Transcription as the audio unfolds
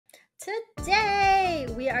Today,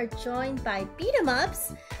 we are joined by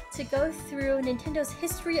BeatEmUps to go through Nintendo's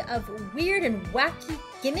history of weird and wacky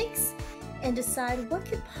gimmicks and decide what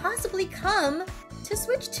could possibly come to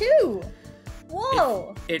Switch 2.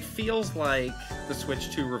 Whoa! It feels like the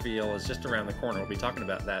Switch 2 reveal is just around the corner. We'll be talking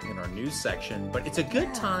about that in our news section, but it's a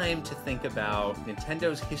good time to think about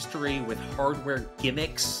Nintendo's history with hardware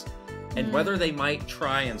gimmicks and whether they might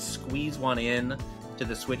try and squeeze one in to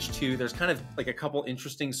the Switch 2. There's kind of like a couple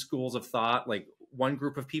interesting schools of thought. Like one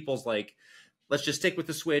group of people's like, let's just stick with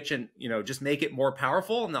the Switch and, you know, just make it more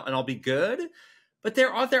powerful and I'll be good. But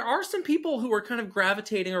there are some people who are kind of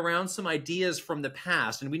gravitating around some ideas from the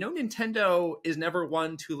past. And we know Nintendo is never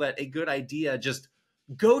one to let a good idea just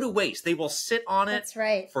go to waste. They will sit on it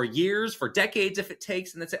for years, for decades if it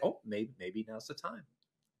takes, and then say, oh, maybe now's the time.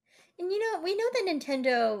 And, you know, we know that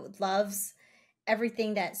Nintendo loves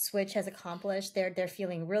everything that Switch has accomplished. They're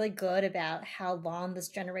feeling really good about how long this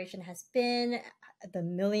generation has been, the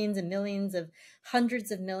millions and millions of hundreds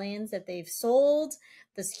of millions that they've sold,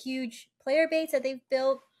 this huge player base that they've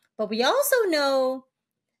built. But we also know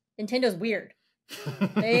Nintendo's weird.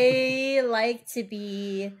 They like to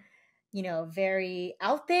be, you know, very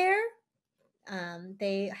out there.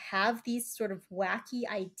 They have these sort of wacky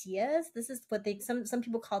ideas. This is what some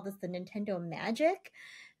people call this the Nintendo magic.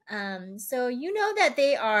 So you know that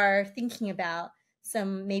they are thinking about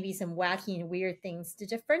maybe some wacky and weird things to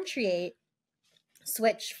differentiate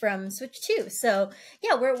Switch from Switch 2. So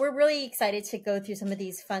yeah, we're really excited to go through some of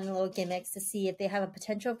these fun little gimmicks to see if they have a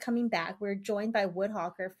potential of coming back. We're joined by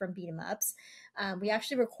Woodhawker from BeatEmUps. We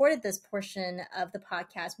actually recorded this portion of the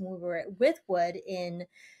podcast when we were with Wood in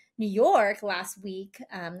New York last week.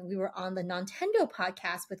 We were on the Nintendo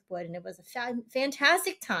podcast with Wood, and it was a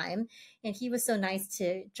fantastic time. And he was so nice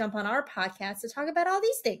to jump on our podcast to talk about all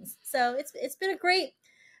these things. So it's been a great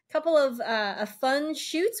couple of fun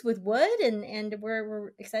shoots with Wood, and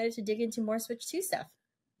we're excited to dig into more Switch 2 stuff.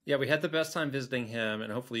 Yeah, we had the best time visiting him,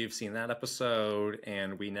 and hopefully you've seen that episode.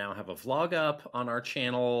 And we now have a vlog up on our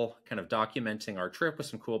channel, kind of documenting our trip with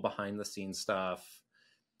some cool behind-the-scenes stuff.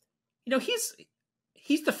 You know, he's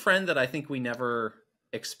the friend that I think we never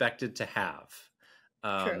expected to have.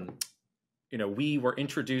 True. You know, we were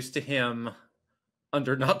introduced to him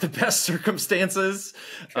under not the best circumstances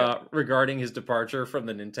regarding his departure from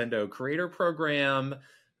the Nintendo Creator Program,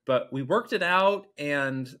 but we worked it out,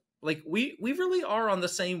 and like we really are on the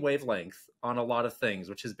same wavelength on a lot of things,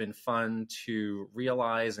 which has been fun to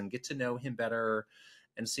realize and get to know him better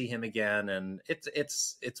and see him again. And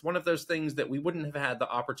it's one of those things that we wouldn't have had the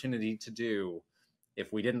opportunity to do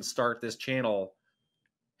if we didn't start this channel.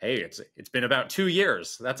 Hey, it's been about 2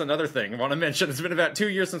 years. That's another thing I want to mention. It's been about 2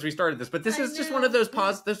 years since we started this, but this is just one of those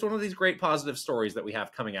one of these great positive stories that we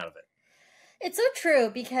have coming out of it. It's so true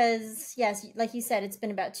because, yes, like you said, it's been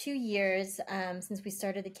about 2 years since we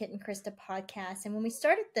started the Kit Krysta podcast. And when we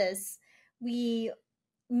started this, we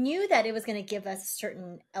knew that it was going to give us a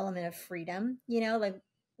certain element of freedom. You know, like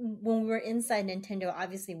when we were inside Nintendo,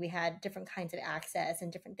 obviously we had different kinds of access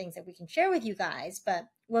and different things that we can share with you guys. But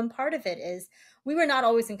one part of it is we were not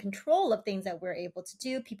always in control of things that we're able to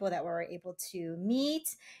do, people that we're able to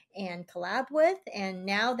meet and collab with. And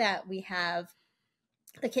now that we have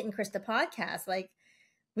the Kit Krysta podcast, like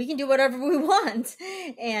we can do whatever we want.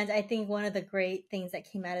 And I think one of the great things that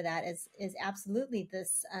came out of that is absolutely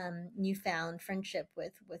this newfound friendship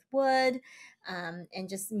with Wood, and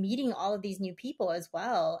just meeting all of these new people as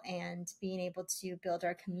well, and being able to build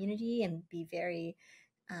our community and be very,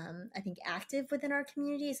 I think, active within our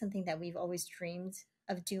community is something that we've always dreamed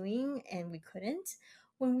of doing, and we couldn't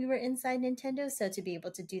when we were inside Nintendo. So to be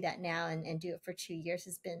able to do that now and do it for 2 years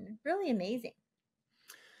has been really amazing.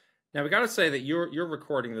 Now, we got to say that you're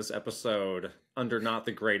recording this episode under not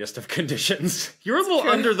the greatest of conditions. You're a little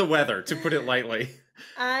under the weather, to put it lightly.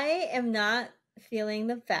 I am not feeling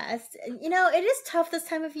the best. You know, it is tough this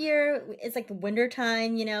time of year. It's like the winter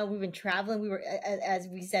time, you know, we've been traveling. We were, as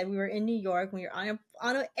we said, we were in New York. We were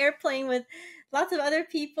on an airplane with lots of other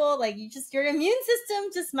people. Like your immune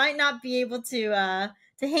system just might not be able to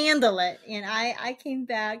handle it. And I came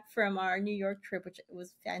back from our New York trip, which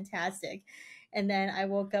was fantastic. And then I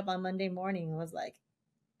woke up on Monday morning and was like,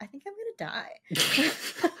 I think I'm going to die.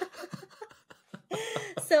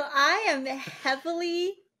 So I am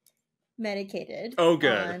heavily medicated. Oh,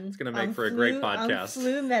 good. It's going to make for a great podcast. On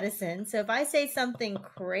flu medicine. So if I say something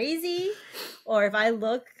crazy or if I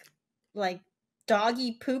look like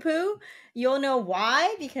doggy poo-poo, you'll know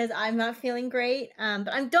why, because I'm not feeling great. But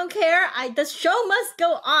I don't care. The show must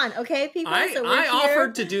go on, okay, people? I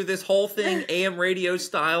offered to do this whole thing AM radio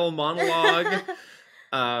style monologue.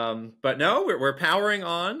 But no, we're powering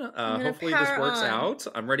on. Hopefully this works out.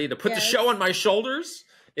 I'm ready to put the show on my shoulders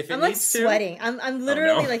if it needs to. I'm sweating. I'm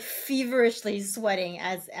literally like feverishly sweating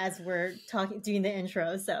as we're doing the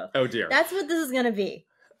intro. So dear, that's what this is gonna be.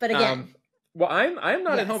 But again. Well, I'm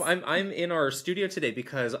not at home. I'm in our studio today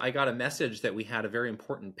because I got a message that we had a very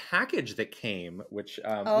important package that came, which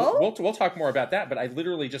we'll talk more about that. But I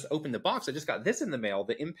literally just opened the box. I just got this in the mail,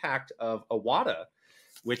 The Impact of Iwata,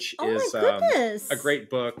 which is a great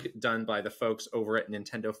book done by the folks over at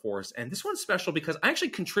Nintendo Force. And this one's special because I actually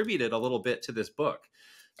contributed a little bit to this book.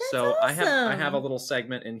 That's so awesome. I have a little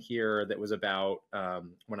segment in here that was about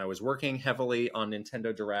when I was working heavily on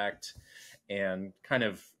Nintendo Direct and kind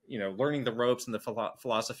of, learning the ropes and the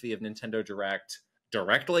philosophy of Nintendo Direct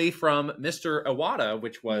directly from Mr. Iwata,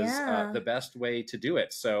 which was the best way to do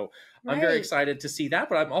it. So I'm very excited to see that.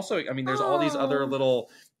 But I'm also, there's all these other little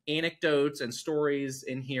anecdotes and stories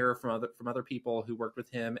in here from other people who worked with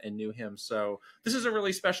him and knew him. So this is a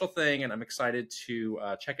really special thing, and I'm excited to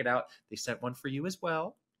check it out. They sent one for you as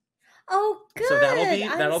well. Oh, good. So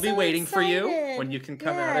that'll be waiting excited. For you when you can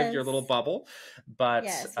come out of your little bubble. But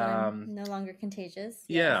no longer contagious.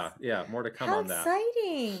 Yeah, more to come on that. How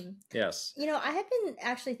exciting. Yes. I have been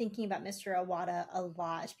actually thinking about Mr. Iwata a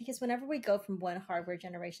lot because whenever we go from one hardware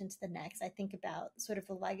generation to the next, I think about sort of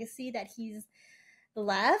the legacy that he's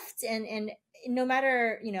left, and no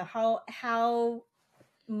matter how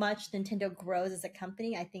much Nintendo grows as a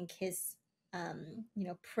company, I think his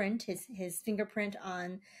print, his fingerprint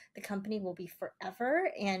on the company will be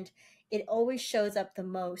forever, and it always shows up the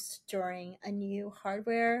most during a new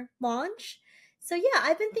hardware launch. So yeah,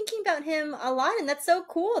 I've been thinking about him a lot, and that's so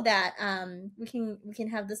cool that we can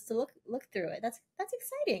have this to look through it. That's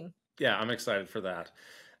exciting. Yeah, I'm excited for that.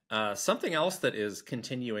 Something else that is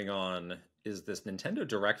continuing on is this Nintendo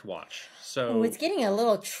Direct Watch. So it's getting a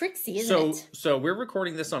little tricksy, isn't it? So we're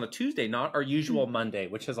recording this on a Tuesday, not our usual Monday,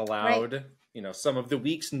 which has allowed some of the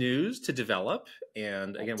week's news to develop.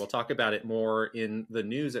 And again, we'll talk about it more in the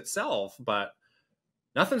news itself, but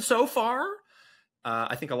nothing so far.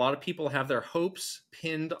 I think a lot of people have their hopes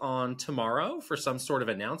pinned on tomorrow for some sort of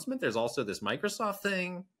announcement. There's also this Microsoft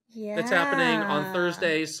thing that's happening on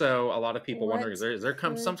Thursday. So a lot of people wondering, is there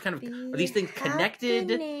some kind of, are these things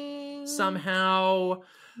connected somehow?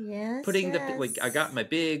 Yes. I got my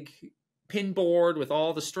big pin board with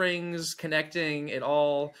all the strings connecting it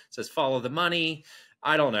all. It says follow the money.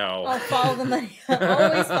 I don't know. Oh, follow the money.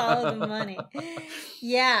 Always follow the money.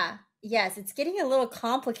 Yeah. Yes, it's getting a little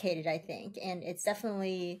complicated, I think, and it's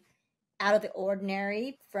definitely out of the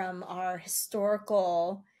ordinary from our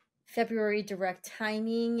historical February Direct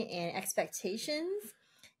timing and expectations.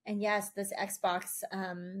 And yes, this Xbox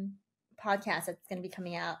podcast that's going to be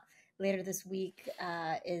coming out later this week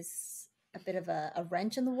is a bit of a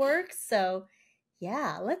wrench in the works. So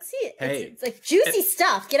yeah, let's see it. Hey, it's like juicy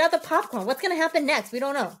stuff. Get out the popcorn. What's going to happen next? We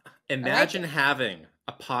don't know. Imagine having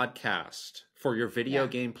a podcast for your video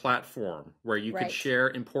game platform where you could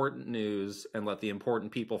share important news and let the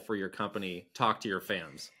important people for your company talk to your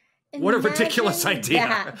fans. What a ridiculous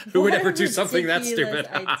idea. Who would ever do something that stupid?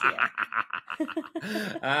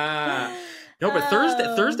 No, but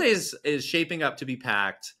Thursday is shaping up to be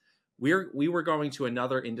packed. We were going to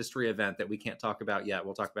another industry event that we can't talk about yet.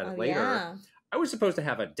 We'll talk about it later. Yeah. I was supposed to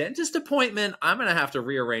have a dentist appointment. I'm going to have to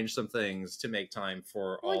rearrange some things to make time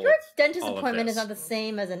for your dentist appointment is not the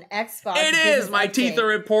same as an Xbox. It is. My teeth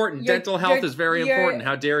are important. Dental health is very important.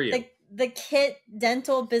 How dare you? The Kit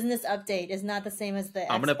Dental Business Update is not the same as the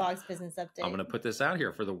Xbox Business Update. I'm going to put this out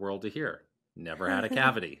here for the world to hear. Never had a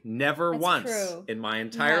cavity. Never once in my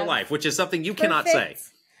entire life, which is something you cannot say.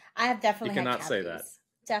 I have definitely had cavities. Say that.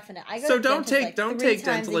 Definitely. So don't take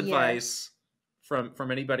dental advice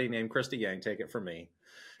from anybody named Krista Yang. Take it from me.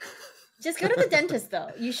 Just go to the dentist, though.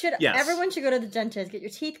 You should. Yes. Everyone should go to the dentist. Get your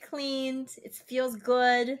teeth cleaned. It feels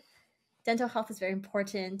good. Dental health is very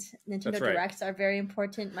important. Nintendo Directs are very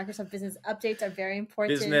important. Microsoft Business Updates are very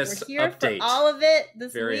important. Business We're here update. For all of it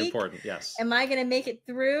this very week. Very important, yes. Am I going to make it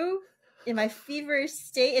through in my feverish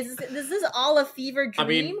state? Is this all a fever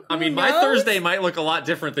dream? I mean, my Thursday might look a lot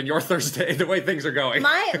different than your Thursday, the way things are going.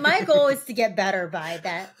 My goal is to get better by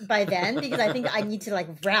then, because I think I need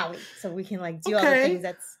to rally so we can do all the things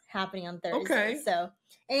that's happening on Thursday. Okay. So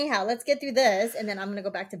anyhow, let's get through this, and then I'm going to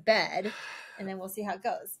go back to bed. And then we'll see how it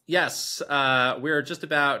goes. Yes, we're just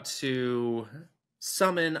about to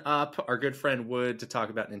summon up our good friend Wood to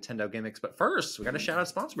talk about Nintendo gimmicks. But first, we got a shout-out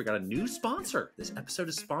sponsor. We got a new sponsor. This episode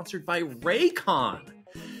is sponsored by Raycon.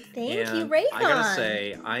 Thank you, Raycon. I gotta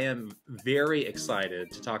say, I am very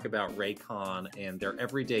excited to talk about Raycon and their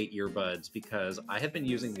everyday earbuds because I have been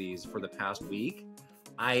using these for the past week.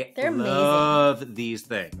 They're love these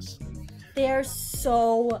things. They're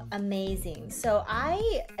so amazing. So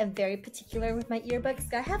I am very particular with my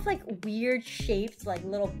earbuds. I have like weird shaped like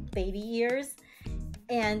little baby ears,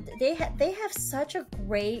 and they have such a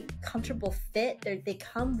great comfortable fit. They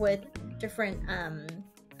come with different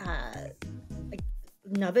like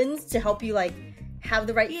nubbins to help you like have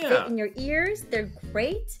the right fit in your ears. They're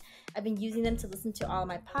great. I've been using them to listen to all of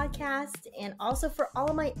my podcasts and also for all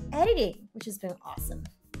of my editing, which has been awesome.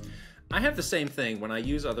 I have the same thing when I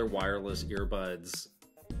use other wireless earbuds.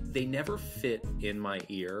 They never fit in my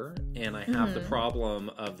ear, and I have the problem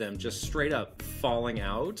of them just straight up falling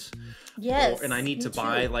out. Yes. And I need to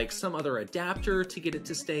buy like some other adapter to get it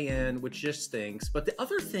to stay in, which just stinks. But the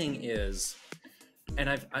other thing is, and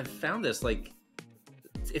I've found this, like,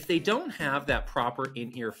 if they don't have that proper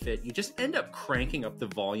in-ear fit, you just end up cranking up the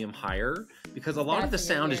volume higher because a lot of the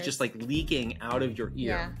sound is just like leaking out of your ear.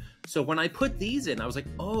 Yeah. So when I put these in, I was like,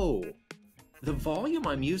 oh, the volume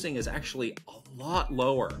I'm using is actually a lot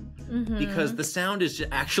lower because the sound is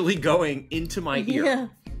just actually going into my ear,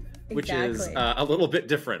 which is a little bit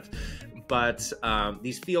different. But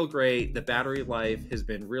these feel great. The battery life has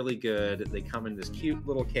been really good. They come in this cute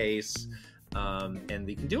little case. And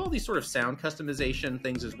you can do all these sort of sound customization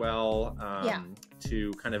things as well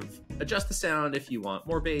to kind of adjust the sound if you want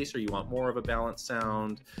more bass or you want more of a balanced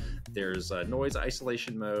sound. There's a noise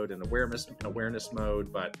isolation mode and awareness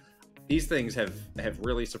mode, but these things have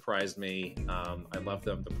really surprised me. I love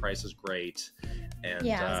them. The price is great. And,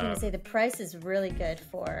 I was going to say the price is really good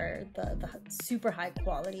for the super high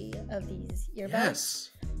quality of these earbuds. Yes.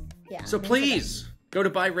 Yeah. So please go to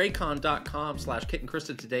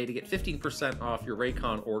buyraycon.com/KitandKrysta today to get 15% off your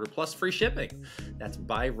Raycon order plus free shipping. That's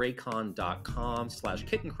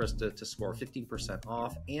buyraycon.com/KitandKrysta to score 15%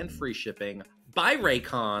 off and free shipping.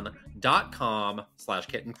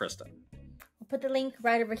 Buyraycon.com/KitandKrysta. I'll put the link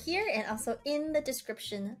right over here and also in the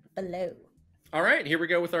description below. All right, here we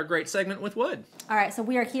go with our great segment with Wood. All right, so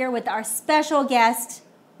we are here with our special guest,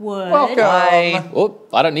 Wood. Welcome. Hi. Oh,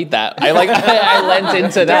 I don't need that. I lent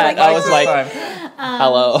into that. I was like,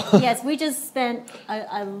 hello. Yes, we just spent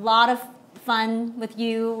a lot of fun with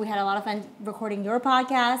you. We had a lot of fun recording your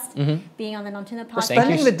podcast, being on the Nintendo podcast. We're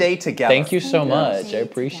spending the day together. Thank you so much. I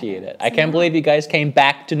appreciate it. I can't believe you guys came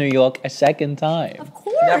back to New York a second time. Of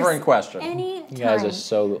course. Never in question. Anytime. You guys are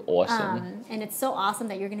so awesome. And it's so awesome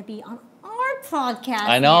that you're going to be on our podcast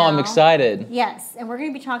I know, I'm excited. Yes, and we're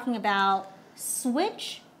going to be talking about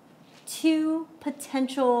Switch to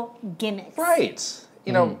potential gimmicks. Right.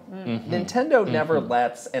 You know, Nintendo never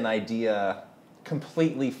lets an idea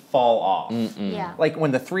completely fall off. Yeah. Like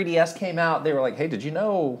when the 3DS came out, they were like, hey, did you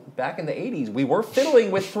know back in the 80s we were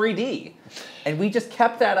fiddling with 3D? And we just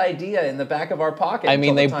kept that idea in the back of our pocket. I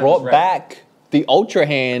mean, they brought back the Ultra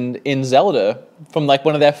Hand in Zelda from like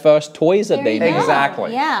one of their first toys that they made.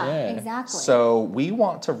 Exactly. Yeah, exactly. So we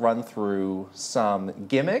want to run through some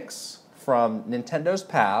gimmicks from Nintendo's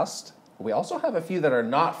past. We also have a few that are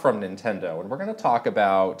not from Nintendo, and we're going to talk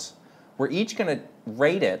about, we're each going to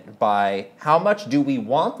rate it by how much do we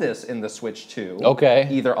want this in the Switch 2. Okay.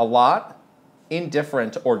 Either a lot,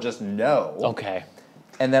 indifferent, or just no. Okay.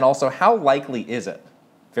 And then also, how likely is it?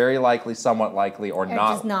 Very likely, somewhat likely, or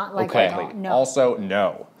not. Just not likely at all. No. Also,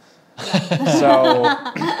 no. So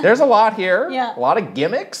there's a lot here. Yeah. A lot of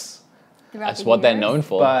gimmicks. That's what they're known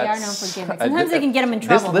for. But They are known for gimmicks. Sometimes they can get them in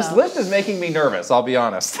trouble, This though. list is making me nervous, I'll be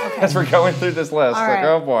honest, as we're going through this list. All Like, right.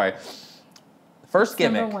 oh boy. First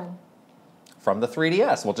gimmick Number one. from the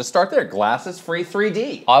 3DS. We'll just start there. Glasses-free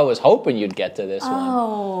 3D. I was hoping you'd get to this one.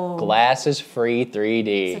 Oh. Glasses-free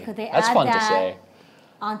 3D. So could they That's add fun that to say.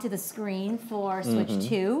 onto the screen for Switch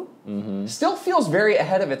 2? Still feels very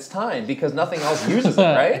ahead of its time because nothing else uses it,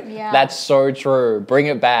 right? Yeah. That's so true. Bring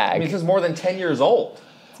it back. I mean, this is more than 10 years old.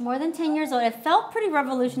 It's more than 10 years old. It felt pretty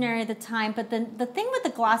revolutionary at the time, but the thing with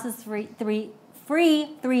the glasses free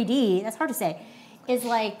 3D, that's hard to say, is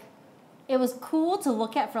like, it was cool to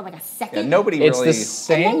look at for like a second. Yeah, nobody It's really... the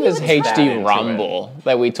same as that into HD it. Rumble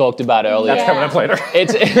that we talked about earlier. That's coming up later.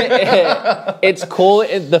 It's cool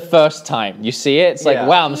the first time you see it. It's like, Yeah.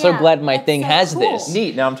 wow, I'm so Yeah, glad my that's thing so has cool. this.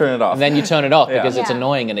 Neat, now I'm turning it off. And then you turn it off Yeah. because it's Yeah.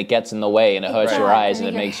 annoying and it gets in the way and it hurts your eyes and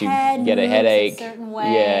it makes you get a headache. A certain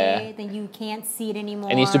way, Yeah. then you can't see it anymore.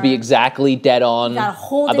 It needs to be exactly dead on. You gotta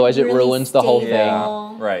hold Otherwise it really ruins the whole stable.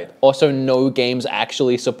 thing. Yeah, right. Also, no games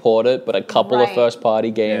actually support it, but a couple of Right.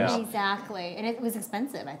 first-party games Yeah. Exactly. And it was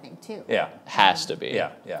expensive, I think, too. Yeah, has to be.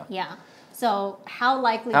 yeah. Yeah. So how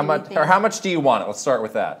likely How do much, you think? or how much do you want it? Let's start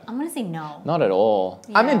with that. I'm going to say no. Not at all.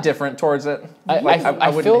 I'm Yeah. indifferent towards it. I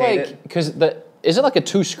wouldn't feel hate like it. because is it like a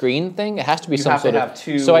two-screen thing? It has to be You some have to sort have of.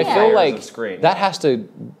 two So I layers feel of like screen. that has to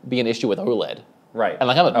be an issue with OLED. Right. And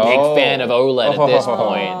like I'm a big fan of OLED at this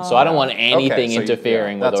point, so I don't want anything so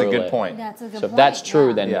interfering with OLED. That's a good point. That's a good So point. if that's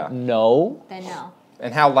true, then Yeah. no. Then no.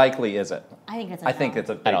 And how likely is it? I think it's a I think it's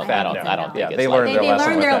a big I don't fat think no. it's They like learned They their lesson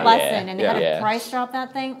learned with their that. lesson and they had Yeah. to price drop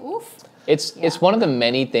that thing. Oof. It's one of the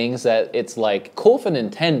many things that it's like cool for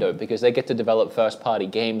Nintendo because they get to develop first-party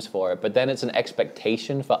games for it, but then it's an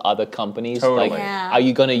expectation for other companies. Totally. Like, Yeah. are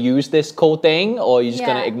you going to use this cool thing, or are you just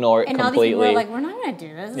going to ignore it and all these people completely? are like, we're not going to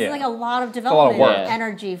do this. This Yeah. is like a lot of lot of development work.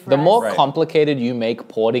 energy for The us. more Right. complicated you make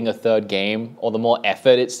porting a third game, or the more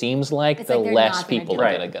effort it seems like, It's the like they're less not gonna people do are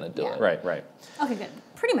it. going to do Yeah. it. Right. Okay, good.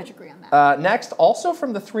 Pretty much agree on that. Next, also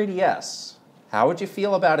from the 3DS, how would you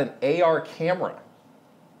feel about an AR camera?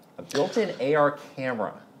 A built-in AR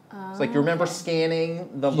camera. It's like you remember scanning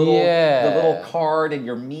the little card and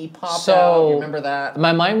your me popped out. You remember that?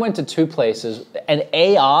 My mind went to two places. An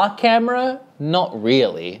AR camera, not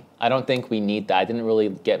really. I don't think we need that. I didn't really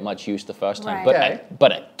get much use the first time. Right.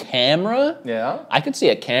 But a camera? Yeah. I could see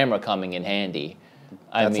a camera coming in handy.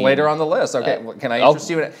 That's later on the list. Okay, well, can I interest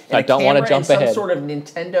you in it? I don't want to jump some ahead. sort of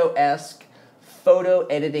Nintendo-esque photo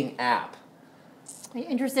editing app. Are you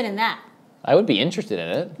interested in that? I would be interested in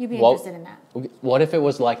it. You'd be interested in that. What if it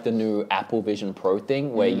was like the new Apple Vision Pro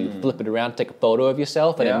thing where you flip it around, take a photo of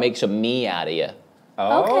yourself, and Yeah. it makes a me out of you?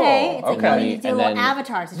 Oh, Okay. It's okay. like you do a And little then-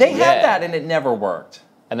 avatar They situation. had Yeah. that and it never worked.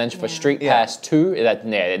 And then for Yeah. Street Yeah. Pass 2, it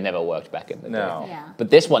never worked back in the No. day. Yeah. But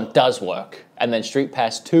this one does work. And then Street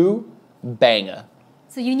Pass 2, banger.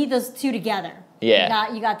 So you need those two together.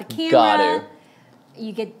 Yeah. You got the camera. Gotta.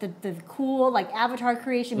 You get the cool like avatar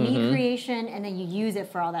creation, me creation, and then you use it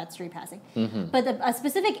for all that street passing. But a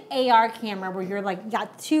specific AR camera where you're like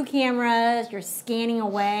got two cameras, you're scanning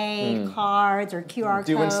away cards or QR codes,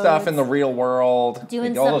 Doing stuff in the real world.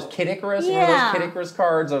 Doing all stuff- those Kit Icarus, Yeah. remember those Kit Icarus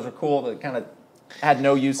cards? Those are cool. That kind of had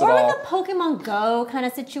no use or at all. like a Pokemon Go kind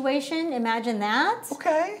of situation. Imagine that.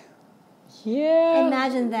 Okay. Yeah.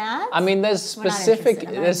 Imagine that. I mean, there's We're not specific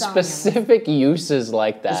interested. I'm not selling specific uses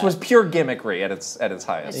like that. This was pure gimmickry at its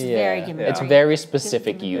highest. It's very gimmicky. It's very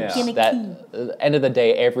specific Gimmicky. use. Gimmicky. That at the end of the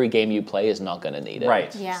day, every game you play is not going to need it.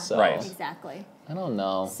 Right. Yeah. So, Right. Exactly. I don't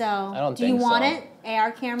know. So I don't do you think want so. it?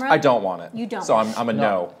 AR camera? I don't want it. You don't So want I'm a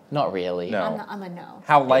no. Not really. No. I'm a no.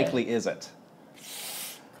 How likely is it?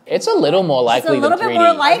 It's a little more likely It's a little than bit 3D.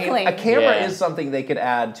 more I mean, likely. a camera Yeah. is something they could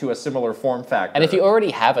add to a similar form factor. And if you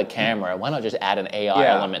already have a camera, why not just add an AR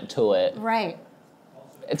Yeah. element to it? Right.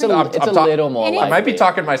 It's I'm a talk- little more And it- likely. I might be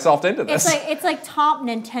talking myself into this. It's like top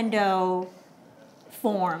Nintendo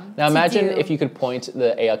form. Now to imagine do. if you could point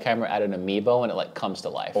the AR camera at an amiibo and it like comes to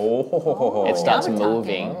life. Oh, It starts now we're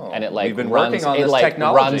moving talking. and it like We've been runs. working on it this like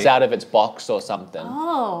technology. runs out of its box or something.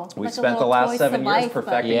 Oh, We like a spent the little last Toys 7 to years Life, but-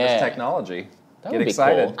 perfecting Yeah. this technology. That Get would be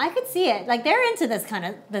excited. cool. I could see it. Like they're into this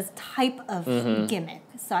type of gimmick,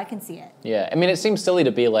 so I can see it. Yeah, I mean, it seems silly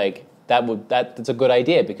to be like that's a good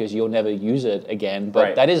idea because you'll never use it again. But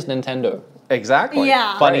Right. that is Nintendo. Exactly.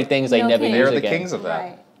 Yeah. Funny Right. things they No never kidding. use They're the again. kings of that.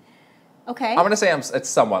 Right. Okay. I'm going to say it's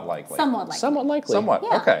somewhat likely. Somewhat likely. Somewhat likely. Somewhat.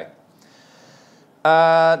 Yeah. Okay.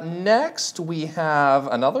 Next, we have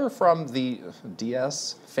another from the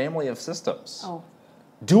DS family of systems. Oh.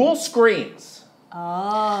 Dual screens.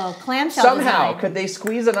 Oh, clamshell Somehow, design. could they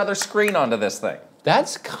squeeze another screen onto this thing?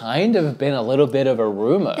 That's kind of been a little bit of a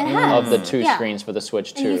rumor has. of the two Yeah. screens for the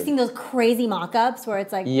Switch And you've 2. seen those crazy mock-ups where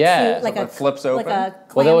it's like Yeah. two, like So a it flips like open? a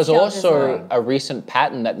Well, there was clamshell also design. a recent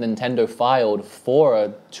patent that Nintendo filed for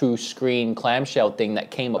a two-screen clamshell thing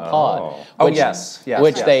that came apart. Oh, yes, yes,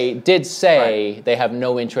 Which yes. they did say they have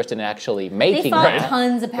no interest in actually They making filed that.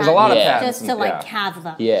 tons of patents There's a lot of Yeah. patents. just to like yeah. have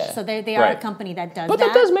them. Yeah. So they are Right. a company that does But that.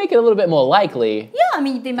 that does make it a little bit more likely. Yeah, I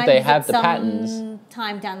mean they might They use have it the some patents.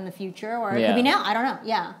 time down in the future, or it Yeah. could be now. I don't know.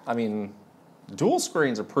 Yeah. I mean, dual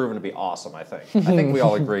screens are proven to be awesome, I think. I think we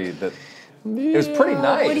all agreed that it was pretty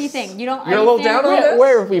nice. What do you think? You don't? You're are a you little fan down of on it? this?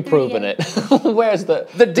 Where have we proven 3DS? it? Where's the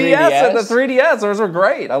The DS and the 3DS? 3DS, those were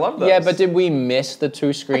great. I love those. Yeah, but did we miss the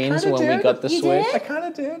two screens kinda when we did. got the You Switch? did? I kind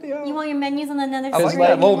of did, yeah. You want your menus on another I like screen? that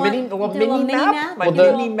You little want- mini, you do a mini map. My Well,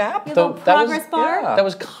 the- mini map. Your little that was- progress bar, yeah. That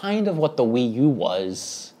was kind of what the Wii U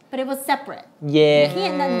was. but it was separate. Yeah. You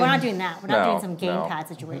can't, we're not doing that. We're not No, doing some no. gamepad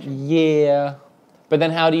situation. Yeah. But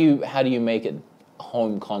then how do you make it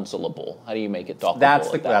home consoleable? How do you make it dockable? That's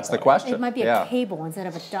at that the point? question. It might be a yeah. cable instead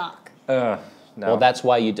of a dock. No. Well, that's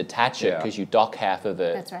why you detach it Yeah. because you dock half of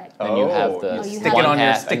it. That's right. And you have Oh, the you stick stick it it one on your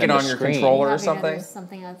half stick and it then on the your screen. controller or Probably something. there's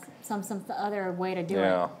something else, some other way to do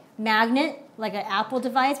Yeah. it. Magnet, like an Apple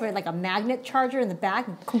device, where like a magnet charger in the back.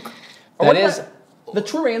 What That is. about- the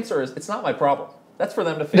true answer is it's not my problem. That's for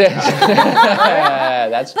them to figure out. Yeah,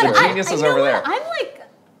 that's But true. The genius is you know over what? there.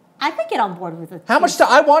 I could get on board with it. How much do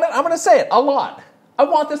I want it? I'm going to say it. A lot. I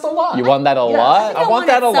want this a lot. You want that a lot? I want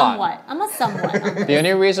that a lot. Somewhat. I'm a somewhat. The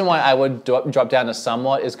only reason why I would drop down to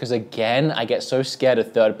somewhat is because, again, I get so scared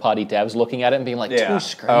of third-party devs looking at it and being like, 2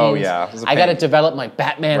 screens. Oh, yeah. I got to develop my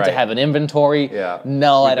Batman to have an inventory. Yeah.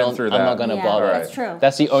 No, We've I been don't. through I'm that. not going to Yeah, bother. that's true.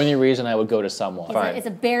 That's the only reason I would go to somewhat. Fine. It's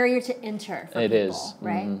a barrier to enter for It people, is.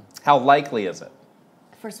 right? How likely is it?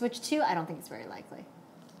 For Switch 2, I don't think it's very likely.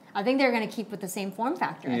 I think they're going to keep with the same form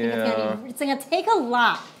factor. I think it's going to take a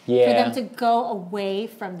lot for them to go away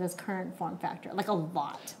from this current form factor, like a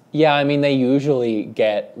lot. Yeah, I mean, they usually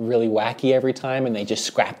get really wacky every time and they just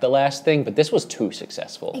scrap the last thing, but this was too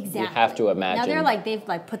successful. Exactly. You have to imagine. Now they've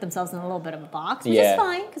put themselves in a little bit of a box, which is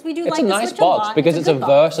fine, because we do it's like a the nice Switch box a lot. because it's a good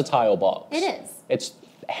box. versatile box. It is. It's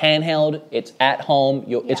handheld, it's at home,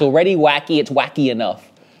 it's already wacky, it's wacky enough.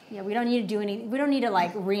 Yeah, we don't need to do any. We don't need to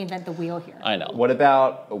like reinvent the wheel here. I know. What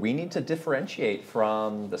about, we need to differentiate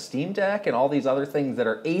from the Steam Deck and all these other things that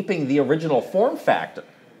are aping the original form factor.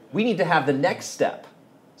 We need to have the next step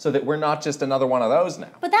so that we're not just another one of those now.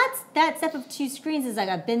 But that step of 2 screens is like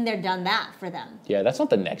I've been there, done that for them. Yeah, that's not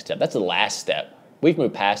the next step. That's the last step. We've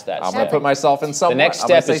moved past that I'm step. going to put myself in somewhat. The next I'm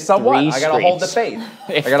gonna step say is somewhat. 3 I got to hold the screens. faith.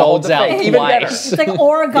 It I got to hold folds the out faith. Even better. twice. It's like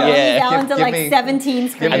origami Yeah. down to Give like me- 17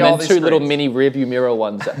 screens. me And all then these 2 little screens. mini rearview mirror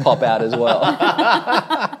ones that pop out as well.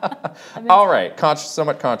 All right,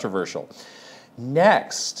 somewhat controversial.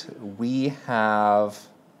 Next, we have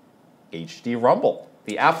HD Rumble,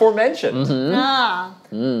 the aforementioned. Ah.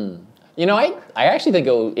 You know, I actually think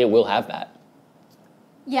it will have that.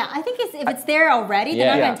 Yeah, I think if it's there already,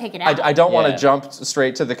 they're not going to take it out. I don't want Yeah. to jump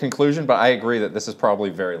straight to the conclusion, but I agree that this is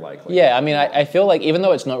probably very likely. Yeah, I mean, I feel like even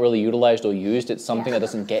though it's not really utilized or used, it's something that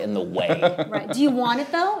doesn't get in the way. Right. Do you want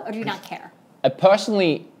it though, or do you not care? I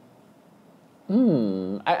personally, I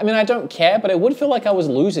mean, I don't care, but I would feel like I was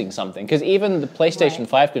losing something because even the PlayStation Right.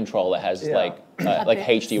 5 controller has Yeah. like bit.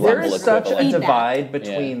 HD There Rumble is such a equivalent. Feedback. divide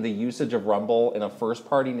between the usage of Rumble in a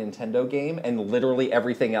first-party Nintendo game and literally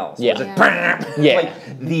everything else. Yeah. It's like, Yeah.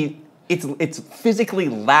 like it's physically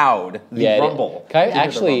loud, the Yeah, Rumble. Okay, to hear the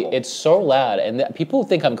actually, Rumble. it's so loud, and people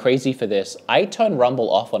think I'm crazy for this. I turn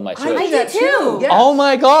Rumble off on my Switch. I do too. Yes. Oh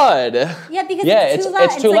my god! Yeah, because Yeah, it's too it's- loud.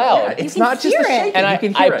 it's too like, loud. you It's can not just hear the it. shaking. And You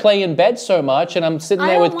can I hear it. play in bed so much, and I'm sitting I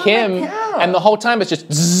there don't with want Kim, my and the whole time it's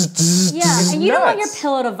just. Zzz, Yeah, and you don't want your nuts.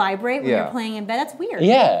 pillow to vibrate when Yeah. you're playing in bed. That's weird.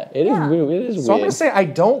 Yeah, it is Yeah. weird. It is So I'm weird. gonna say I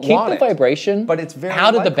don't Keep want the it, vibration, but it's very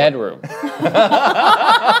out of the likely. bedroom.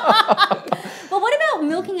 But what about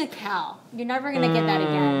milking a cow? You're never gonna get that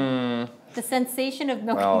again. The sensation of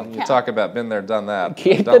milking Well, a cow. you talk about been there, done that.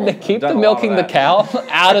 Keep Done- the keep done the a lot of milking the that. cow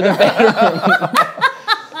out of the bedroom.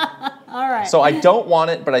 All right. So I don't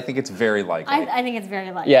want it, but I think it's very likely. I think it's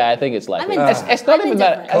very likely. Yeah, I think it's likely. I'm It's not I'm even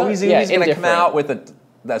that. indifferent. Koizuni's going to come indifferent. out with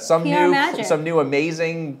some PR magic. new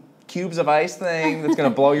amazing cubes of ice thing that's going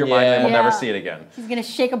to blow your mind, and we'll Yeah. never see it again. He's gonna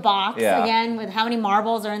shake a box Yeah. again with how many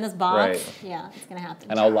marbles are in this box. Right. Yeah, it's gonna happen.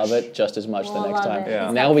 And I'll love it just as much We'll the next love time. it. Yeah.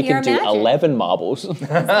 He's Now got we can PR do magic. 11 marbles. He's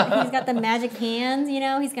got the magic hands. You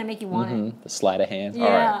know, he's gonna make you want it. The sleight of hand.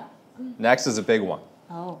 Yeah. right. Next is a big one.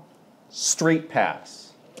 Oh. Street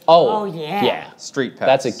Pass. Oh, yeah. Yeah. Street Pass.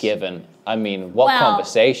 That's a given. I mean, what Well,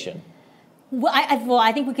 conversation? Well,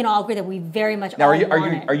 I think we can all agree that we very much Now, all are you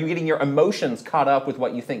want it. are you getting your emotions caught up with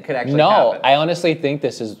what you think could actually No, happen? I honestly think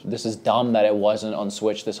this is dumb that it wasn't on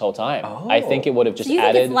Switch this whole time. I think it would have just Do you think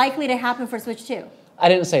added. it's likely to happen for Switch 2? I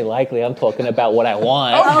didn't say likely. I'm talking about what I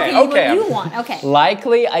want. Okay, what okay. you want. Okay.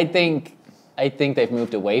 Likely, I think they've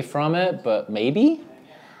moved away from it, but maybe.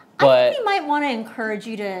 I But think we might want to encourage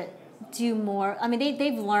you to do more. I mean,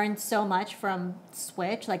 they've learned so much from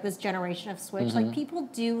Switch, like this generation of Switch. Mm-hmm. Like people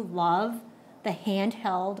do love the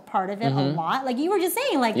handheld part of it a lot. Like you were just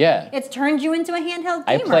saying, like Yeah. it's turned you into a handheld gamer.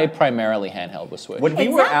 I play primarily handheld with Switch. When we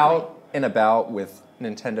were Exactly. out and about with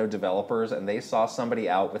Nintendo developers and they saw somebody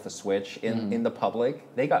out with a Switch in the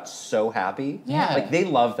public, they got so happy. Yeah. Like they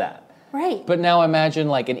love that. Right. But now imagine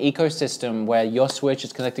like an ecosystem where your Switch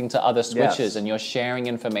is connecting to other Switches Yes. and you're sharing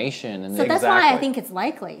information. And So that's why I Exactly. think it's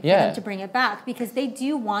likely for Yeah. them to bring it back, because they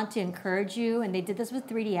do want to encourage you, and they did this with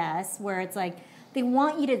 3DS, where it's like they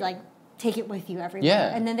want you to like take it with you everywhere.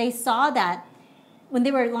 Yeah. And then they saw that when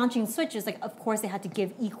they were launching Switches, like of course they had to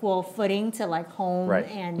give equal footing to like home Right.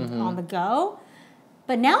 and on the go.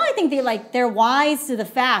 But now I think they're wise to the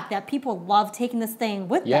fact that people love taking this thing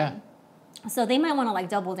with Yeah. them. So they might want to like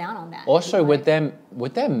double down on that. Also, with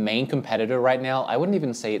their main competitor right now, I wouldn't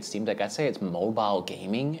even say it's Steam Deck. I'd say it's mobile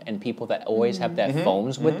gaming and people that always have their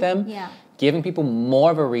phones with them. Yeah. Giving people more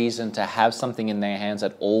of a reason to have something in their hands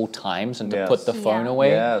at all times and to Yes. put the phone Yeah. away.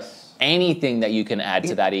 Yes. anything that you can add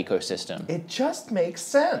to that ecosystem. It just makes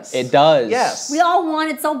sense. It does. Yes. We all want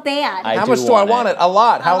it so bad. How much do I want it? A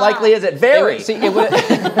lot. How likely is it? Very. It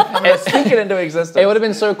would Speak it into existence. It would have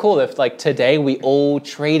been so cool if, like, today we all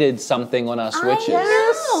traded something on our Switches. I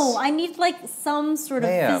know. I need like some sort of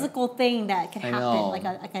Man. physical thing that can I happen, know. like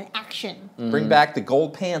an action. Bring back the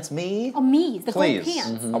gold pants me. Oh, me, the Please. gold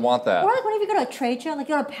pants. I want that. Or like whenever you go to a trade show, like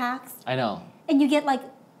you go to PAX, I know. and you get like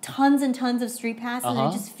tons and tons of street passes, and Uh-huh.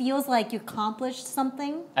 it just feels like you accomplished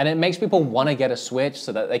something. And it makes people want to get a Switch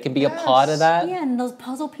so that they can be a part of that. Yeah, and those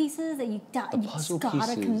puzzle pieces that you puzzle just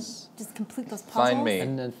gotta pieces. just complete those puzzles. Find me.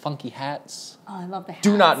 And the funky hats. Oh, I love the hats.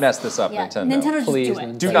 Do not mess this up, Yeah, Nintendo. Nintendo just Please, do it.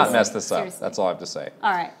 Nintendo. Do not Seriously. mess this up. Seriously. That's all I have to say.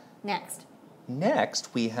 All right, next.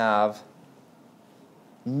 Next, we have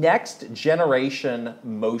next generation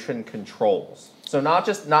motion controls. So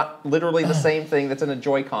not literally the same thing that's in a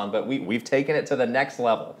Joy-Con, but we've taken it to the next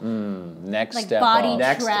level. Next Like step body up.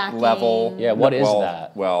 Next tracking. level. Yeah, what is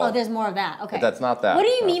that? Well, Oh, there's more of that. Okay. that's not that. What do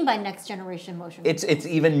you mean by next generation motion? It's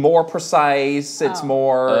even more precise. It's Oh.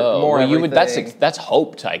 more Well, everything. that's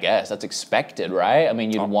hoped, I guess. That's expected, right? I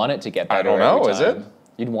mean, you'd want it to get better. I don't know, every is it? time.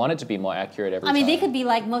 You'd want it to be more accurate every time. I mean, they could be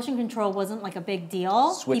like motion control wasn't like a big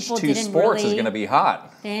deal. Switch People 2 didn't Sports really, is going to be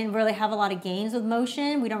hot. They didn't really have a lot of games with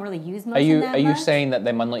motion. We don't really use motion. Are you much. saying that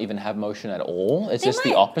they might not even have motion at all? Is They this the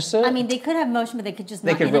might. opposite? I mean, they could have motion, but they could just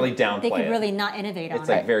They not could really They downplay could it. really not innovate It's on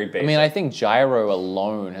like it. very basic. I mean, I think gyro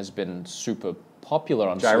alone has been super popular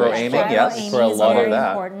on Gyro Switch. aiming, Gyro yes. aiming For a is lot of very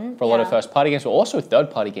that. important. For a lot of yeah. first-party games, but also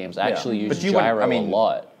third-party games actually But use you wouldn't- gyro I mean, a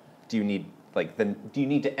lot. do you need do you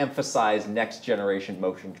need to emphasize next generation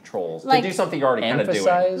motion controls Like, to do something you're already kind of doing?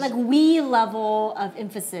 Emphasize? Like Wii level of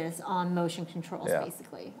emphasis on motion controls, Yeah.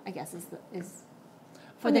 basically. I guess is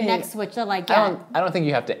for I the mean, next Switch. They're like, I yeah, don't think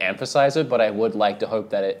you have to emphasize it, but I would like to hope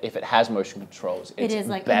that if it has motion controls, it it's is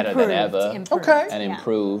like better improved, than ever improved, Okay. and yeah.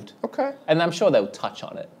 improved. Okay. And I'm sure they'll touch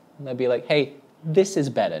on it. And they'll be like, hey, this is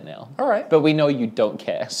better now. All right. But we know you don't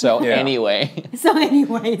care. So Yeah. anyway, So,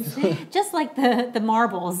 anyways, just like the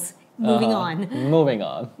marbles. Moving on. moving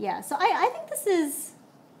on. Yeah, so I think this is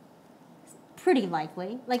pretty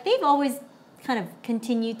likely. Like, they've always kind of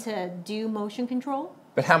continued to do motion control.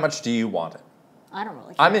 But how much do you want it? I don't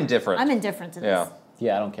really care. I'm indifferent. I'm indifferent to this. Yeah.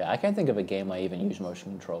 Yeah, I don't care. I can't think of a game I even use motion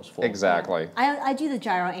controls for. Exactly. I do the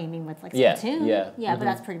gyro aiming with, like, Yeah, Splatoon. yeah. Yeah, but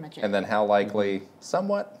that's pretty much it. And then how likely?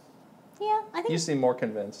 Somewhat. Yeah, I think. You seem more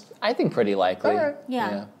convinced. I think pretty likely. All right.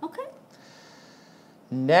 Yeah. Okay.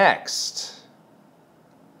 Next,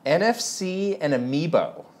 NFC and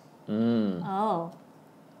Amiibo. Oh.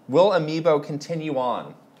 Will Amiibo continue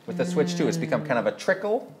on with the Switch 2? It's become kind of a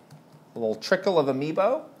little trickle of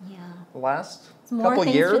Amiibo Yeah. the last It's more couple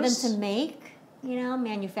things years. for them to make,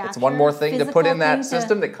 manufacture. It's one more thing to put in that physical thing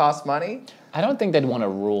system that costs money. I don't think they'd want to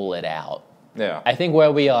rule it out. Yeah. I think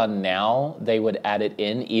where we are now, they would add it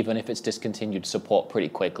in even if it's discontinued support pretty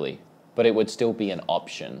quickly. But it would still be an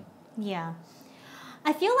option. Yeah.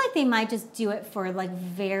 I feel like they might just do it for like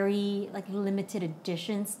very like limited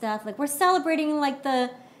edition stuff. Like we're celebrating like the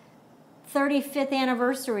 35th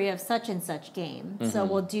anniversary of such and such game. So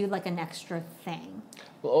we'll do like an extra thing.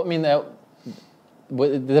 Well, I mean, there'll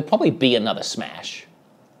probably be another Smash.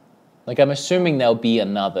 Like, I'm assuming there'll be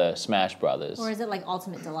another Smash Brothers. Or is it like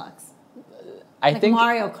Ultimate Deluxe? I Like think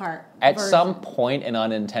Mario Kart. at version. some point in our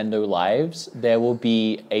Nintendo lives, there will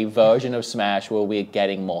be a version of Smash where we're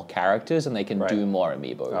getting more characters and they can do more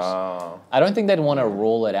amiibos. Oh. I don't think they'd want to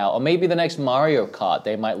rule it out. Or maybe the next Mario Kart,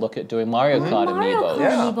 they might look at doing Mario Kart Mario amiibos. Kart.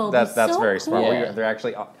 Yeah, Amiibo would be that's so very smart. cool. Yeah. They're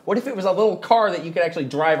actually. What if it was a little car that you could actually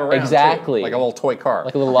drive around? too? Exactly. Like a little toy car.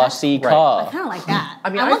 Like a little RC Right. car. I kind of like that. I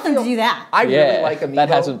mean, I want them feel- to do that. I really Yeah, like Amiibo. that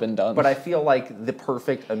hasn't been done. But I feel like the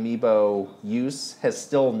perfect Amiibo use has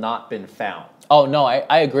still not been found. Oh, no,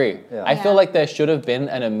 I agree. Yeah. I feel Yeah. like there should have been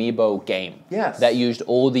an amiibo game. Yes. That used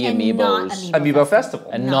all the And amiibos. not Amiibo Festival.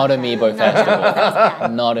 And not Amiibo Festival.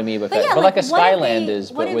 Not Amiibo Festival. But like a Skylanders,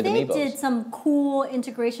 but with What if amiibos. they did some cool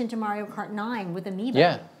integration to Mario Kart 9 with Amiibo?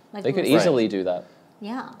 Yeah, Like they could little- easily do that.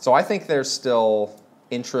 Yeah. So I think there's still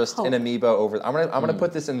interest in Hope. Amiibo over. I'm gonna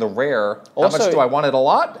put this in the rare. How Also- much do I want it? A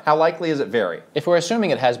lot? How likely is it vary? If we're assuming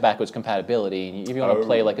it has backwards compatibility, and if you want to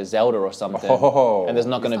play like a Zelda or something, Oh. and there's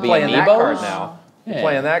not going to be Playing amiibos, that card now. You're Yeah.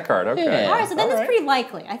 playing that card. Okay. Yeah. All right, so then All it's right. pretty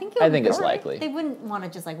likely. I think. I think it's likely. They wouldn't want to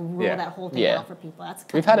just like rule Yeah. that whole thing Yeah. out for people. That's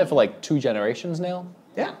kind We've of had it mean. for like 2 generations now.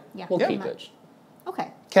 Yeah. Yeah. We'll pretty keep it. much. Okay.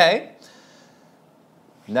 Okay.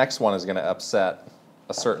 Next one is gonna upset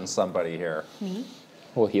a certain somebody here.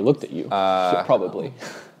 Well, he looked at you, probably.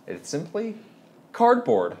 It's simply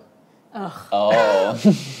cardboard. Ugh. Oh.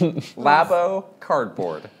 Labo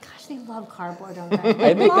cardboard. Gosh, they love cardboard, don't they?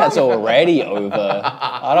 I think that's already over.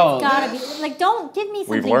 I don't. Gotta be like, don't give me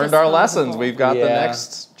something. We've learned our disposable. lessons. We've got the Yeah.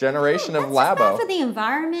 next generation of That's just Labo. not for the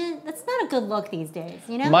environment. That's not a good look these days,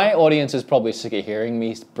 you know? My audience is probably sick of hearing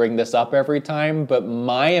me bring this up every time, but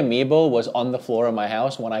my amiibo was on the floor of my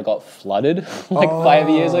house when I got flooded like 5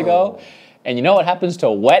 years ago. And you know what happens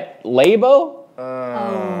to wet Labo?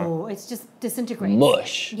 Oh, it's just disintegrates.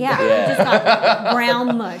 Mush. Yeah, it just got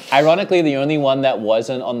brown mush. Ironically, the only one that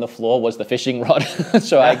wasn't on the floor was the fishing rod.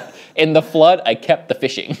 So in the flood, I kept the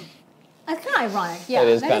fishing. It's kind of ironic. Yeah, It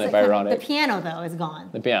is that kind of ironic. The piano, though, is gone.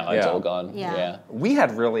 The piano, it's Yeah. all gone. Yeah. We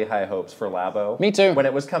had really high hopes for Labo. Me too. When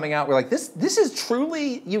it was coming out, we're like, this is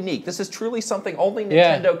truly unique. This is truly something only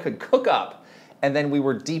Yeah. Nintendo could cook up. And then we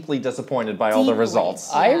were deeply disappointed by all the Deeply.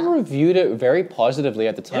 results. I Yeah. reviewed it very positively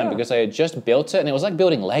at the time Yeah. because I had just built it and it was like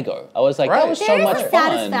building Lego. I was like, Right. that was There so is much a fun.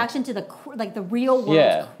 satisfaction to the real world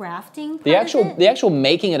Yeah. crafting. The part actual of it. the actual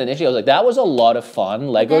making it initially, I was like, that was a lot of fun.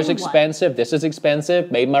 Lego's Then what? expensive. This is expensive.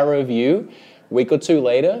 Made my review. Week or two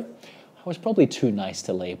later, I was probably too nice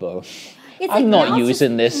to Labo. It's I'm like, not now it's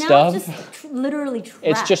using just- this now stuff. It's just literally trash.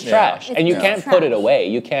 It's just Yeah. trash, It's and you just can't put it trash. away.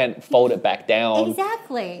 You can't fold it back down.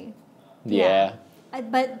 Exactly. Yeah.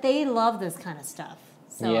 But they love this kind of stuff.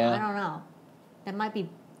 So Yeah. I don't know. That might be.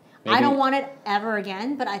 Maybe- I don't want it ever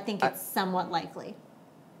again, but I think it's somewhat likely.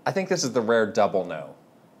 I think this is the rare double no.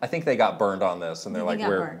 I think they got burned on this, and they're They like, got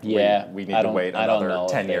 "We're burned. Yeah, we need I to don't- wait I don't know another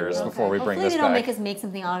if 10 they years will. before we bring Hopefully this they don't back." make us make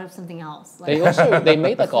something out of something else. Like They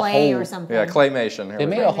made like a clay whole or something. Yeah, claymation. Here They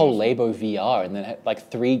we made go. a whole Labo VR, and then like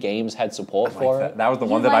 3 games had support Like for that. it. That was the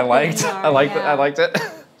You one that I like the liked. VR, I liked it. yeah. I liked it.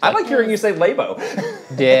 I like hearing you say Labo.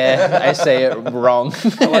 Yeah, I say it wrong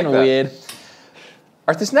like and that. weird. All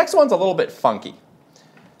right, this next one's a little bit funky.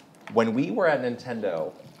 When we were at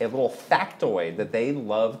Nintendo, a little factoid that they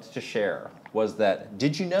loved to share was that,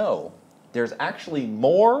 did you know there's actually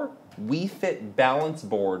more Wii Fit balance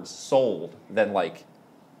boards sold than like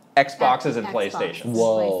Xboxes and Xbox, PlayStations?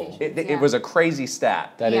 Whoa. PlayStations, It yeah. was a crazy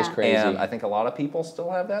stat. That is Yeah. crazy. And I think a lot of people still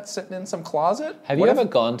have that sitting in some closet. Have What you if- ever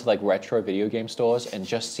gone to like retro video game stores and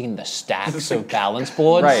just seen the stacks of balance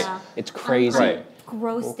boards? Right. Yeah. It's crazy. Right.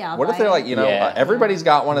 Grossed out. What if by they're it. like, Yeah. everybody's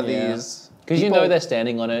got one of Yeah. these. Because you People- know they're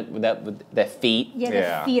standing on it with their feet, Yeah,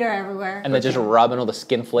 Yeah. the feet are everywhere. and they're just rubbing, all the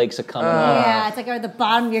skin flakes are coming off. Yeah, it's like at the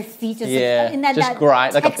bottom of your feet, just Yeah, like, in that, just that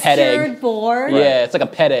grind- like a pet egg. textured board. Yeah, it's like a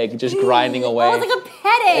pet egg just grinding away. Oh, it's like a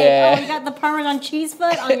pet egg. Yeah. Oh, you got the Parmesan cheese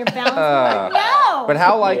foot on your balance board. No. But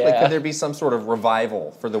how likely Yeah. could there be some sort of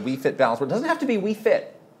revival for the Wii Fit balance board? It doesn't have to be Wii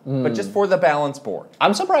Fit, but just for the balance board.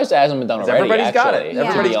 I'm surprised it hasn't been done 'Cause already. everybody's got it. actually, Yeah.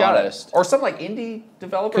 Everybody's to be got honest. it. Or some like indie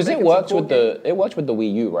developer. Because it making works some cool with it works with the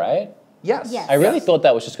Wii U, right? Yes. Yes. I really thought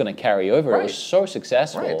that was just going to carry over. It Right. was so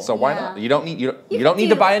successful. Right. So why Yeah. not? You don't need you You don't could need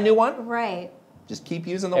to do- buy a new one. Right. Just keep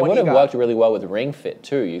using the It one would you have got. worked really well with Ring Fit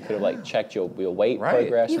too. You could have like checked your weight Right.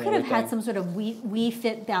 progress. You and could have had everything. some sort of Wii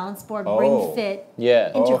Fit balance board, Oh. Ring Fit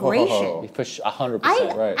Yeah. integration. Oh. For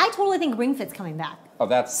 100%. Right. I totally think Ring Fit's coming back. Oh,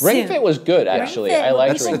 that's Ring Soon. Fit was good actually. Fit I would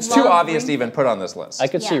liked be Ring it's Fit. too love obvious to Ring even put on this list. I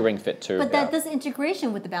could see Yeah. Ring Fit too. But Yeah. this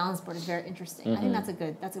integration with the balance board is very interesting. I Mm-hmm.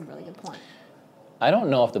 think that's a really good point. I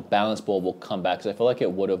don't know if the balance board will come back because I feel like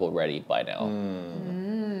it would have already by now.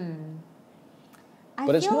 I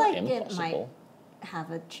But it's feel not like it might impossible.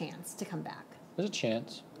 have a chance to come back. There's a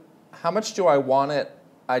chance. How much do I want it?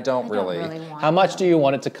 I don't I really. don't really want How much it. do you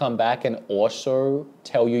want it to come back and also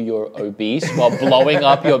tell you you're obese while blowing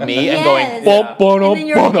up your meat and going, Yes. "Bop, bop, And then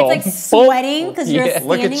you're bop, it's like bop." sweating because you're Yeah. standing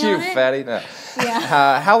Look at you, on it. fatty. No.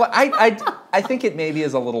 Yeah. I think it maybe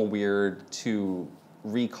is a little weird to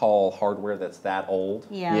recall hardware that's that old.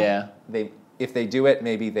 Yeah. Yeah. If they do it,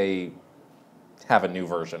 maybe they have a new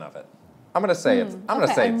version of it. I'm gonna say it's. I'm gonna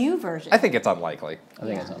Okay, say a new version. I think it's unlikely. I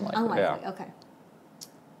think it's unlikely. Unlikely. Yeah. Okay.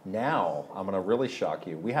 Now I'm gonna really shock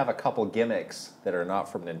you. We have a couple gimmicks that are not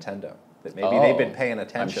from Nintendo that maybe they've been paying I'm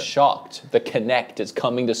attention. shocked. The Kinect is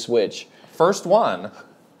coming to Switch. First one.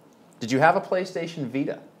 Did you have a PlayStation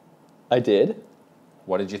Vita? I did.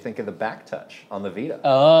 What did you think of the back touch on the Vita?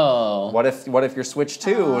 Oh. What if your Switch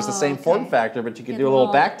 2 was the same form okay. factor, but you could Yeah, do a the little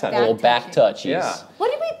little back touch? back Little back touches. Yeah. What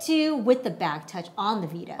did we do with the back touch on the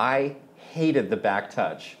Vita? I hated the back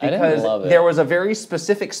touch I didn't because love it. there was a very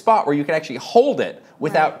specific spot where you could actually hold it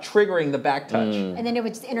without triggering the back touch. And then it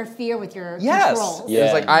would just interfere with your Yes. controls. Yeah. It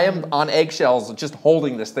was like I am on eggshells just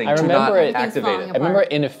holding this thing I to remember not it- activate falling it. I remember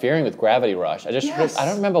it interfering with Gravity Rush. Yes. I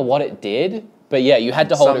don't remember what it did, but yeah, you had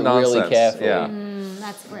to hold Some it really nonsense, carefully. yeah. I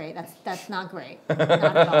That's great. That's not great. Not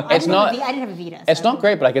at all. It's not. I didn't have a Vita. It's not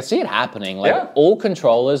great, but I could see it happening. Like all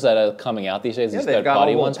controllers that are coming out these days, these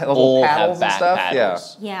third-party ones, all have back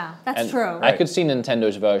paddles. Yeah, that's true. I could see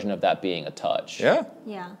Nintendo's version of that being a touch. Yeah.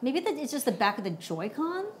 Yeah, maybe it's just the back of the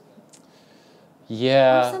Joy-Con.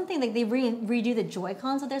 Yeah. Or something like they redo the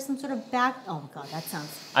Joy-Con, so there's some sort of back. Oh my god, that sounds.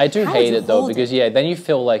 I do How hate would you it though hold because then you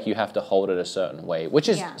feel like you have to hold it a certain way, which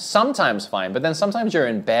is sometimes fine, but then sometimes you're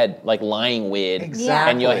in bed like lying weird,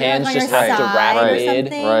 and your hands Like just have to wrap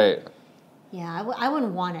weird. Right. Yeah, I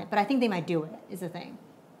wouldn't want it, but I think they might do it. Is the thing.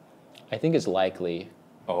 I think it's likely.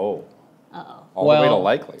 Oh. Uh-oh. All the way to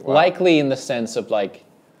likely. Wow. Likely in the sense of like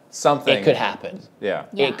something. It could happen. Yeah.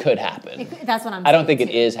 It could happen. That's what I'm saying. I don't think it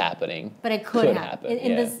is happening. But it could happen.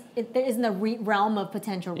 There isn't a realm of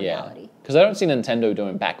potential reality. Because I don't see Nintendo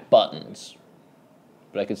doing back buttons,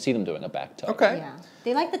 but I could see them doing a back touch. Okay. Yeah.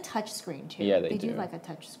 They like the touch screen too. Yeah, they do like a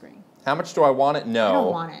touch screen. How much do I want it? No. I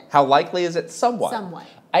don't want it. How likely is it? Somewhat. Somewhat.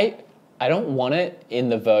 I don't want it in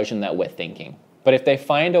the version that we're thinking. But if they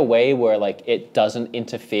find a way where like it doesn't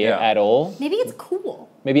interfere at all. Maybe it's cool.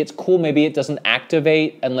 Maybe it's cool. Maybe it doesn't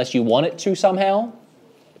activate unless you want it to somehow.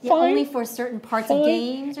 Yeah, only for certain parts of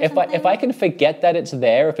games or something? If I can forget that it's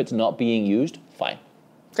there if it's not being used, fine.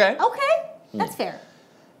 Okay. Okay, that's fair.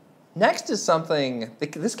 Next is something,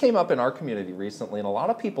 this came up in our community recently, and a lot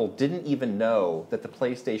of people didn't even know that the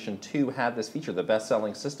PlayStation 2 had this feature, the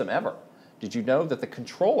best-selling system ever. Did you know that the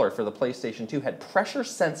controller for the PlayStation 2 had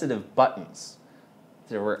pressure-sensitive buttons?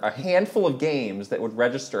 There were a handful of games that would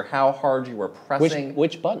register how hard you were pressing.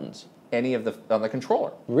 Which buttons? Any of on the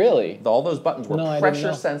controller. Really? All those buttons were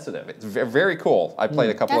pressure sensitive. It's very cool. I played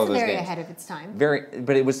a couple of those games. That's very ahead of its time.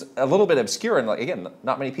 But it was a little bit obscure, and like again,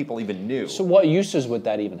 not many people even knew. So what uses would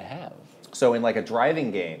that even have? So in like a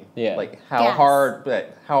driving game, like how Gas.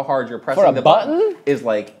 hard you're pressing For a the button is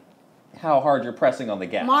like how hard you're pressing on the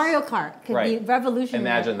gas. Mario Kart could be revolutionary.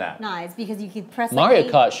 Imagine that. Nice, because you could press. Mario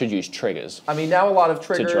Kart should use triggers. I mean, now a lot of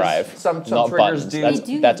triggers to drive. Some not triggers buttons.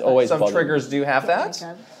 do. That's always some triggers do have that.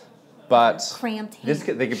 But cramped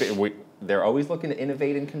they're always looking to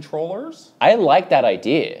innovate in controllers. I like that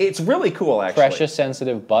idea. It's really cool, actually.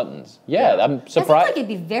 Pressure-sensitive buttons. Yeah, I'm surprised. That seems like it'd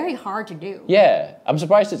be very hard to do. Yeah, I'm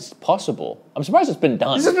surprised it's possible. I'm surprised it's been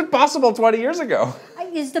done. This has been possible 20 years ago.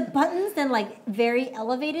 Is the buttons then like very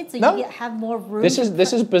elevated so you have more room? This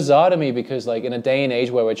is bizarre to me because like in a day and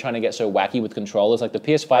age where we're trying to get so wacky with controllers, like the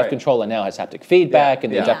PS5 controller now has haptic feedback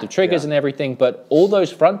and the adaptive triggers and everything, but all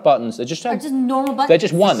those front buttons they just have just normal buttons. They're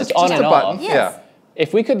just one. It's on and off. Yes. Yeah.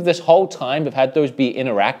 If we could this whole time have had those be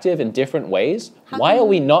interactive in different ways, why are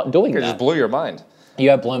we not doing that? It just blew your mind. You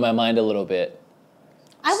have blown my mind a little bit.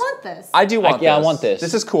 I want this. I do want this. Yeah, I want this.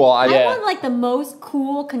 This is cool. I want like the most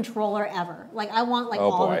cool controller ever. Like I want like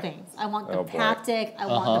all the things. I want the haptic. I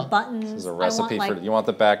want the buttons. This is a recipe for you want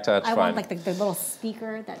the back touch. I want like the little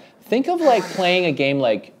speaker that. Think of like playing a game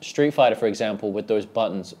like Street Fighter, for example, with those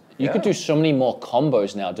buttons. You could do so many more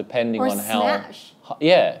combos now, depending on Smash.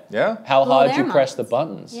 how hard you press the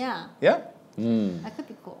buttons. Yeah. Yeah. That could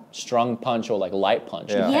be cool. Strong punch or like light punch,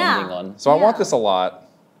 depending on. So I want this a lot.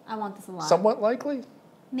 I want this a lot. Somewhat likely.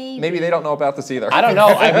 Maybe they don't know about this either. I don't know.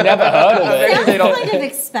 I've never heard of it. Maybe they don't. Kind of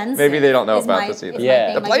expensive. Maybe they don't know about this either.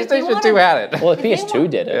 Yeah. The PlayStation 2 had it. Well, the PS2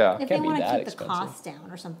 did it. Yeah. If they want to keep the cost down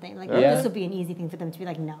or something, like this would be an easy thing for them to be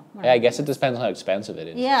like, no. Yeah, I guess it depends on how expensive it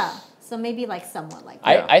is. Yeah. So maybe like somewhat like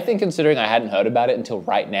that. I think considering I hadn't heard about it until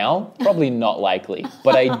right now, probably not likely.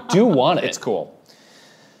 But I do want it. It's cool.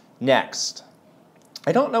 Next.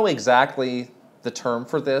 I don't know exactly the term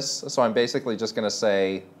for this, so I'm basically just going to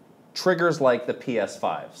say triggers like the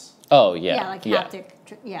PS5s. Oh, yeah. Yeah, like haptic.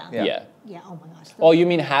 Yeah. Oh my gosh. Oh, you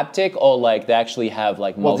mean haptic, or like they actually have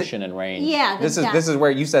like motion and range? Yeah. This is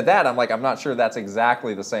where you said that. I'm not sure that's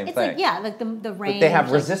exactly the same thing. Like, like the range. But they have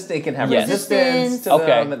They can have resistance to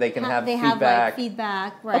them. And they can have feedback. Like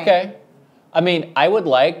feedback. Right. Okay. I mean, I would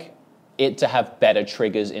like it to have better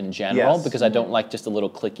triggers in general because I don't like just the little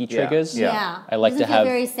clicky triggers. Yeah. I like to have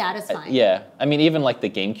very satisfying. Yeah. I mean, even like the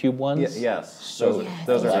GameCube ones. Yes. So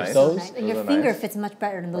those are nice. Nice. And your finger fits much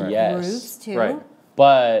better than the grooves too. Right.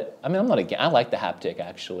 But I mean, I'm not I like the haptic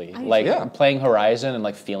actually. Playing Horizon and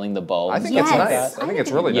like feeling the bow. I think it's nice. I think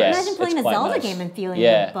it's really nice. Imagine playing a Zelda game and feeling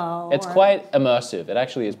the bow. It's quite immersive. It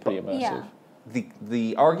actually is pretty immersive. Yeah.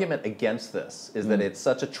 The argument against this is that it's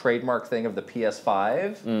such a trademark thing of the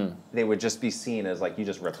PS5. They would just be seen as like you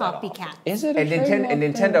just ripped that off. Copycat. Is it? And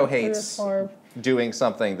Nintendo hates doing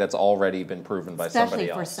something that's already been proven by somebody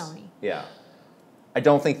else. Especially for Sony. Yeah. I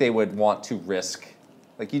don't think they would want to risk.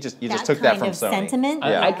 Like you just took that from Sony. Sentiment.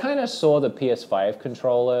 I kind of saw the PS5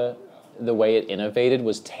 controller. The way it innovated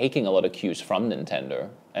was taking a lot of cues from Nintendo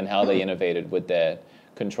and how they innovated with their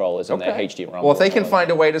controllers in their HD Rumble. Well, if they can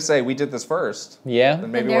find a way to say we did this first, yeah,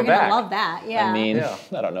 then maybe they're we're back. gonna love that. Yeah. I mean,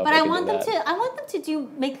 I don't know. But if I they want can them do that. to. I want them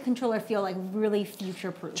to make the controller feel like really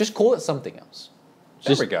future proof. Just call it something else.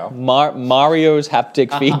 There we go. Mario's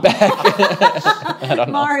haptic feedback. I don't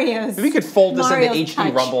know. Mario's. Maybe we could fold this Mario's into HD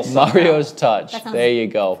touch. Rumble somehow. Mario's touch. That sounds There you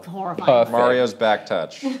go. horrifying. Perfect. Mario's back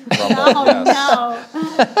touch. Rumble. Oh yes.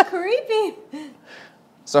 no, creepy.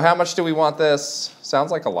 So how much do we want this? Sounds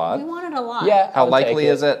like a lot. We want it a lot. Yeah. How I'll likely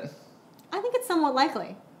take is it? I think it's somewhat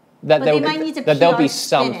likely. That But there they will might need to that there'll be PR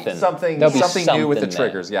spin it. something. Something There'll be new with the something there.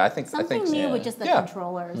 triggers. Yeah, I think Something so. new yeah. with just the Yeah.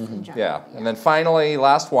 controllers in general. Yeah. And then finally,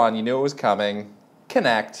 last one, you knew it was coming.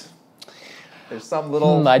 Connect. There's some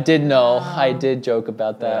little I did know. I did joke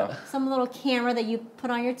about that. Yeah. Some little camera that you put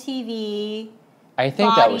on your TV. I think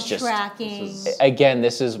Body that was just tracking. again.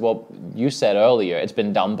 This is what you said earlier. It's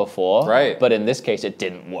been done before, Right. But in this case, it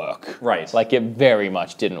didn't work. Right. Like it very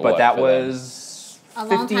much didn't work. But that for them. was A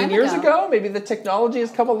long 15 time years ago. ago. Maybe the technology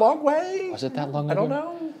has come a long way. Was it that long I ago? don't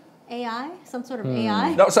know. AI, some sort of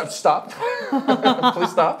AI. No, stop.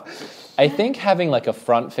 Please stop. I think having like a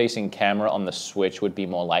front-facing camera on the Switch would be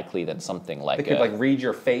more likely than something like. They could like read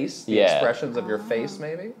your face, the Yeah. expressions of your face,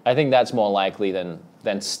 maybe. I think that's more likely than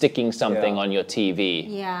sticking something Yeah. on your TV.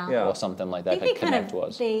 Yeah. Yeah. Or something like I that. think Like they Connect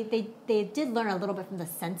was. they did learn a little bit from the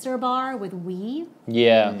sensor bar with Wii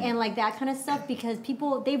Yeah. and like that kind of stuff because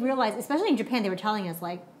they realized, especially in Japan, they were telling us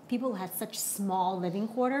like people had such small living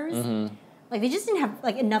quarters. Like they just didn't have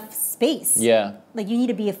like enough space. Yeah. Like you need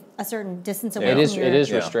to be a certain distance away It from is. your It is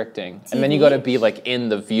Yeah. restricting, and then you TV. got to be like in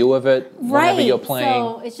the view of it whenever right. you're playing.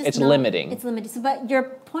 So it's just it's not- limiting. It's limited. So, but your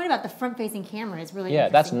point about the front-facing camera is really Yeah,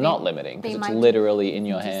 that's interesting. not limiting they because it's might literally in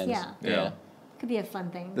your just- hands. yeah. Yeah. could be a fun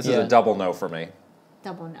thing. This Yeah. is a double no for me.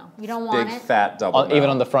 Double no. You don't want Big it. fat double no. Even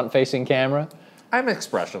on the front-facing camera. I'm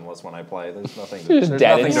expressionless when I play. There's nothing. You're just there's dead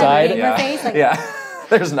nothing inside. To, Gamer yeah. face, like- Yeah.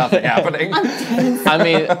 There's nothing happening. I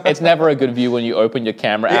mean, it's never a good view when you open your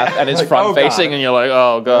camera app and it's like, front-facing, oh, God. and you're like,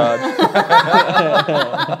 oh god.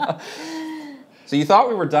 So you thought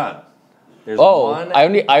we were done. There's Oh, one.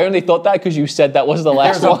 I only thought that because you said that was the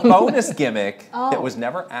last There's a one. bonus gimmick Oh. that was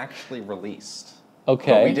never actually released.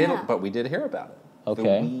 Okay. Yeah. But we did hear about it. Okay. The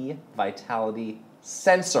Wii Vitality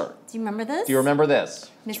sensor. Do you remember this? Do you remember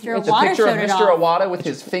this? Mr. It's a Iwata picture of showed it Mr. off. Iwata with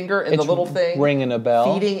his finger in the It's little thing ringing a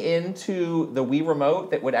bell. feeding into the Wii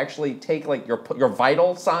remote that would actually take like your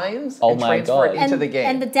vital signs Oh and my transfer it God. into the game.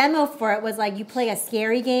 And the demo for it was like you play a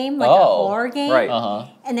scary game, like a Oh, horror game, right. Uh-huh.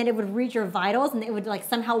 and then it would read your vitals, and it would like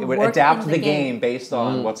somehow it would work adapt in the game based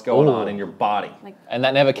on what's going Ooh. on in your body. Like And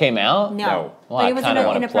that never came out? no, No. Well, but I it was in kinda a,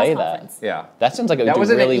 wanna in a play press that. conference. Yeah. That seems like it would That do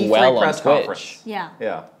was in really an E3 well on press Twitch. conference. Yeah.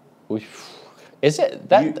 Yeah. Is it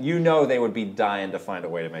that? You know they would be dying to find a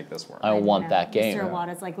way to make this work. I want that game. Mr.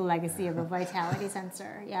 Iwata's like legacy of a vitality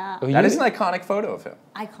sensor. Yeah, Oh, That you- is an iconic photo of him.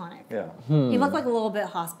 iconic. Yeah. He looked like a little bit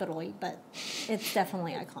hospital-y, but it's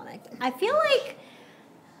definitely iconic. I feel like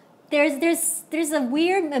there's a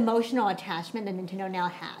weird emotional attachment that Nintendo now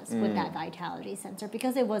has with that vitality sensor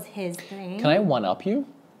because it was his thing. Can I one-up you?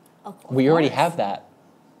 Of We already course. have that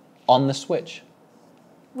on the Switch.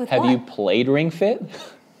 With Have what? you played Ring Fit?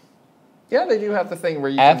 Yeah, they do have the thing where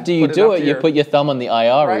you After can you put do up it, to you your- put your thumb on the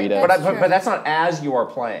IR right? reader. But, That's but that's not as you are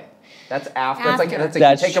playing. That's after. It's like After.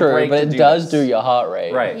 you take true, a break but to it do does this. do your heart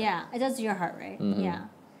rate. Right. Yeah, it does do your heart rate. Mm-hmm. Yeah.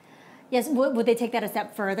 Yes, would they take that a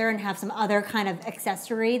step further and have some other kind of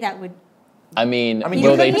accessory that would... I mean, I mean,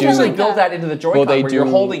 will you they could do? easily like build a- that into the Joy-Con Will they where you're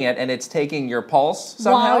do- holding it and it's taking your pulse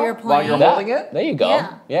somehow While you're playing. that? holding it. There you go.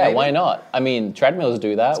 Yeah. Yeah, Maybe. why not? I mean, treadmills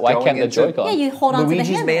do that. Why going can't the into- Joy-Con? Yeah, you hold on to the Luigi's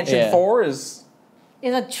handle. Mansion Yeah. 4 is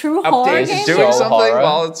Is a true horror updated. game? It's So doing something. horror.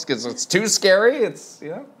 Well, it's too scary. It's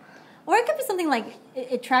Or it could be something like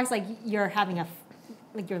it tracks like you're having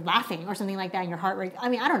like you're laughing or something like that, and your heart rate. I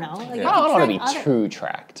mean, I don't know. Like, Yeah. you I could don't want to track be other- too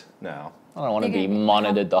tracked. no. I don't want to They're be gonna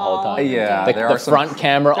monitored the whole all time. Yeah, The, there the are some- front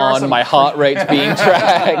camera there are on, some my heart rate's being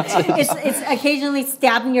tracked. It's occasionally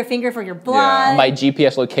stabbing your finger for your blood. My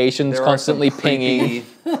GPS location's There constantly are some pinging.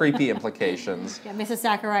 creepy implications. Yeah, Mr.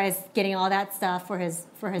 Sakurai is getting all that stuff for his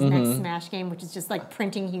Mm-hmm. next Smash game, which is just like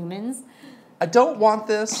printing humans. I don't want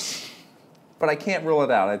this, but I can't rule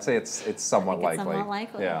it out. I'd say it's somewhat It's likely. somewhat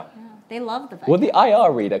likely. Yeah. They love the Will the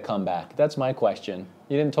IR reader come back? That's my question.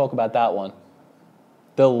 You didn't talk about that one.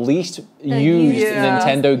 The least used Yeah,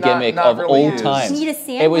 Nintendo not- gimmick not of really all used. time. Need a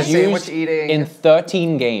It was sandwich? used Sandwich eating. in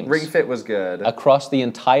 13 games Ring Fit was good. across the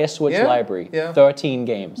entire Switch Yeah, library. yeah. 13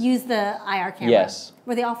 games. Use the IR camera. Yes.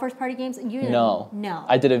 Were they all first party games? You didn't. No. No.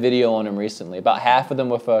 I did a video on them recently. About half of them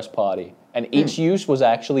were first party. And each use was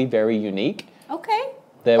actually very unique. Okay.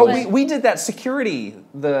 We did that security.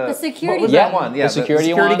 The security. What was Yeah, that one? Yeah, the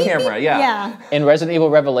security one. camera. Yeah. Yeah. In Resident Evil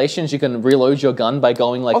Revelations, you can reload your gun by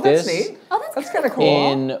going like That's this. neat. Oh, that's kind of cool.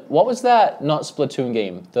 In what was that? Not Splatoon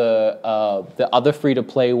game. The other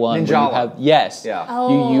free-to-play one. where Ninjala. you have, yes. Yeah.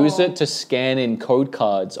 Oh. You use it to scan in code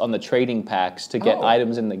cards on the trading packs to get Oh.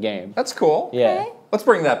 items in the game. That's cool. Yeah. Okay. Let's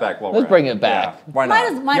bring that back. While Let's we're bring at it back. Yeah. Why Might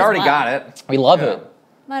not? as- might You as already well. got it. We love Yeah. it.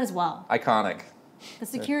 Might as well. Iconic. The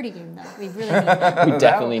security game, though. We really need that. We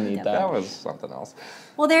definitely need That that. was something else.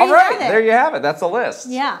 Well, there All you right, have it. there you have it. That's the list.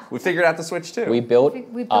 Yeah. We figured out the Switch too. We built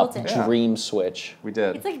We a built it. Yeah. dream Switch. We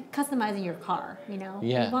did. It's like customizing your car, you know?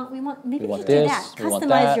 Yeah. Maybe we want should do that. this, we want Customize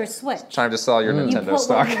that. your Switch. Time to sell your You Nintendo put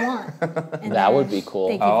stock. what you want. and That then would be cool.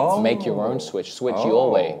 they give it to you. Make your own Switch. Switch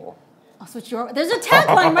your way. I'll switch your. There's a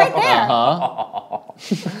tagline right there. Huh?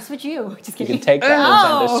 Switch you. Just You kidding. can take that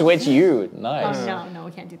Oh. Nintendo. Switch you. Nice. Oh, no,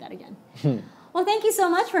 we can't do that again. Well, thank you so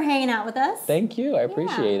much for hanging out with us. Thank you. I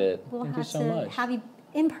appreciate it. We'll Thank you have so to much. have you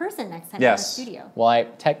in person next time Yes. in our studio. Well, I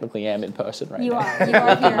technically am in person right You now. are. You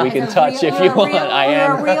are here. We as can a touch real- if you you're a want. real- I you're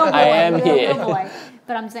am- a real boy. I am You're a here. real boy.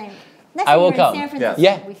 But I'm saying, next I time will you're come. in San Francisco.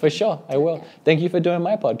 Yeah, we for should sure. I do will. that. Thank you for doing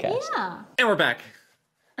my podcast. Yeah. And we're back.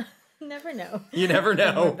 Never know. You never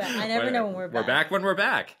know. I never know when we're back. We're back when we're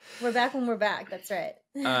back. We're back when we're back. That's right.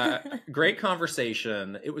 Great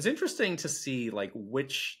conversation. It was interesting to see like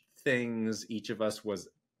which things each of us was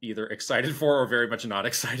either excited for or very much not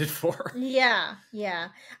excited for. Yeah.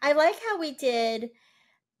 I like how we did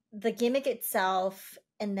the gimmick itself,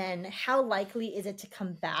 and then how likely is it to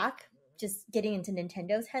come back? Just getting into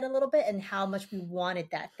Nintendo's head a little bit, and how much we wanted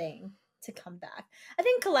that thing to come back. I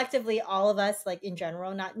think collectively, all of us, like in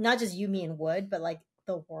general, not just you, me, and Wood, but like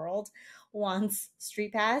the world wants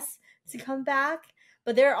Street Pass to come back.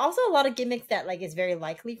 But there are also a lot of gimmicks that like is very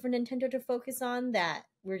likely for Nintendo to focus on that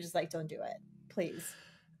we're just like, don't do it, please.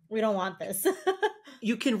 We don't want this.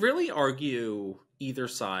 You can really argue either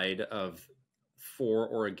side of for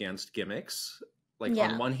or against gimmicks. Like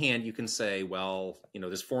Yeah. on one hand, you can say, well,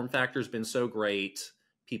 this form factor has been so great.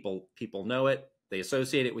 People know it. They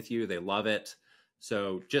associate it with you. They love it.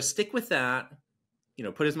 So just stick with that.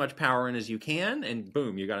 Put as much power in as you can, and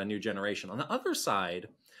boom, you got a new generation. On the other side,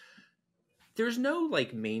 there's no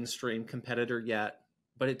like mainstream competitor yet,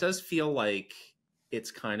 but it does feel like it's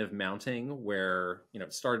kind of mounting where,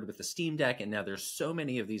 it started with the Steam Deck, and now there's so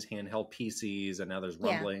many of these handheld PCs, and now there's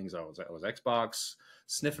rumblings. Oh, it was Xbox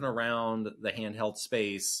sniffing around the handheld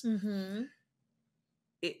space. Mm-hmm.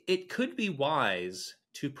 It could be wise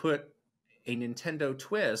to put a Nintendo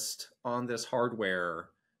twist on this hardware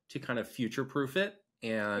to kind of future-proof it.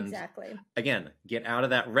 And Exactly. again, get out of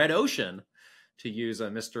that red ocean, to use a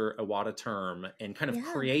Mr. Iwata term, and kind of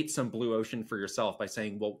create some blue ocean for yourself by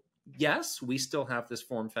saying, well, yes, we still have this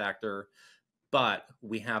form factor, but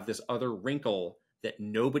we have this other wrinkle that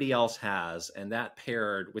nobody else has. And that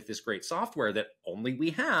paired with this great software that only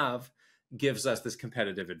we have gives us this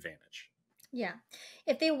competitive advantage. Yeah.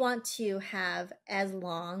 If they want to have as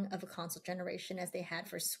long of a console generation as they had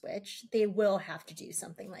for Switch, they will have to do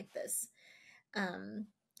something like this.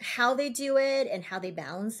 How they do it and how they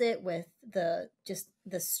balance it with the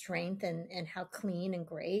strength and how clean and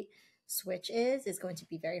great Switch is going to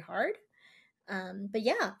be very hard. But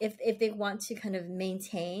yeah, if they want to kind of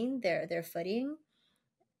maintain their footing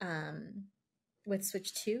with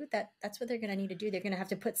Switch 2, that's what they're going to need to do. They're going to have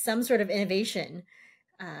to put some sort of innovation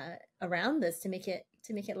around this to make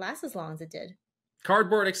it last as long as it did.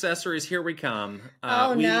 Cardboard accessories, here we come.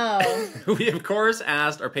 No. We, of course,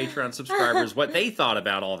 asked our Patreon subscribers what they thought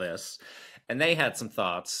about all this, and they had some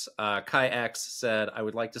thoughts. Kai X said, I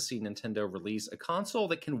would like to see Nintendo release a console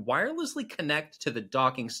that can wirelessly connect to the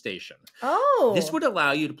docking station. Oh. This would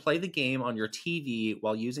allow you to play the game on your TV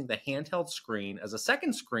while using the handheld screen as a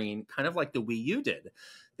second screen, kind of like the Wii U did.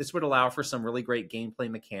 This would allow for some really great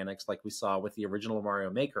gameplay mechanics like we saw with the original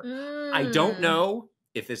Mario Maker. I don't know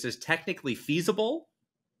if this is technically feasible,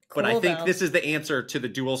 but I think this is the answer to the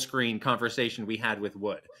dual screen conversation we had with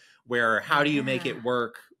Wood, where how do you make it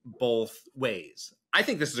work both ways? I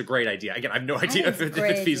think this is a great idea. Again, I have no idea if it's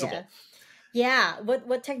feasible. Idea. Yeah.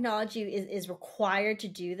 What technology is required to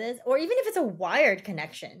do this? Or even if it's a wired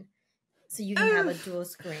connection, so you can have a dual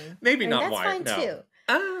screen. Maybe not that's wired. That's fine too.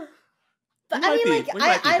 But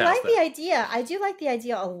I like the idea. I do like the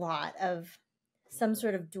idea a lot of some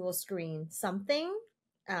sort of dual screen something.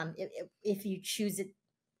 If you choose it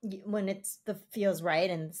when feels right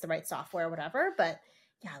and it's the right software or whatever, but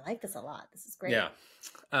Yeah, I like this a lot. This is great. Yeah.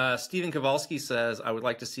 Stephen Kowalski says, I would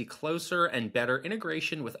like to see closer and better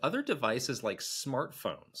integration with other devices like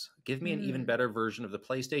smartphones. Give me an even better version of the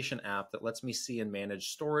PlayStation app that lets me see and manage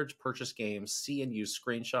storage, purchase games, see and use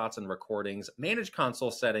screenshots and recordings, manage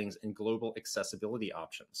console settings, and global accessibility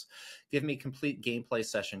options. Give me complete gameplay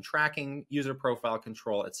session tracking, user profile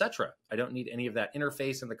control, etc. I don't need any of that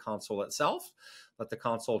interface in the console itself. Let the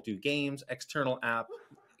console do games, external app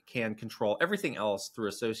can control everything else through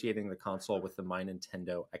associating the console with the My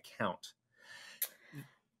Nintendo account.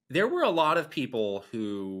 There were a lot of people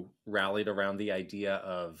who rallied around the idea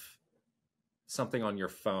of something on your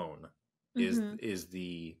phone is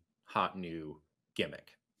the hot new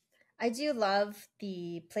gimmick. I do love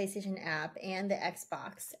the PlayStation app and the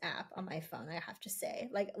Xbox app on my phone, I have to say.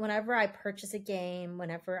 Like, whenever I purchase a game,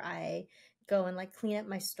 whenever I go and like clean up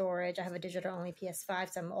my storage, I have a digital only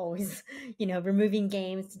PS5, so I'm always, removing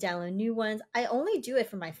games to download new ones. I only do it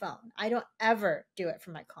from my phone. I don't ever do it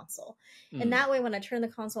from my console. And that way, when I turn the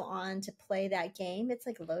console on to play that game, it's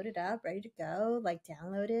like loaded up, ready to go, like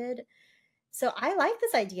downloaded. So I like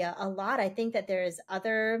this idea a lot. I think that there's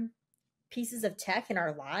other pieces of tech in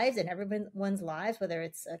our lives and everyone's lives, whether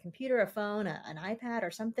it's a computer, a phone, an iPad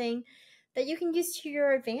or something, that you can use to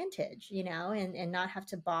your advantage, and not have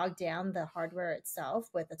to bog down the hardware itself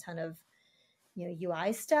with a ton of,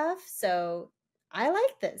 UI stuff. So I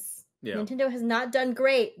like this. Yeah. Nintendo has not done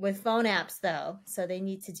great with phone apps, though, so they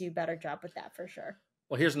need to do a better job with that for sure.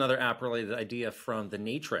 Well, here's another app-related idea from the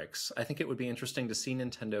Natrix. I think it would be interesting to see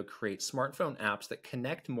Nintendo create smartphone apps that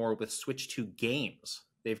connect more with Switch 2 games.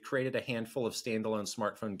 They've created a handful of standalone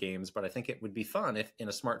smartphone games, but I think it would be fun if in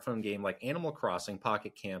a smartphone game like Animal Crossing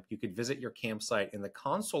Pocket Camp, you could visit your campsite in the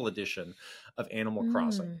console edition of Animal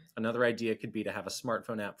Crossing. Another idea could be to have a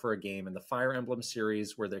smartphone app for a game in the Fire Emblem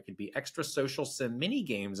series where there could be extra social sim mini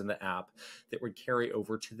games in the app that would carry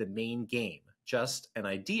over to the main game. Just an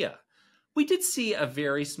idea. We did see a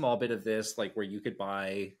very small bit of this, like where you could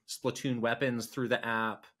buy Splatoon weapons through the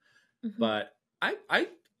app, but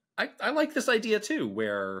I like this idea too,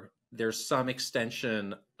 where there's some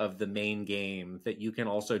extension of the main game that you can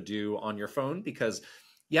also do on your phone, because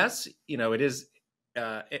yes, it is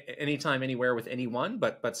anytime, anywhere with anyone,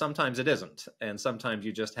 but sometimes it isn't. And sometimes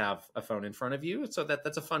you just have a phone in front of you. So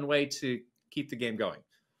that's a fun way to keep the game going.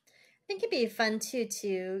 I think it'd be fun too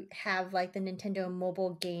to have like the Nintendo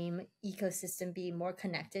mobile game ecosystem be more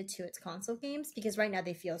connected to its console games, because right now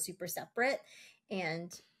they feel super separate,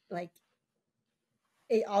 and like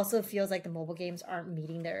it also feels like the mobile games aren't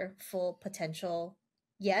meeting their full potential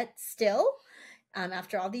yet still,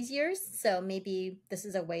 after all these years. So maybe this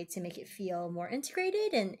is a way to make it feel more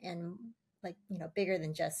integrated and like, bigger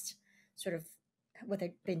than just sort of what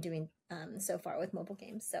they've been doing so far with mobile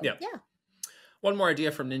games. So yeah. One more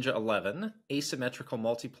idea from Ninja 11. Asymmetrical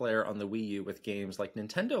multiplayer on the Wii U with games like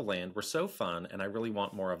Nintendo Land were so fun, and I really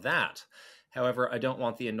want more of that. However, I don't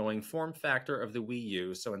want the annoying form factor of the Wii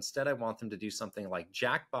U, so instead I want them to do something like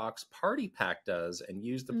Jackbox Party Pack does and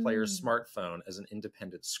use the player's smartphone as an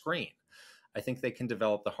independent screen. I think they can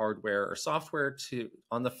develop the hardware or software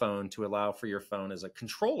on the phone to allow for your phone as a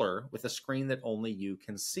controller with a screen that only you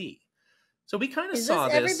can see. So we kind of saw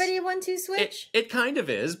this. Everybody 1-2 switch? It kind of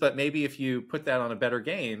is, but maybe if you put that on a better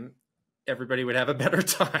game, everybody would have a better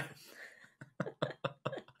time.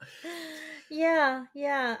 Yeah.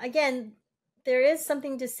 Again, there is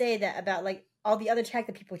something to say that about like all the other tech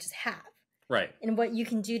that people just have. Right. And what you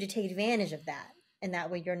can do to take advantage of that. And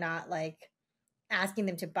that way you're not like asking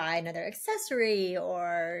them to buy another accessory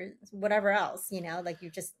or whatever else, like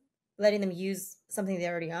you're just letting them use something they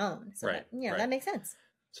already own. So right. That makes sense.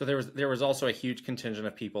 So there was also a huge contingent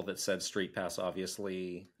of people that said Street Pass,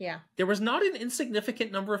 obviously. Yeah. There was not an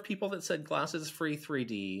insignificant number of people that said glasses free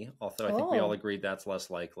 3D, although I think we all agreed that's less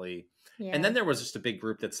likely. Yeah. And then there was just a big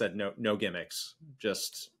group that said no gimmicks.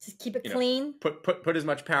 Just keep it clean. Put as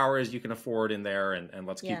much power as you can afford in there and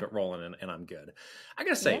let's keep it rolling and I'm good. I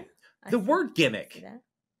gotta say, the word gimmick,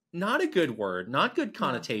 not a good word, not good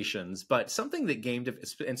connotations, but something that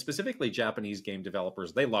and specifically Japanese game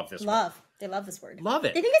developers, they love this word. They love this word. Love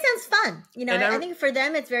it. They think it sounds fun. I think for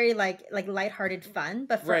them it's very like lighthearted fun,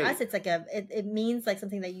 but for us it's like it means like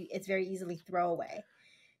something that it's very easily throwaway.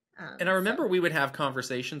 And I remember we would have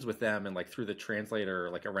conversations with them and like through the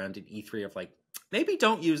translator, like around an E3 of like, maybe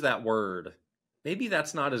don't use that word. Maybe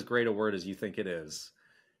that's not as great a word as you think it is.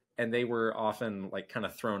 And they were often like kind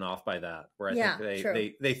of thrown off by that, where I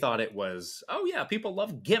think they thought it was, oh yeah, people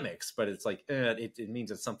love gimmicks, but it's like, it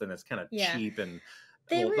means it's something that's kind of cheap and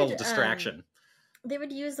a little distraction. they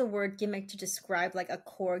would use the word gimmick to describe like a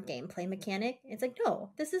core gameplay mechanic. It's like,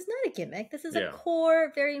 no, this is not a gimmick. This is a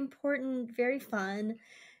core, very important, very fun,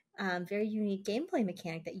 very unique gameplay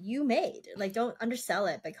mechanic that you made. Like, don't undersell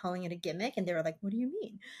it by calling it a gimmick. And they were like, what do you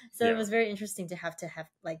mean? So it was very interesting to have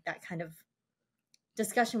like that kind of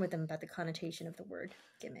discussion with them about the connotation of the word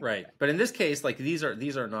gimmick. Right. But in this case, like these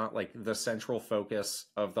are not like the central focus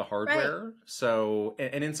of the hardware. Right. So,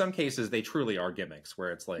 and in some cases they truly are gimmicks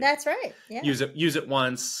where it's like, that's right. Yeah. Use it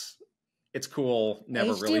once. It's cool.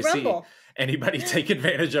 Never HD really Rumble. See anybody take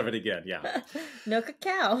advantage of it again. Yeah. No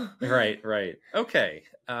cacao. Right. Okay.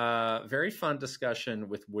 Very fun discussion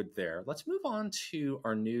with Wood there. Let's move on to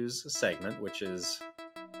our news segment, which is,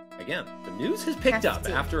 again, the news has picked up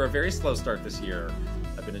after a very slow start this year.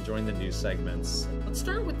 I've been enjoying the news segments. Let's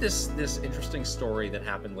start with this interesting story that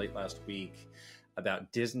happened late last week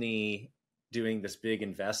about Disney doing this big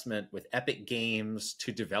investment with Epic Games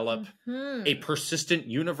to develop a persistent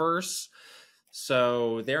universe.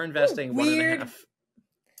 So they're investing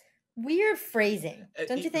Weird phrasing,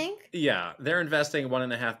 don't you think? Yeah, they're investing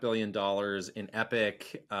 $1.5 billion in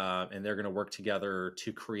Epic, and they're going to work together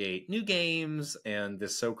to create new games and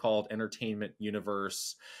this so-called entertainment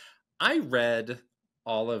universe. I read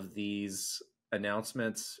all of these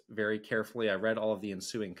announcements very carefully. I read all of the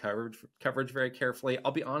ensuing coverage very carefully.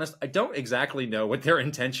 I'll be honest, I don't exactly know what their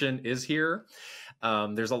intention is here.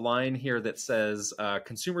 There's a line here that says,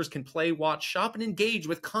 consumers can play, watch, shop, and engage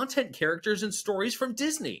with content, characters, and stories from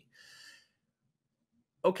Disney.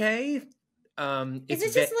 Okay. Is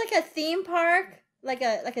it just like a theme park, like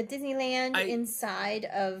a Disneyland inside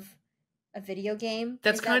of a video game?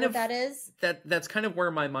 That's is kind that of what that is. That's kind of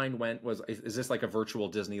where my mind went. Was is this like a virtual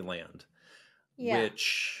Disneyland? Yeah.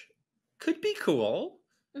 Which could be cool.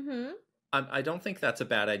 Mm-hmm. I don't think that's a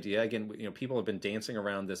bad idea. Again, people have been dancing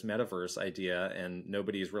around this metaverse idea, and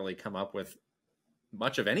nobody's really come up with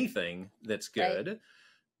much of anything that's good. Right.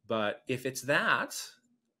 But if it's that,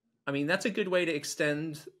 I mean, that's a good way to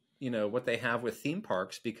extend, what they have with theme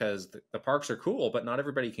parks, because the parks are cool, but not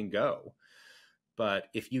everybody can go. But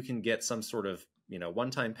if you can get some sort of,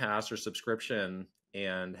 one-time pass or subscription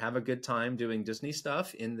and have a good time doing Disney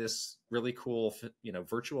stuff in this really cool,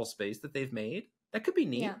 virtual space that they've made, that could be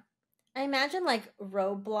neat. Yeah. I imagine like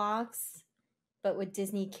Roblox, but with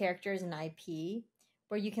Disney characters and IP,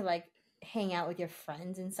 where you can like hang out with your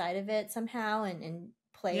friends inside of it somehow and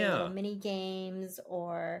play little mini games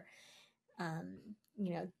or,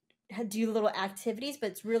 do little activities,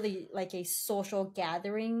 but it's really like a social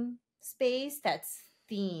gathering space that's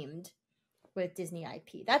themed with Disney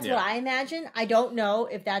IP. That's what I imagine. I don't know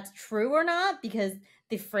if that's true or not, because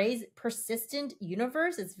the phrase persistent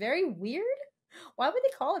universe is very weird. Why would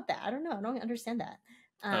they call it that? I don't know. I don't understand that.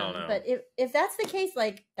 I don't know. But if that's the case,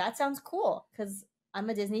 like, that sounds cool, because I'm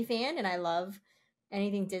a Disney fan and I love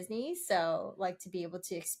anything Disney. So, like, to be able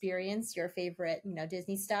to experience your favorite,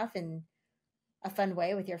 Disney stuff in a fun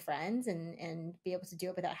way with your friends and be able to do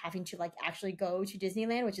it without having to, like, actually go to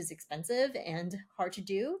Disneyland, which is expensive and hard to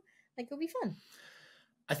do, like, it would be fun.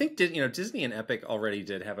 I think, Disney and Epic already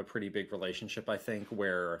did have a pretty big relationship, I think,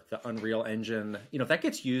 where the Unreal Engine, that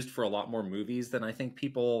gets used for a lot more movies than I think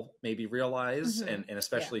people maybe realize. Mm-hmm. And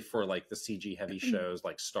especially for like the CG heavy shows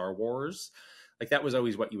like Star Wars. Like that was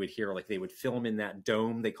always what you would hear. Like they would film in that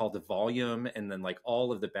dome they called the volume. And then like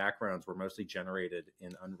all of the backgrounds were mostly generated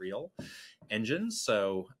in Unreal Engine.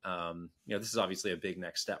 So, this is obviously a big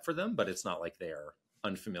next step for them, but it's not like they're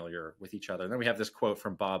unfamiliar with each other. And then we have this quote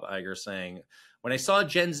from Bob Iger saying, "When I saw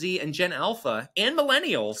Gen Z and Gen Alpha and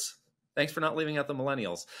millennials," thanks for not leaving out the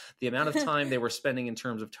millennials, "the amount of time they were spending in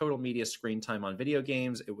terms of total media screen time on video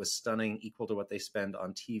games, it was stunning, equal to what they spend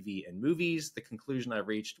on TV and movies. The conclusion I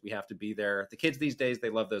reached, we have to be there. The kids these days, they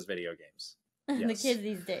love those video games." Yes. The kids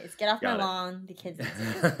these days. Get off my lawn. The kids these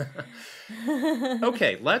days.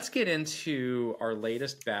 Okay, let's get into our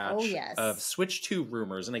latest batch of Switch 2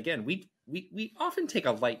 rumors. And again, we often take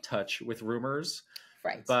a light touch with rumors.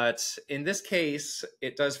 Right. But in this case,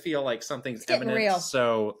 it does feel like something's imminent. Real.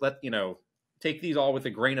 So take these all with a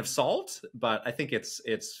grain of salt, but I think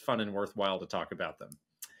it's fun and worthwhile to talk about them.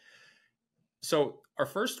 So our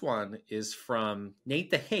first one is from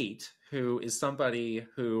Nate the Hate, who is somebody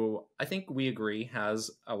who I think we agree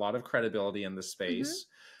has a lot of credibility in this space.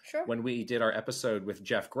 Mm-hmm. Sure. When we did our episode with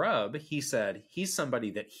Jeff Grubb, he said he's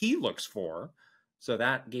somebody that he looks for. So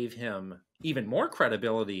that gave him even more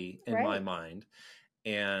credibility in my mind.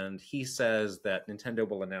 And he says that Nintendo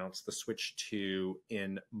will announce the Switch 2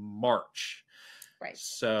 in March. Right.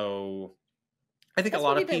 So I think a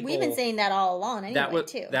lot of people... We've been saying that all along anyway,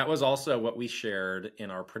 too. That was also what we shared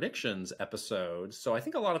in our predictions episode. So I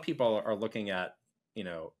think a lot of people are looking at,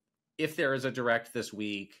 if there is a direct this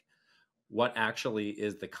week, what actually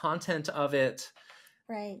is the content of it?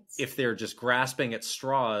 Right. If they're just grasping at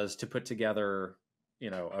straws to put together,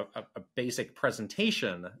 a basic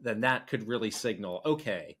presentation, then that could really signal,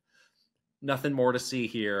 okay, nothing more to see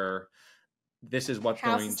here. This is what's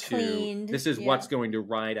what's going to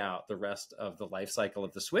ride out the rest of the life cycle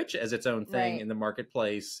of the Switch as its own thing in the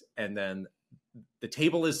marketplace. And then the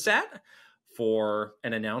table is set for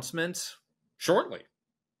an announcement shortly.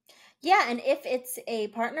 Yeah, and if it's a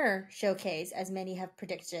partner showcase, as many have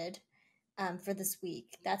predicted, for this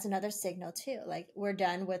week, that's another signal too. Like, we're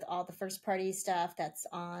done with all the first party stuff that's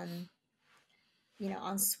on,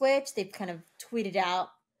 on Switch. They've kind of tweeted out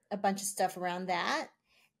a bunch of stuff around that.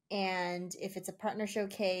 And if it's a partner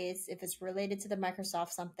showcase, if it's related to the Microsoft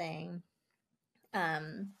something,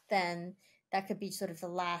 then that could be sort of the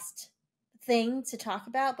last thing to talk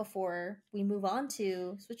about before we move on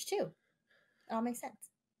to Switch 2. It all makes sense.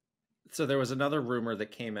 So there was another rumor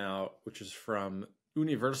that came out, which is from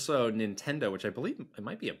Universo Nintendo, which I believe it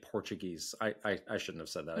might be a Portuguese. I shouldn't have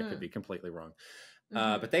said that. I could be completely wrong.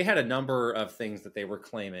 But they had a number of things that they were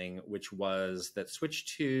claiming, which was that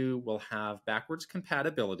Switch 2 will have backwards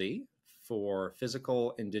compatibility for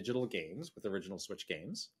physical and digital games with original Switch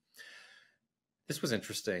games. This was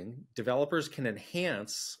interesting. Developers can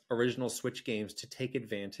enhance original Switch games to take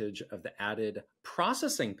advantage of the added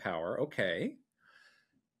processing power. Okay.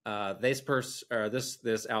 This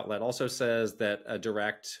outlet also says that a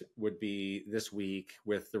direct would be this week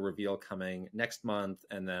with the reveal coming next month,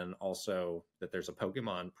 and then also that there's a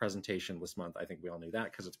Pokemon presentation this month. I think we all knew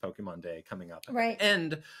that because it's Pokemon Day coming up at the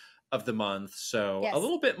end of the month. So a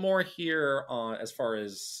little bit more here on as far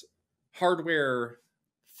as hardware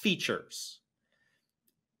features.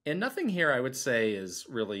 And nothing here I would say is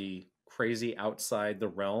really crazy outside the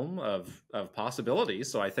realm of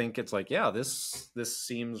possibilities. So I think it's like, yeah, this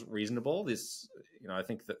seems reasonable. I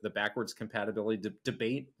think that the backwards compatibility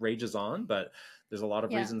debate rages on, but there's a lot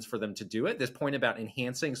of reasons for them to do it. This point about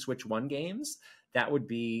enhancing Switch 1 games, that would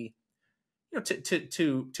be,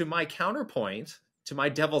 to my counterpoint, to my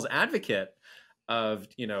devil's advocate of,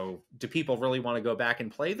 do people really want to go back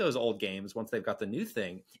and play those old games once they've got the new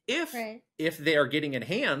thing? If they are getting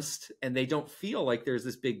enhanced and they don't feel like there's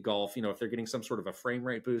this big gulf, if they're getting some sort of a frame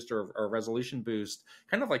rate boost or a resolution boost,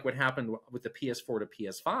 kind of like what happened with the PS4 to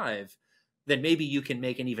PS5, then maybe you can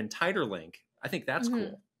make an even tighter link. I think that's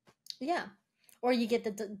cool. Yeah. Or you get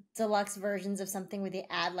the deluxe versions of something where they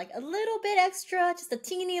add like a little bit extra, just a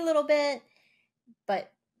teeny little bit,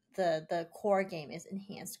 but the core game is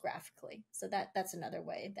enhanced graphically. So that's another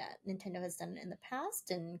way that Nintendo has done it in the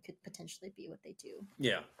past and could potentially be what they do.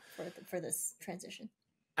 Yeah. For this transition.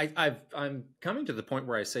 I'm coming to the point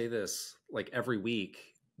where I say this like every week,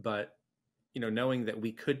 but knowing that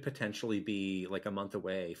we could potentially be like a month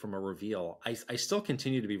away from a reveal, I still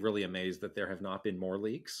continue to be really amazed that there have not been more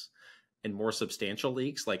leaks and more substantial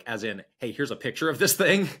leaks, like as in, hey, here's a picture of this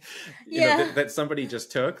thing that somebody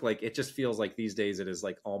just took. Like, it just feels like these days it is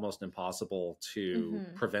like almost impossible to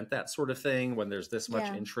prevent that sort of thing when there's this much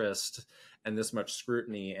interest and this much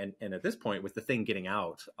scrutiny. And at this point, with the thing getting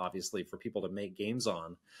out, obviously for people to make games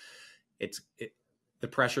on, the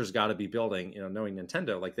pressure's got to be building, knowing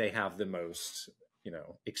Nintendo, like they have the most,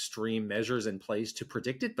 extreme measures in place to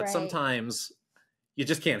predict it, but sometimes you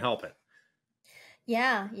just can't help it.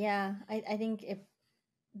 Yeah. I think it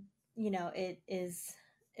is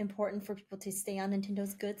important for people to stay on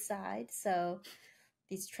Nintendo's good side. So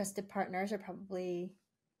these trusted partners are probably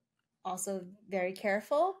also very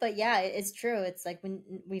careful. But yeah, it's true. It's like when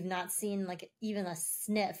we've not seen like even a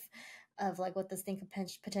sniff of like what this thing could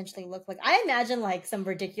potentially look like. I imagine like some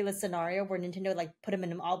ridiculous scenario where Nintendo like put them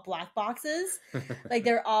in all black boxes, like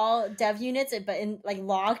they're all dev units, but in like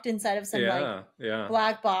locked inside of some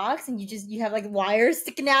black box, and you have like wires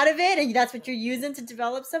sticking out of it, and that's what you're using to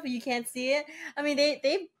develop stuff, but you can't see it. I mean,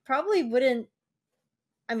 they probably wouldn't.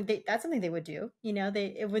 I mean, that's something they would do.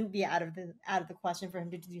 It wouldn't be out of the question for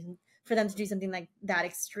them to do something like that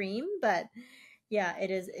extreme. But yeah,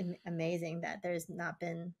 it is amazing that there's not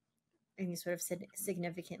been any sort of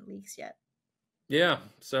significant leaks yet. Yeah,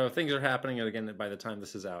 so things are happening, and again, by the time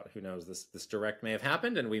this is out, who knows? This direct may have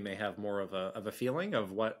happened, and we may have more of a feeling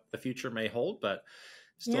of what the future may hold. But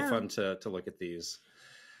still fun to look at these.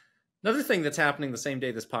 Another thing that's happening the same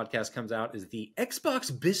day this podcast comes out is the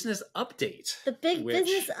Xbox Business Update. The big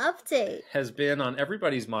business update has been on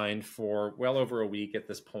everybody's mind for well over a week at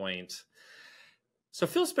this point. So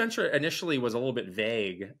Phil Spencer initially was a little bit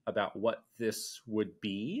vague about what this would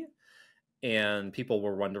be. And people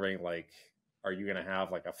were wondering, like, are you going to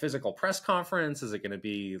have like a physical press conference? Is it going to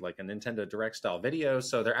be like a Nintendo Direct style video?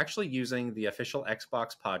 So they're actually using the official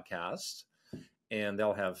Xbox podcast, and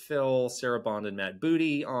they'll have Phil, Sarah Bond, and Matt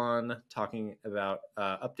Booty on talking about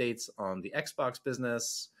updates on the Xbox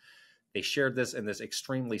business. They shared this in this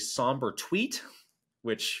extremely somber tweet,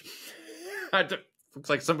 which looks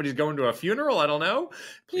like somebody's going to a funeral. I don't know.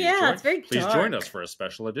 It's very Please dark. join us for a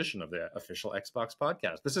special edition of the official Xbox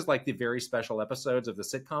podcast. This is like the very special episodes of the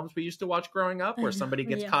sitcoms we used to watch growing up, where somebody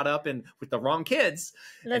gets caught up in with the wrong kids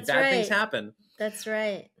and bad things happen. That's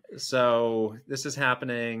right. So this is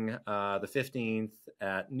happening the 15th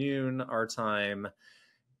at noon our time.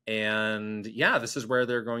 And yeah, this is where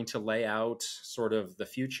they're going to lay out sort of the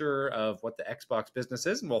future of what the Xbox business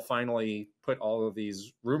is. And we'll finally put all of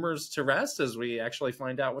these rumors to rest as we actually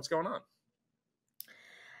find out what's going on.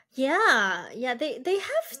 Yeah, they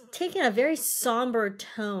have taken a very somber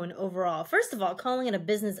tone overall. First of all, calling it a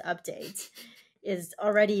business update is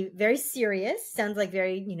already very serious. Sounds like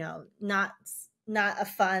very, not a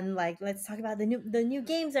fun, like, let's talk about the new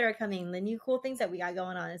games that are coming, the new cool things that we got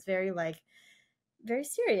going on. It's very very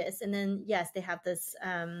serious. And then yes, they have this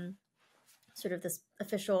sort of this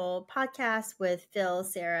official podcast with Phil,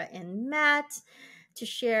 Sarah, and Matt to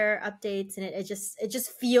share updates, and it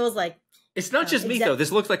just feels like it's not just me though.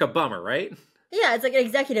 This looks like a bummer, right? Yeah, it's like an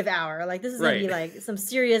executive hour. Like this is gonna be like some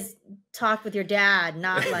serious talk with your dad,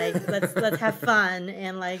 not like let's have fun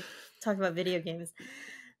and like talk about video games.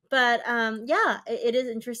 But it is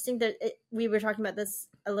interesting that we were talking about this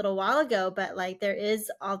a little while ago, but like there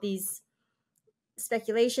is all these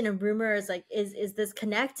speculation and rumors, like is this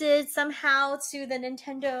connected somehow to the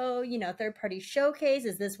Nintendo third-party showcase?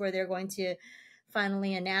 Is this where they're going to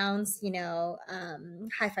finally announce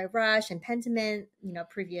Hi-Fi Rush and Pentiment,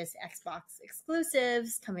 previous Xbox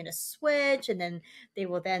exclusives coming to Switch, and then they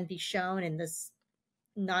will then be shown in this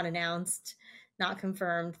not announced, not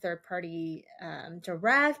confirmed third-party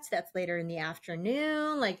Direct that's later in the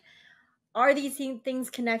afternoon? Like, are these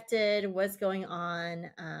things connected? What's going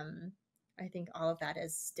on? I think all of that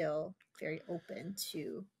is still very open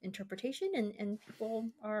to interpretation, and people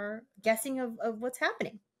are guessing of what's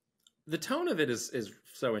happening. The tone of it is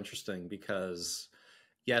so interesting because,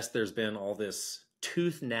 yes, there's been all this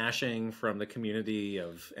tooth gnashing from the community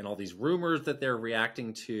and all these rumors that they're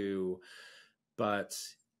reacting to, but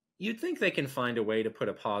you'd think they can find a way to put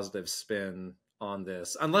a positive spin on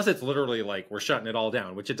this, unless it's literally like we're shutting it all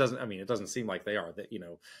down, which it doesn't. I mean, it doesn't seem like they are. That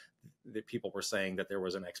that people were saying that there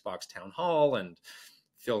was an Xbox town hall, and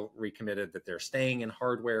Phil recommitted that they're staying in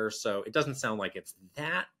hardware, so it doesn't sound like it's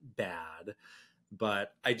that bad.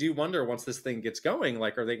 But I do wonder, once this thing gets going,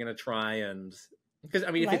 like, are they going to try and, because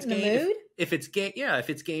I mean, if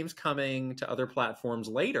it's games coming to other platforms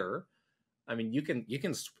later, I mean, you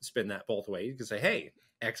can spin that both ways. You can say, hey,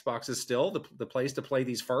 Xbox is still the place to play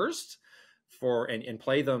these first and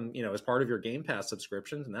play them, as part of your Game Pass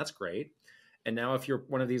subscriptions, and that's great. And now if you're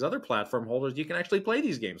one of these other platform holders, you can actually play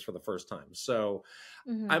these games for the first time. So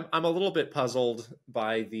I'm a little bit puzzled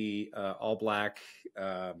by the all black,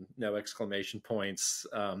 no exclamation points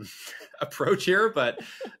approach here, but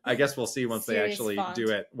I guess we'll see once they actually do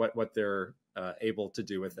it, what they're able to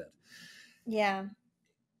do with it. Yeah.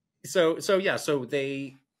 So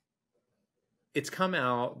it's come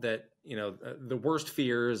out that, the worst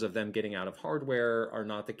fears of them getting out of hardware are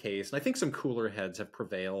not the case. And I think some cooler heads have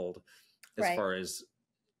prevailed as far as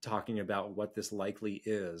talking about what this likely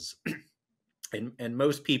is. and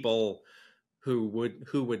most people who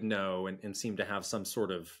would know and seem to have some sort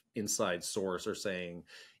of inside source are saying,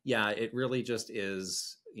 yeah, it really just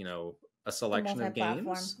is, a selection of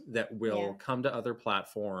games that will come to other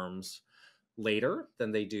platforms later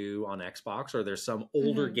than they do on Xbox, or there's some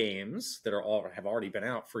older games that have already been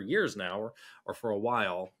out for years now or for a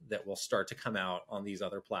while that will start to come out on these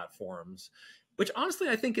other platforms, which honestly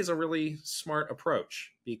I think is a really smart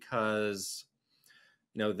approach, because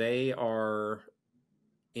they are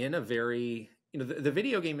in a very the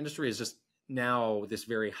video game industry is just now this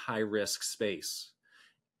very high risk space,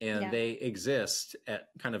 and they exist at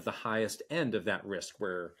kind of the highest end of that risk,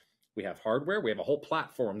 where we have hardware, we have a whole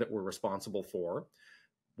platform that we're responsible for.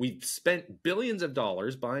 We've spent billions of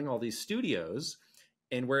dollars buying all these studios,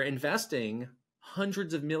 and we're investing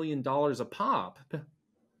hundreds of $millions a pop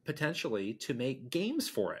potentially to make games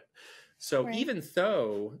for it. So even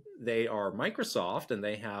though they are Microsoft and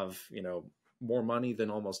they have, more money than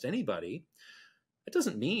almost anybody, it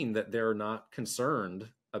doesn't mean that they're not concerned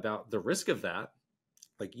about the risk of that.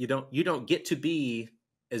 Like, you don't get to be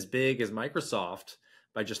as big as Microsoft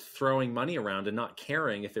by just throwing money around and not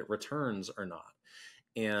caring if it returns or not.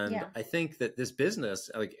 And I think that this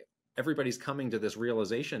business, like, everybody's coming to this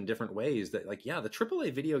realization in different ways that like, yeah, the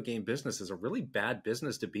AAA video game business is a really bad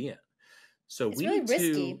business to be in. So It's we really need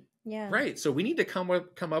risky. to, Yeah. right. So we need to come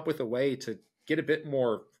up with a way to get a bit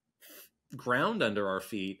more ground under our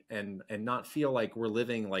feet and not feel like we're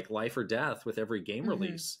living like life or death with every game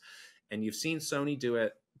release. And you've seen Sony do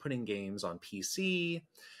it, putting games on PC.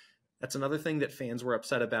 That's another thing that fans were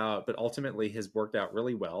upset about, but ultimately has worked out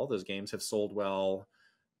really well. Those games have sold well.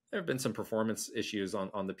 There have been some performance issues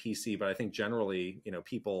on the PC, but I think generally, you know,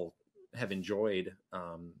 people have enjoyed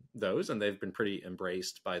those, and they've been pretty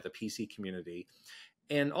embraced by the PC community.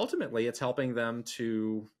 And ultimately, it's helping them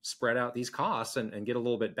to spread out these costs and get a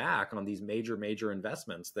little bit back on these major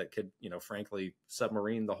investments that could, you know, frankly,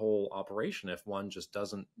 submarine the whole operation if one just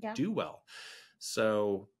doesn't do well.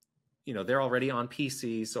 So, you know, they're already on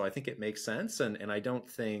PC, so I think it makes sense. And I don't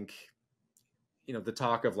think, you know, the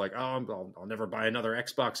talk of like, oh, I'll never buy another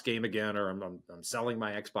Xbox game again, or I'm selling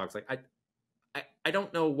my Xbox. Like, I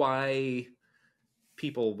don't know why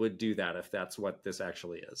people would do that if that's what this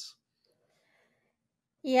actually is.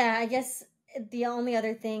 Yeah, I guess the only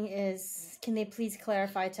other thing is, can they please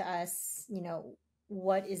clarify to us, you know,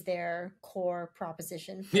 what is their core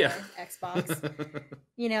proposition for Xbox?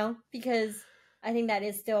 You know, because I think that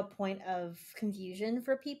is still a point of confusion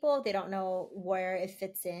for people. They don't know where it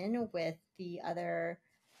fits in with the other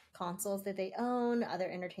consoles that they own, other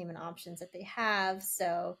entertainment options that they have.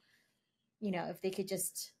 So, you know, if they could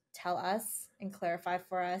just tell us and clarify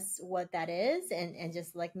for us what that is and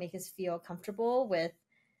just like make us feel comfortable with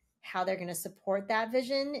how they're going to support that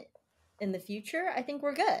vision in the future, I think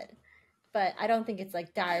we're good. But I don't think it's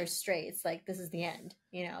like dire straits, like this is the end,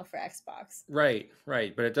 you know, for Xbox. Right.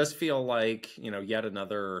 But it does feel like, you know, yet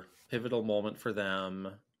another pivotal moment for them,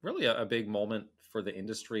 really a big moment for the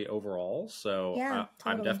industry overall. So yeah,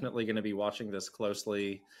 totally. I'm definitely going to be watching this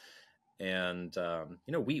closely. And,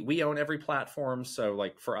 you know, we own every platform. So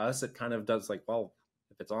like for us, it kind of does like, well,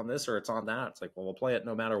 if it's on this or it's on that, it's like, well, we'll play it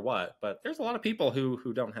no matter what. But there's a lot of people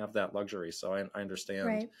who don't have that luxury. So I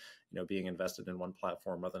understand, you know, being invested in one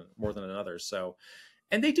platform more than another. So,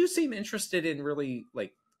 and they do seem interested in really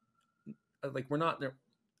like we're not,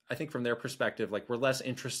 I think from their perspective, like we're less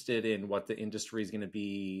interested in what the industry is going to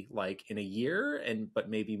be like in a year, but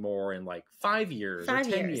maybe more in like 5 years or 10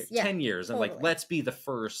 years, yeah, 10 years. Totally. And like, let's be the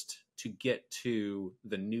first to get to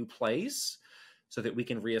the new place so that we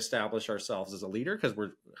can reestablish ourselves as a leader. Cause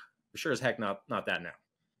we're sure as heck not that now.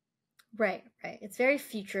 Right. It's very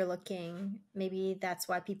future looking. Maybe that's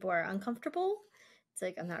why people are uncomfortable. It's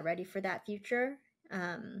like, I'm not ready for that future.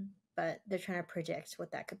 But they're trying to predict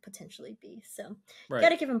what that could potentially be. So got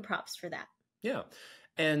to give them props for that. Yeah.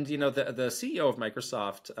 And, you know, the CEO of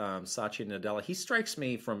Microsoft, Satya Nadella, he strikes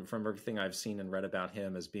me from everything I've seen and read about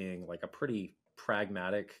him as being like a pretty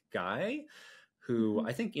pragmatic guy who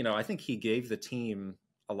I think he gave the team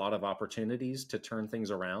a lot of opportunities to turn things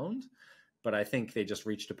around. But I think they just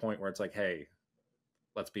reached a point where it's like, hey,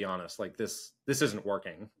 let's be honest, like this isn't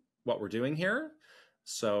working, what we're doing here.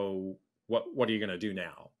 So what are you going to do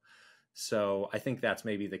now? So I think that's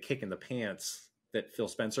maybe the kick in the pants that Phil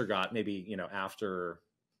Spencer got, maybe, you know, after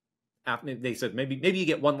they said, maybe you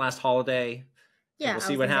get one last holiday. Yeah. We'll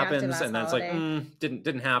see what happens. And then it's like,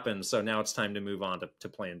 didn't happen. So now it's time to move on to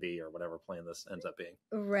plan B or whatever plan this ends up being.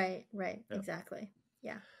 Right. Yeah. Exactly.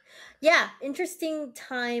 Yeah. Interesting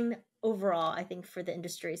time overall, I think, for the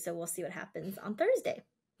industry. So we'll see what happens on Thursday.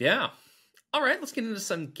 Yeah. All right. Let's get into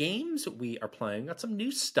some games we are playing. Got some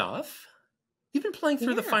new stuff. You've been playing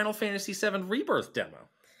through the Final Fantasy VII Rebirth demo.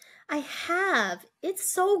 I have. It's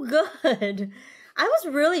so good. I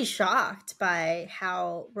was really shocked by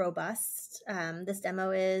how robust this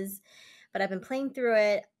demo is, but I've been playing through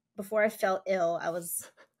it. Before I fell ill, I was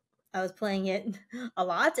playing it a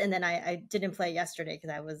lot, and then I didn't play yesterday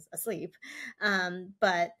because I was asleep.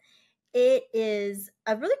 But it is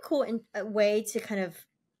a really cool way to kind of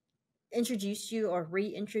introduce you or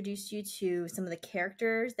reintroduce you to some of the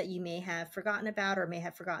characters that you may have forgotten about or may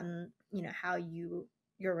have forgotten, you know, how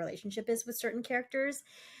your relationship is with certain characters.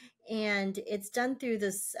 And it's done through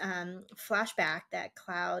this flashback that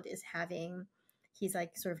Cloud is having. He's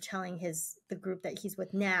like sort of telling the group that he's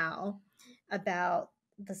with now about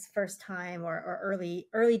this first time or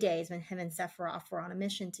early days when him and Sephiroth were on a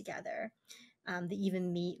mission together. They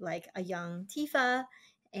even meet like a young Tifa,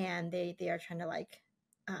 and they are trying to like,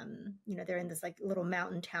 you know, they're in this like little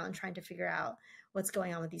mountain town trying to figure out what's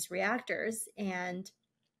going on with these reactors. And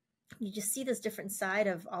you just see this different side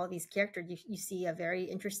of all of these characters. You see a very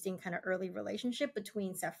interesting kind of early relationship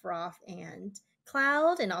between Sephiroth and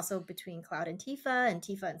Cloud, and also between Cloud and Tifa and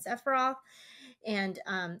Sephiroth. And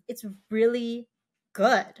it's really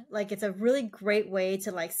good. Like it's a really great way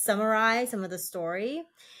to like summarize some of the story.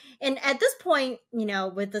 And at this point, you know,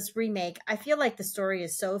 with this remake, I feel like the story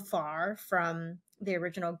is so far from the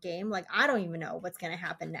original game. Like I don't even know what's going to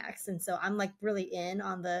happen next. And so I'm like really in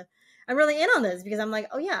on this because I'm like,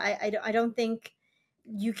 oh yeah, I don't think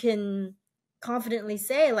you can confidently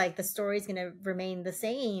say like the story is going to remain the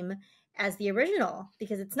same as the original,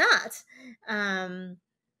 because it's not.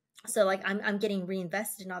 So like I'm getting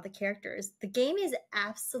reinvested in all the characters. The game is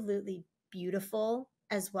absolutely beautiful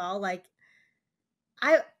as well. Like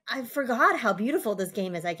I forgot how beautiful this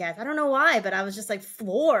game is, I guess. I don't know why, but I was just like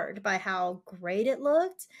floored by how great it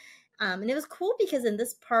looked. And it was cool because in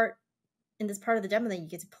this part of the demo that you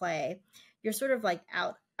get to play, you're sort of like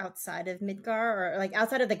outside of Midgar, or like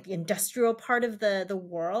outside of the industrial part of the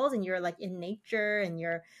world, and you're like in nature and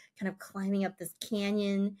you're kind of climbing up this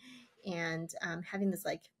canyon and having this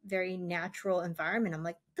like very natural environment. I'm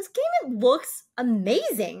like, this game looks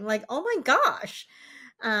amazing. Like, oh my gosh.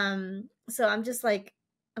 So I'm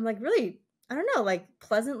like really, I don't know, like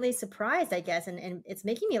pleasantly surprised, I guess. And it's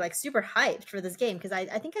making me like super hyped for this game, because I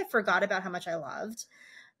think I forgot about how much I loved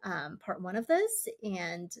part 1 of this.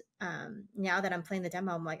 And now that I'm playing the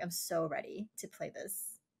demo, I'm like, I'm so ready to play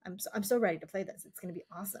this. I'm so ready to play this. It's going to be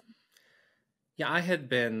awesome. Yeah, I had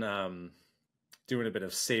been doing a bit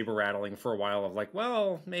of saber rattling for a while of like,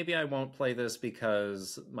 well, maybe I won't play this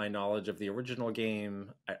because my knowledge of the original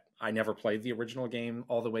game, I never played the original game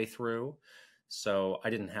all the way through. So I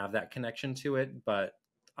didn't have that connection to it, but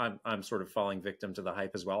I'm sort of falling victim to the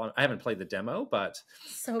hype as well. I haven't played the demo, but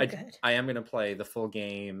so good. I am going to play the full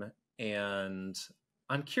game, and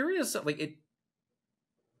I'm curious, like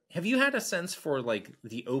have you had a sense for like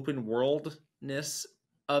the open worldness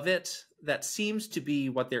of it? That seems to be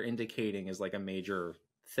what they're indicating is like a major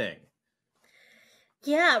thing.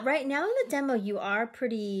 Yeah, right now in the demo you are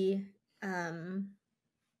pretty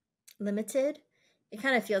limited. It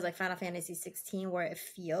kind of feels like Final Fantasy 16, where it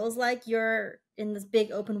feels like you're in this big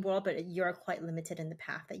open world, but you're quite limited in the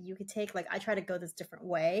path that you could take. Like I try to go this different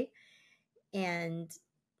way, and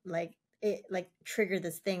like it like trigger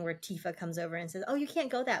this thing where Tifa comes over and says, oh, you can't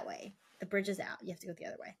go that way. The bridge is out. You have to go the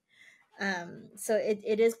other way. So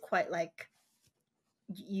it is quite like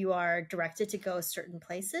you are directed to go certain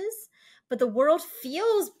places, but the world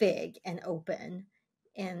feels big and open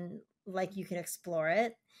and like you can explore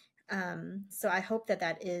it. So I hope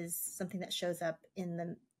that is something that shows up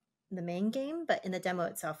in the main game, but in the demo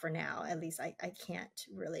itself for now, at least I can't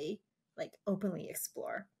really like openly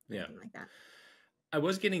explore anything like that. I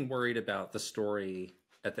was getting worried about the story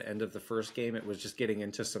at the end of the first game. It was just getting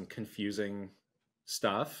into some confusing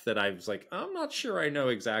stuff that I was like, I'm not sure I know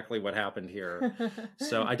exactly what happened here.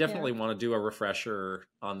 So I definitely want to do a refresher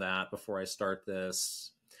on that before I start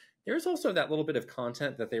this. There's also that little bit of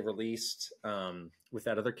content that they released with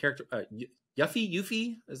that other character,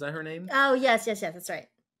 Yuffie, is that her name? Oh, yes, that's right.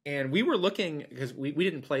 And we were looking, because we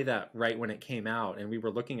didn't play that right when it came out, and we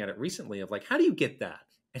were looking at it recently of like, how do you get that?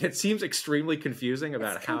 And it seems extremely confusing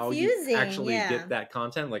about how you actually get that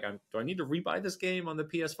content. Like, do I need to rebuy this game on the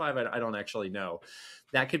PS5? I don't actually know.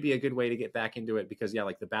 That could be a good way to get back into it, because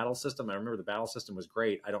like the battle system, I remember the battle system was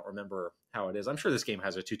great. I don't remember how it is. I'm sure this game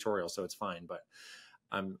has a tutorial, so it's fine, but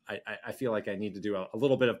I feel like I need to do a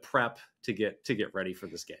little bit of prep to get ready for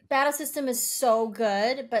this game. Battle system is so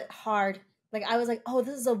good, but hard. Like I was like, oh,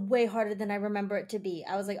 this is a way harder than I remember it to be.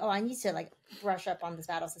 I was like, oh, I need to like brush up on this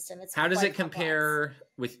battle system. How does it compare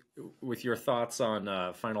with your thoughts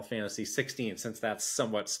on Final Fantasy 16, since that's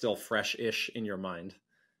somewhat still fresh-ish in your mind?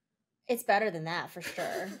 It's better than that for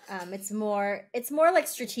sure. It's more like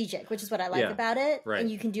strategic, which is what I like about it. Right.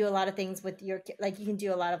 And you can do a lot of things with you can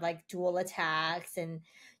do a lot of like dual attacks, and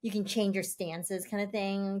you can change your stances kind of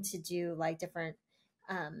thing to do like different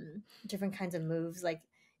kinds of moves. Like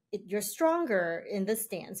you're stronger in this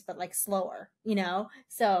stance, but like slower, you know?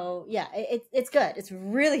 So yeah, it's good. It's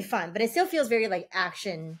really fun, but it still feels very like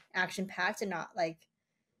action packed and not like,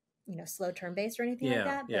 you know, slow turn based or anything like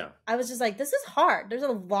that. But I was just like, this is hard. There's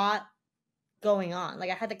a lot going on.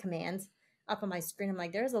 Like I had the commands up on my screen. I'm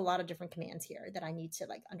like, there's a lot of different commands here that I need to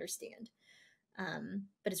like understand.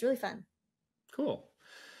 But it's really fun. Cool.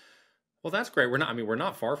 Well, that's great. We're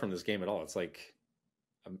not far from this game at all. It's like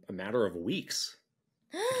a matter of weeks.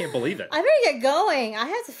 I can't believe it. I better get going. I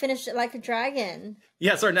have to finish it Like a Dragon.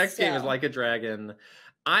 Yes, our next game is Like a Dragon.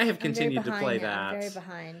 I have continued to play that. I'm very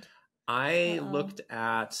behind. I looked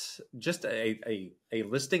at just a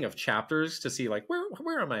listing of chapters to see like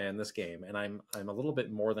where am I in this game, and I'm a little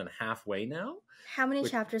bit more than halfway now. How many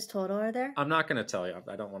chapters total are there? I'm not going to tell you.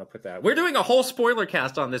 I don't want to put that. We're doing a whole spoiler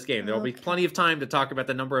cast on this game. There will be plenty of time to talk about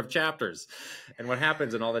the number of chapters and what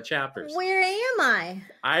happens in all the chapters. Where am I?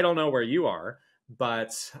 I don't know where you are,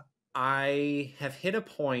 but I have hit a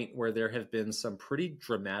point where there have been some pretty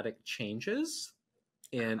dramatic changes.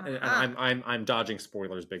 And I'm dodging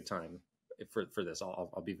spoilers big time for this.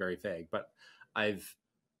 I'll be very vague, but I've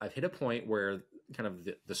hit a point where kind of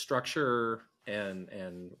the structure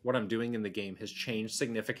and what I'm doing in the game has changed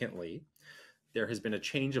significantly. There has been a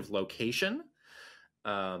change of location.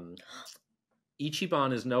 Ichiban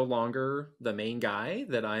is no longer the main guy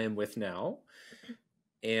that I am with now,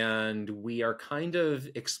 and we are kind of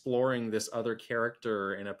exploring this other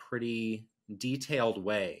character in a pretty detailed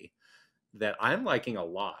way that I'm liking a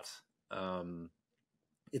lot.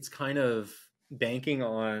 It's kind of banking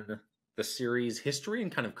on the series history and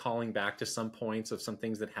kind of calling back to some points of some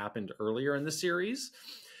things that happened earlier in the series.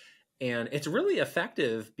 And it's really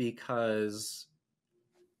effective because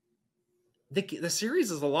the series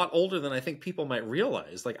is a lot older than I think people might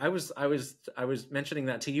realize. Like I was mentioning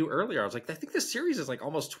that to you earlier. I was like, I think this series is like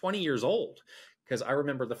almost 20 years old. Because I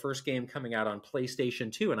remember the first game coming out on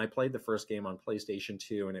PlayStation 2, and I played the first game on PlayStation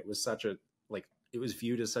 2, and it was it was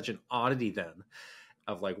viewed as such an oddity then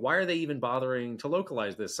of like, why are they even bothering to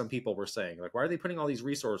localize this? Some people were saying, like, why are they putting all these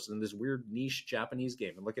resources in this weird niche Japanese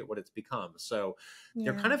game? And look at what it's become. So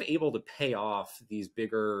they're kind of able to pay off these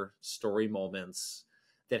bigger story moments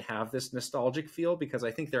that have this nostalgic feel, because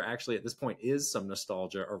I think there actually at this point is some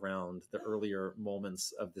nostalgia around the earlier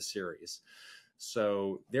moments of the series.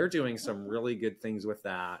 So they're doing some really good things with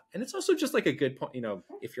that. And it's also just like a good point,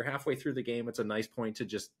 if you're halfway through the game, it's a nice point to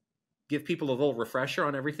just give people a little refresher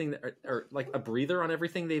on everything or like a breather on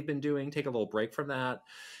everything they've been doing, take a little break from that,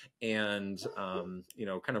 and,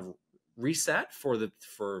 kind of reset for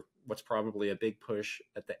what's probably a big push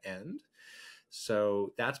at the end.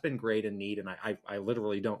 So that's been great and neat. And I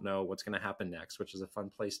literally don't know what's going to happen next, which is a fun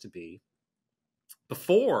place to be.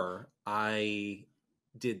 Before I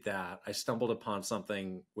did that, I stumbled upon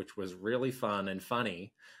something which was really fun and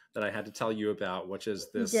funny that I had to tell you about, which is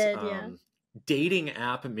this dating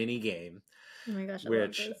app mini game. Oh my gosh,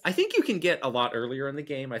 which I think you can get a lot earlier in the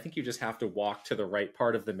game. I think you just have to walk to the right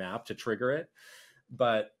part of the map to trigger it.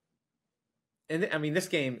 And I mean, this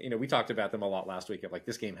game, we talked about them a lot last week. Like,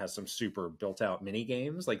 this game has some super built out mini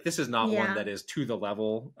games. Like, this is not one that is to the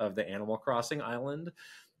level of the Animal Crossing island.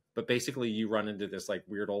 But basically, you run into this like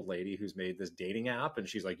weird old lady who's made this dating app, and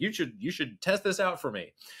she's like, you should test this out for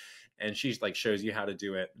me. And she's like, shows you how to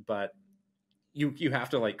do it. But you have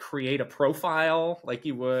to like create a profile like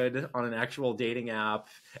you would on an actual dating app.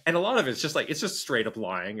 And a lot of it's just straight up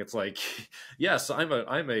lying. It's like, yes, I'm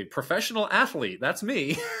a professional athlete. That's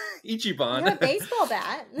me. Ichiban. You're a baseball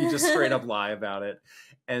bat. You just straight up lie about it.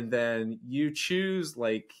 And then you choose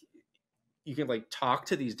you can talk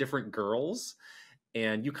to these different girls,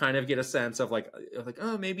 and you kind of get a sense of like,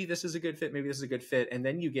 oh, maybe this is a good fit. Maybe this is a good fit. And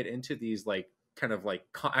then you get into these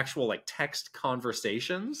actual text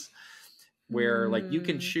conversations where you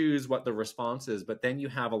can choose what the response is, but then you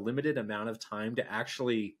have a limited amount of time to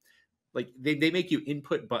actually they make you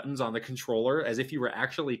input buttons on the controller as if you were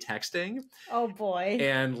actually texting. Oh boy.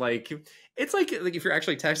 And it's like if you're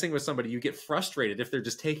actually texting with somebody, you get frustrated if they're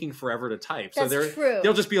just taking forever to type. That's true.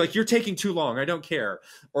 They'll just be like, you're taking too long, I don't care.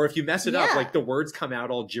 Or if you mess it up, the words come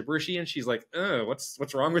out all gibberishy, and she's like, oh,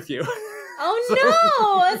 what's wrong with you? Oh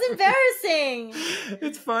no, that's embarrassing.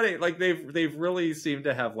 It's funny. They've really seemed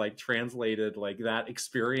to have translated that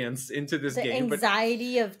experience into this game. The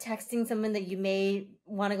anxiety of texting someone that you may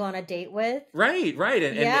want to go on a date with. Right.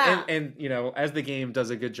 And as the game does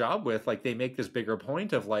a good job with, they make this bigger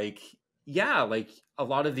point of a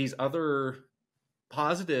lot of these other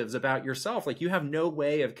positives about yourself, you have no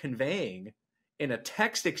way of conveying in a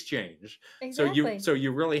text exchange. Exactly. So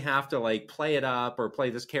you really have to play it up or play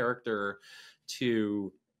this character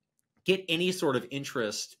to get any sort of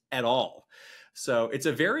interest at all. So it's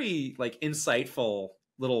a very insightful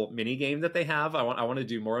little mini game that they have. I want to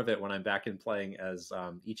do more of it when I'm back in playing as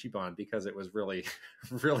Ichiban, because it was really,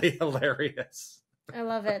 really hilarious. I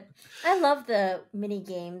love it. I love the mini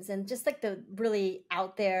games and just the really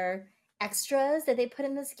out there extras that they put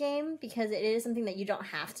in this game, because it is something that you don't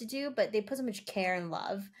have to do, but they put so much care and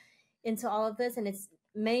love into all of this, and it's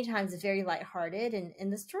many times very lighthearted,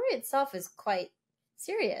 and the story itself is quite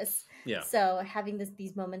serious. Yeah. So having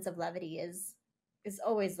these moments of levity is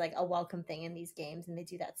always a welcome thing in these games, and they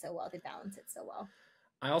do that so well. They balance it so well.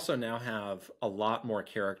 I also now have a lot more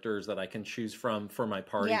characters that I can choose from for my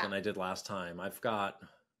party than I did last time.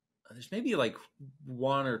 There's maybe like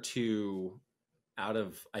one or two out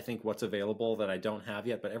of, I think, what's available that I don't have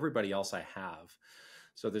yet, but everybody else I have.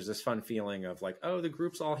 So there's this fun feeling of like, oh, the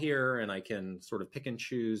group's all here and I can sort of pick and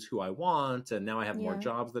choose who I want. And now I have more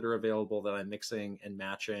jobs that are available that I'm mixing and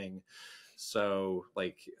matching. So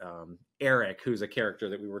like Eric, who's a character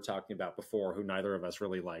that we were talking about before, who neither of us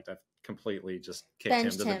really liked, I've completely just kicked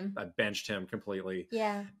I benched him completely.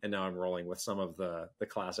 Yeah. And now I'm rolling with some of the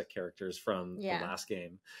classic characters from the last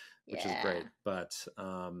game, which is great. But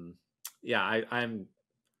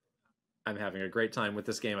I'm having a great time with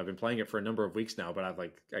this game. I've been playing it for a number of weeks now, but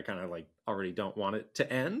I kind of already don't want it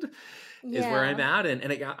to end is where I'm at. And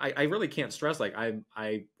I really can't stress, like,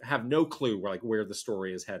 I have no clue where the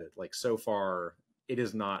story is headed. Like, so far it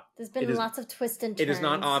is not, there's been lots of twists and turns. It is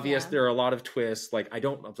not obvious. There are a lot of twists. Like, I'm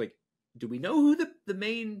like, do we know who the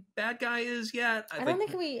main bad guy is yet? I don't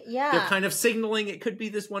think they're kind of signaling it could be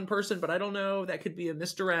this one person, but I don't know. That could be a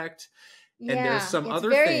misdirect. And there's some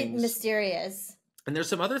other things. Very mysterious. And there's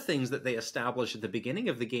some other things that they establish at the beginning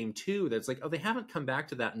of the game too. That's like, oh, they haven't come back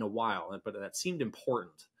to that in a while, but that seemed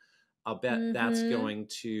important. I'll bet that's going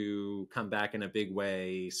to come back in a big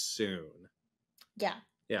way soon. Yeah.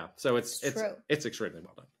 Yeah. So it's extremely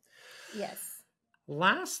well done. Yes.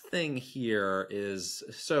 Last thing here is,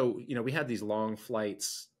 so, we had these long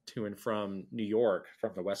flights to and from New York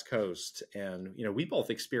from the West Coast. And, we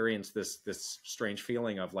both experienced this strange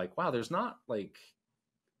feeling of like, wow, there's not like,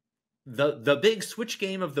 the big Switch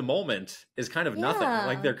game of the moment is kind of nothing.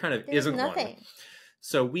 Like, there kind of isn't nothing. One.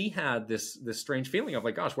 So we had this strange feeling of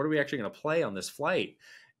like, gosh, what are we actually going to play on this flight?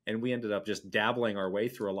 And we ended up just dabbling our way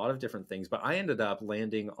through a lot of different things. But I ended up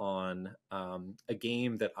landing on a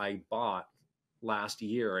game that I bought last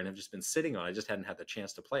year and have just been sitting on. I just hadn't had the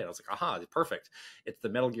chance to play it. I was like, aha, perfect. It's the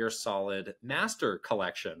Metal Gear Solid Master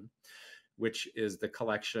Collection, which is the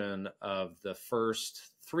collection of the first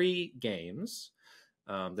 3 games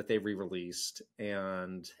that they re-released,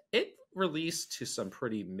 and it released to some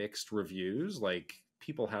pretty mixed reviews. Like,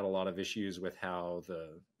 people had a lot of issues with how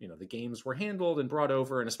the games were handled and brought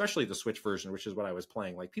over, and especially the Switch version, which is what I was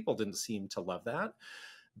playing. Like, people didn't seem to love that,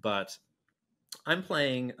 but I'm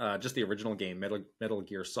playing just the original game, Metal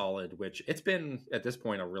Gear Solid, which it's been at this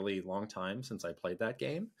point a really long time since I played that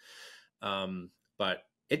game, but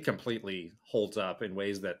it completely holds up in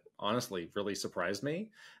ways that honestly really surprised me.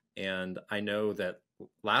 And I know that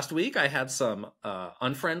last week I had some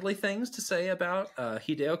unfriendly things to say about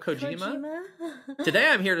Hideo Kojima. Today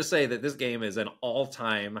I'm here to say that this game is an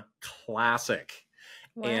all-time classic.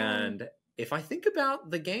 Wow. And if I think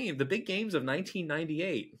about the big games of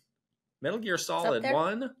 1998, Metal Gear Solid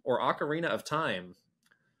 1 or Ocarina of Time,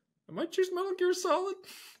 I might choose Metal Gear Solid.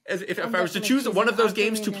 If I was to choose one of those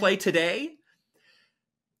games to play today.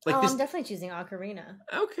 Like I'm definitely choosing Ocarina.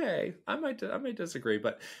 Okay, I might disagree,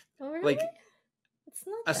 but really? Like, it's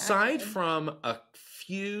not aside from a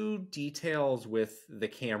few details with the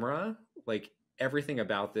camera, like, everything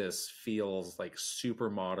about this feels like super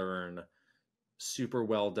modern, super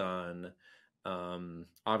well done.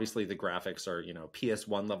 Obviously the graphics are,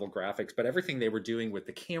 PS1 level graphics, but everything they were doing with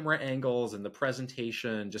the camera angles and the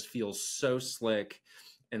presentation just feels so slick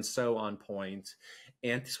and so on point.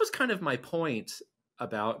 And this was kind of my point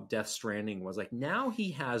about Death Stranding, was like, now he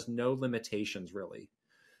has no limitations really,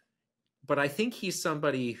 but I think he's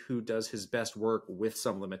somebody who does his best work with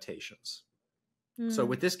some limitations. So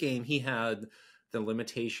with this game, he had the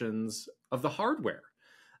limitations of the hardware.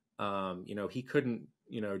 He couldn't,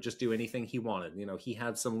 just do anything he wanted. He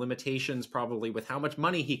had some limitations probably with how much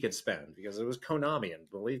money he could spend, because it was Konami, and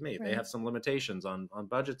believe me, they have some limitations on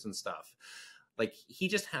budgets and stuff. Like, he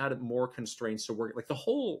just had more constraints to work. Like, the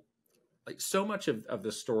whole, like, so much of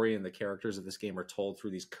the story and the characters of this game are told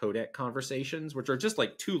through these codec conversations, which are just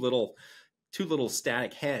like two little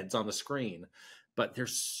static heads on the screen. But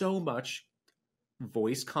there's so much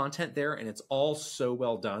voice content there, and it's all so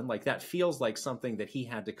well done. Like, that feels like something that he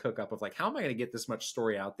had to cook up of like, how am I going to get this much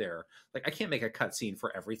story out there? Like, I can't make a cutscene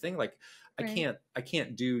for everything. Like, I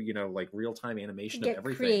can't do, like, real-time animation of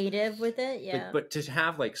everything. Creative with it. Yeah. But to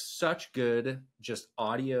have like such good just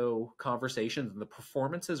audio conversations, and the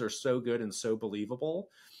performances are so good and so believable.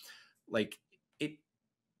 Like,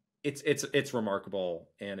 it's remarkable.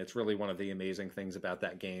 And it's really one of the amazing things about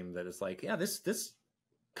that game, that it's like, yeah, this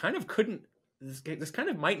kind of couldn't, this kind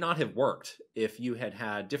of might not have worked if you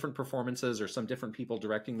had different performances or some different people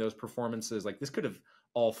directing those performances. Like, this could have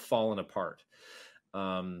all fallen apart.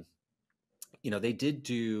 They did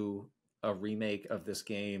do a remake of this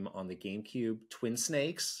game on the GameCube, Twin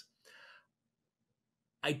Snakes.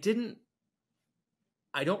 I didn't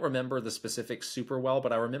I don't remember the specifics super well,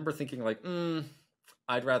 but I remember thinking like,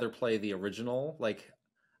 I'd rather play the original. Like,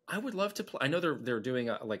 I would love to play. I know they're doing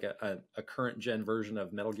a current gen version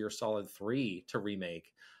of Metal Gear Solid 3 to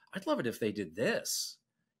remake. I'd love it if they did this.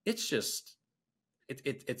 It's just,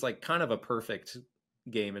 it's like kind of a perfect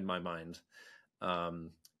game in my mind.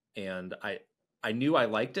 And I knew I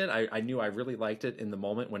liked it. I knew I really liked it in the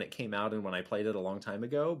moment when it came out and when I played it a long time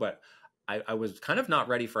ago, but I was kind of not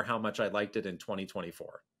ready for how much I liked it in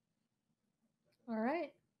 2024. All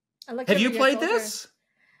right. Have you played this?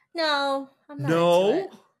 No, I'm not into it.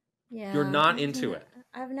 Yeah. You're not into it.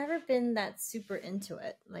 I've never been that super into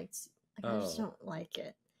it. Like I just don't like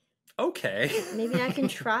it. Okay. Maybe I can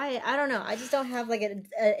try it. I don't know. I just don't have like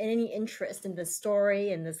any interest in the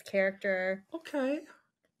story and this character. Okay.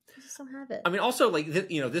 I just don't have it. I mean, also like,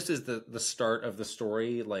 this is the start of the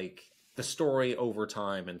story. Like the story over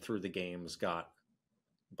time and through the games got,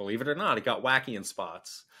 believe it or not, it got wacky in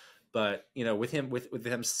spots. But, with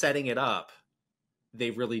him setting it up,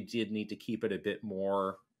 they really did need to keep it a bit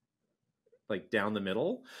more like down the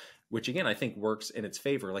middle, which again, I think works in its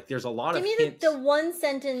favor. Like there's a lot of hints. Give me the one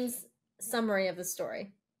sentence summary of the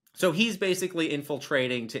story. So he's basically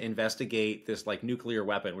infiltrating to investigate this like nuclear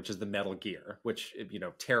weapon, which is the Metal Gear, which,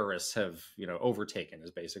 terrorists have, overtaken,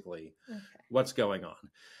 is basically what's going on.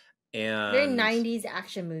 And very 90s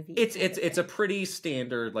action movie. It's a pretty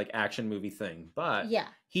standard like action movie thing, but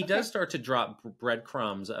he does start to drop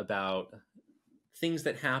breadcrumbs about things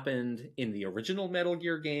that happened in the original Metal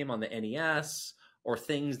Gear game on the NES, or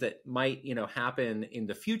things that might, happen in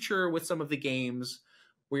the future with some of the games,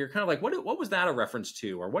 where you're kind of like, what was that a reference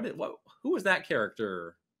to? Or who was that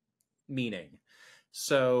character meaning?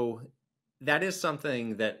 So that is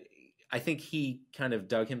something that I think he kind of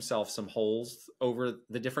dug himself some holes over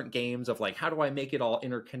the different games of like, how do I make it all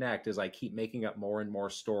interconnect as I keep making up more and more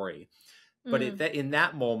story? But in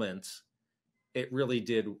that moment, it really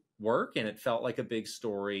did work, and it felt like a big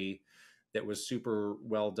story that was super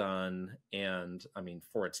well done, and I mean,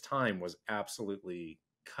 for its time, was absolutely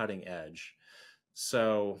cutting edge.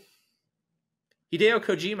 So Hideo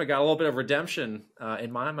Kojima got a little bit of redemption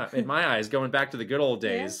in my eyes, going back to the good old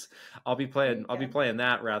days. Yeah. I'll be playing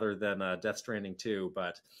that rather than Death Stranding 2.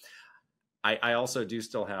 But I also do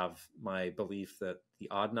still have my belief that the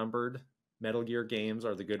odd numbered Metal Gear games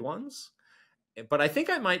are the good ones. But I think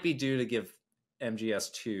I might be due to give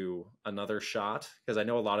MGS2 another shot, because I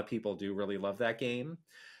know a lot of people do really love that game.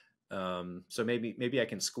 So maybe I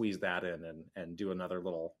can squeeze that in and do another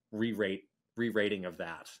little re-rating of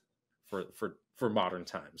that for modern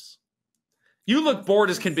times. You look bored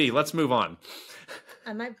as can be. Let's move on.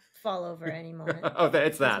 I might fall over any moment. Oh,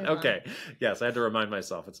 it's that. Okay. Yes, I had to remind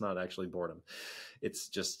myself. It's not actually boredom. It's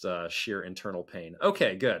just sheer internal pain.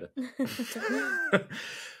 Okay, good.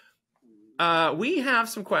 We have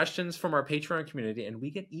some questions from our Patreon community, and we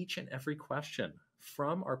get each and every question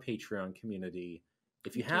from our Patreon community.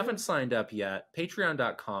 If you haven't signed up yet,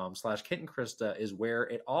 patreon.com/KitandKrysta is where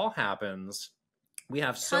it all happens. We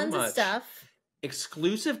have so much stuff,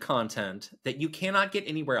 exclusive content that you cannot get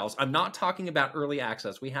anywhere else. I'm not talking about early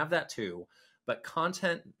access. We have that too, but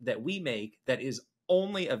content that we make that is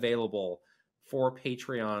only available for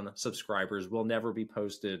Patreon subscribers will never be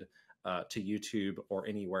posted to YouTube or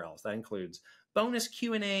anywhere else. That includes bonus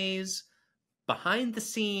Q&As, behind the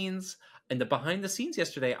scenes. And the behind the scenes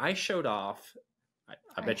yesterday, I showed off,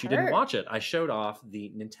 I bet you didn't watch it, I showed off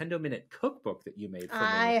the Nintendo Minute cookbook that you made for me.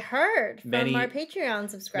 I heard from our Patreon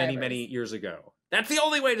subscribers. Many years ago. That's the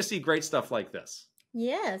only way to see great stuff like this.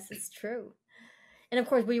 Yes, it's true. And of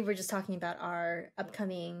course, we were just talking about our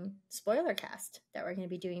upcoming spoiler cast that we're going to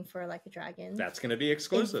be doing for Like a Dragon. That's going to be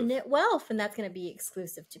exclusive. Infinite Wealth, and that's going to be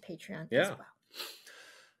exclusive to Patreon as well.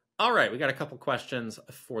 All right, we got a couple questions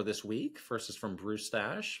for this week. First is from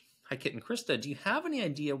Brustache. Hi, Kit and Krysta. Do you have any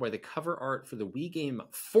idea why the cover art for the Wii game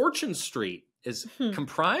Fortune Street is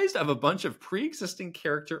comprised of a bunch of pre-existing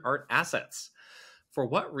character art assets? For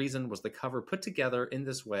what reason was the cover put together in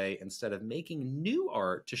this way instead of making new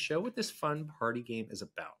art to show what this fun party game is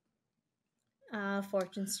about?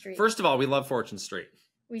 Fortune Street. First of all, we love Fortune Street.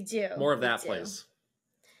 We do. More of that, please.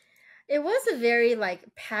 It was a very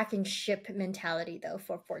pack and ship mentality though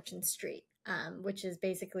for Fortune Street, which is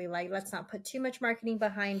basically let's not put too much marketing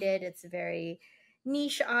behind it. It's a very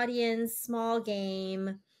niche audience, small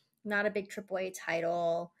game, not a big AAA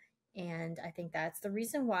title. And I think that's the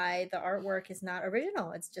reason why the artwork is not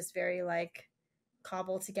original. It's just very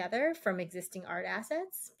cobbled together from existing art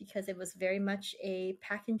assets, because it was very much a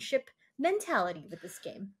pack and ship mentality with this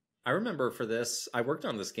game. I remember for this, I worked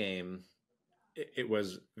on this game. It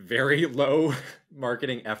was very low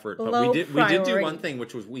marketing effort, but we did do one thing,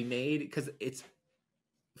 which was we made, because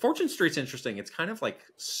Fortune Street's interesting. It's kind of like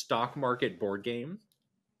stock market board game.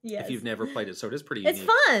 Yes. If you've never played it, so it is pretty It's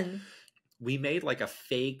unique. fun. We made like a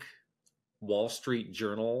fake Wall Street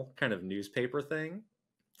Journal kind of newspaper thing.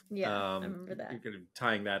 Yeah, I remember that. You're kind of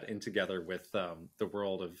tying that in together with the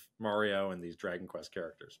world of Mario and these Dragon Quest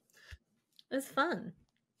characters. It's fun.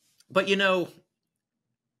 But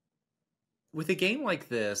with a game like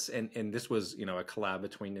this, and this was, a collab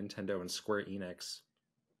between Nintendo and Square Enix,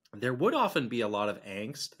 there would often be a lot of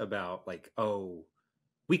angst about like, oh,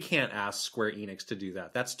 we can't ask Square Enix to do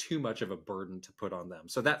that. That's too much of a burden to put on them.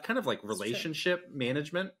 So that kind of like relationship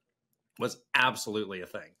management was absolutely a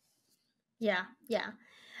thing. Yeah, yeah.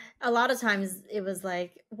 A lot of times it was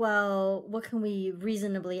like, well, what can we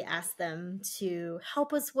reasonably ask them to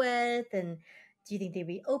help us with? And do you think they'd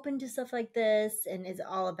be open to stuff like this? And it's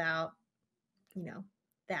all about,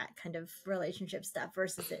 that kind of relationship stuff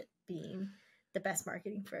versus it being the best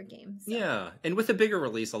marketing for a game. So. Yeah. And with a bigger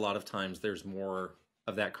release, a lot of times there's more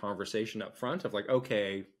of that conversation up front of like,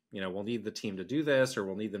 okay, we'll need the team to do this, or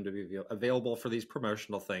we'll need them to be available for these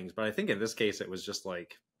promotional things. But I think in this case, it was just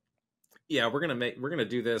like, yeah, we're going to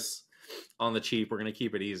do this on the cheap. We're going to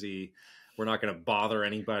keep it easy. We're not going to bother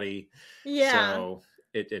anybody. Yeah. So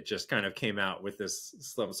it just kind of came out with this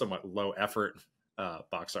somewhat low effort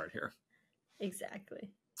box art here.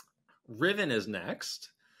 Exactly. Riven is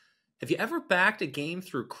next. Have you ever backed a game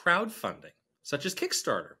through crowdfunding, such as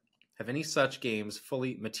Kickstarter? Have any such games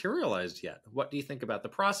fully materialized yet? What do you think about the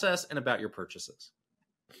process and about your purchases?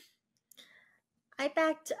 I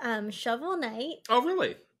backed Shovel Knight. Oh,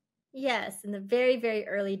 really? Yes, in the very, very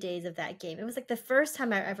early days of that game. It was like the first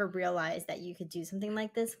time I ever realized that you could do something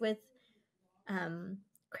like this with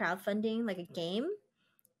crowdfunding, like a game.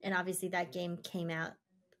 And obviously that game came out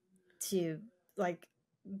to like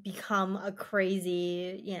become a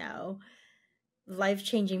crazy,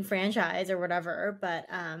 life-changing franchise or whatever. But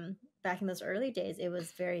back in those early days,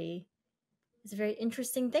 it's a very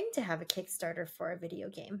interesting thing to have a Kickstarter for a video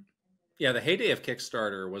game. Yeah, the heyday of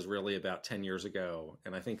Kickstarter was really about 10 years ago.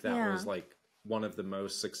 And I think that was like one of the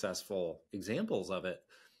most successful examples of it.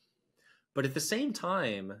 But at the same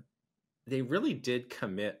time, they really did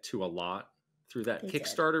commit to a lot through that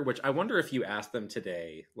Kickstarter, which I wonder if you asked them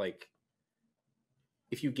today, like,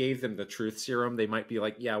 if you gave them the truth serum, they might be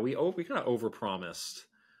like, yeah, we kind of overpromised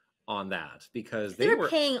on that, because they were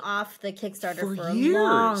paying off the Kickstarter for a years.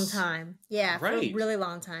 long time. Yeah, right. For a really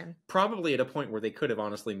long time. Probably at a point where they could have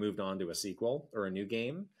honestly moved on to a sequel or a new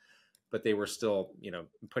game, but they were still,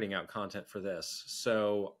 putting out content for this.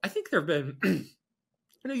 So I think there have been,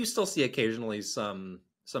 you still see occasionally some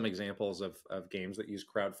examples of games that use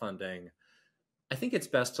crowdfunding. I think it's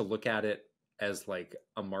best to look at it as like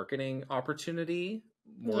a marketing opportunity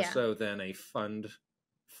more so than a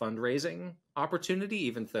fundraising opportunity,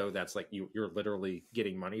 even though that's like you're literally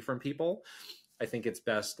getting money from people. I think it's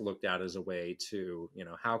best looked at as a way to,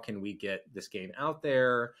 how can we get this game out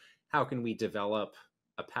there? How can we develop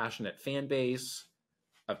a passionate fan base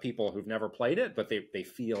of people who've never played it, but they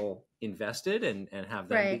feel invested and have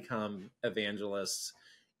them become evangelists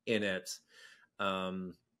in it. I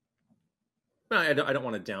don't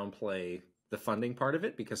want to downplay the funding part of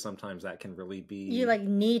it, because sometimes that can really be you like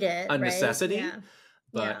need it a necessity. Yeah.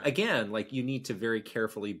 But again, like you need to very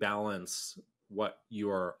carefully balance what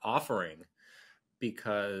you're offering,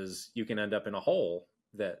 because you can end up in a hole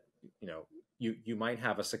that, you might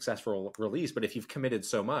have a successful release, but if you've committed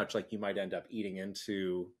so much, like you might end up eating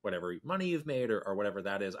into whatever money you've made or whatever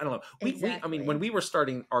that is. I don't know. Exactly. When we were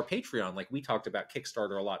starting our Patreon, like we talked about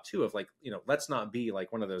Kickstarter a lot too, of like, let's not be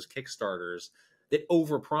like one of those Kickstarters that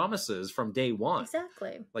overpromises from day one.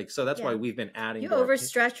 Exactly. Like, so that's why we've been adding. You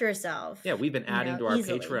overstretch yourself. Yeah, we've been adding to our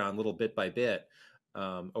easily. Patreon little bit by bit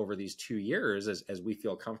over these 2 years as we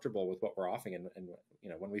feel comfortable with what we're offering, and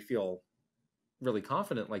when we feel really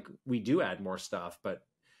confident, like we do add more stuff. But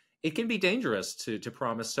it can be dangerous to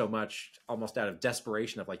promise so much almost out of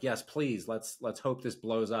desperation of like, yes, please, let's hope this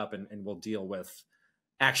blows up and we'll deal with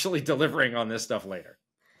actually delivering on this stuff later.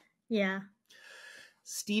 Yeah.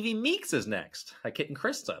 Stevie Meeks is next. Hi, Kit and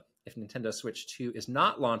Krysta. If Nintendo Switch 2 is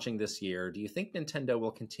not launching this year, do you think Nintendo will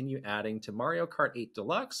continue adding to Mario Kart 8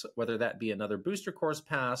 Deluxe, whether that be another booster course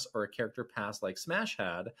pass or a character pass like Smash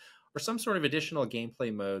had, or some sort of additional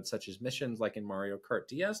gameplay mode such as missions like in Mario Kart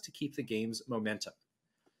DS to keep the game's momentum?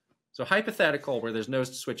 So hypothetical, where there's no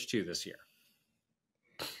Switch 2 this year.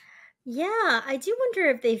 Yeah, I do wonder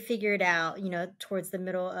if they figured out, towards the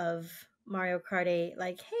middle of Mario Kart 8,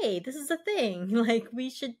 like, hey, this is a thing. Like,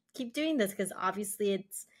 we should keep doing this because obviously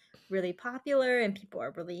it's really popular and people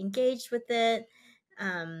are really engaged with it.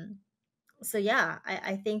 So yeah,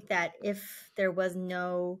 I think that if there was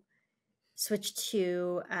no Switch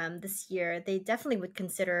 2 this year, they definitely would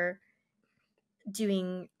consider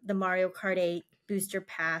doing the Mario Kart 8 booster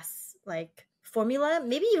pass like formula,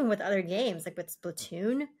 maybe even with other games, like with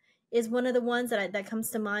Splatoon is one of the ones that comes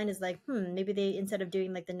to mind, is like, maybe they, instead of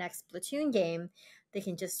doing like the next Splatoon game, they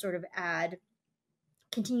can just sort of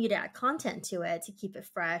continue to add content to it to keep it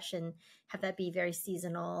fresh and have that be very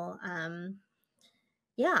seasonal.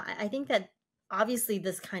 Yeah, I think that obviously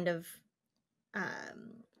this kind of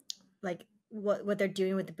like what they're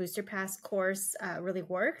doing with the booster pass course really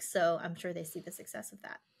works. So I'm sure they see the success of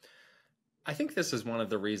that. I think this is one of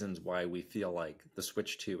the reasons why we feel like the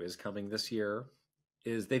Switch 2 is coming this year,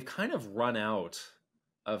 is they've kind of run out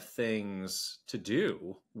of things to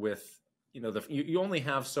do with, you only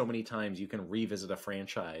have so many times you can revisit a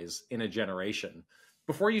franchise in a generation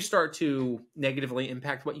before you start to negatively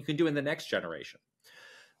impact what you can do in the next generation.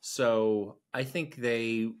 So I think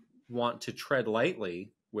they want to tread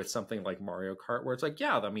lightly with something like Mario Kart, where it's like,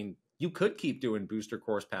 yeah, I mean, you could keep doing booster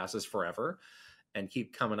course passes forever and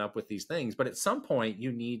keep coming up with these things, but at some point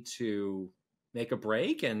you need to make a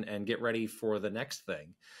break and get ready for the next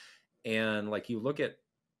thing. And like, you look at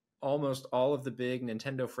almost all of the big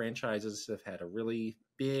Nintendo franchises have had a really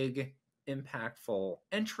big, impactful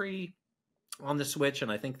entry on the Switch,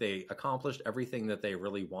 and I think they accomplished everything that they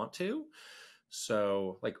really want to.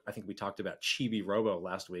 So, like, I think we talked about Chibi Robo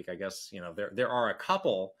last week. I guess, there are a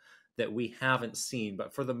couple that we haven't seen,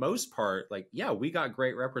 but for the most part, like, yeah, we got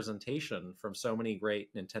great representation from so many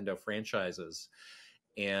great Nintendo franchises.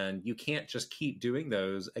 And you can't just keep doing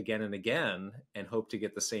those again and again and hope to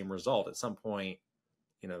get the same result. At some point,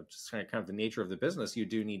 just kind of the nature of the business, you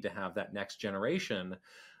do need to have that next generation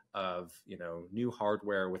of, new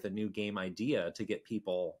hardware with a new game idea to get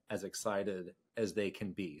people as excited as they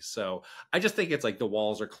can be. So I just think it's like the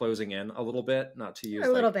walls are closing in a little bit, not to use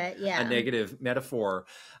a negative metaphor,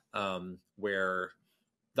 where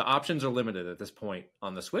the options are limited at this point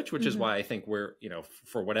on the Switch, which is why I think we're,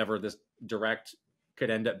 for whatever this direct could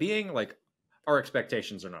end up being, like, our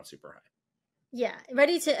expectations are not super high. Yeah,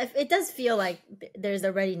 it does feel like there's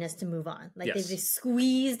a readiness to move on. Like, they've just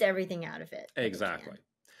squeezed everything out of it. Exactly.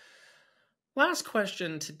 Last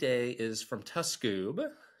question today is from Tuskoob.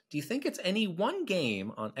 Do you think it's any one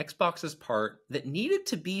game on Xbox's part that needed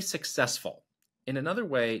to be successful? In another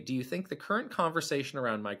way, do you think the current conversation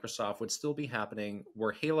around Microsoft would still be happening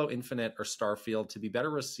were Halo Infinite or Starfield to be better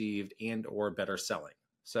received and or better selling?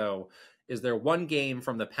 So is there one game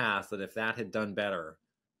from the past that if that had done better,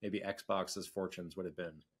 maybe Xbox's fortunes would have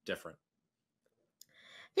been different?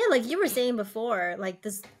 Yeah, like you were saying before, like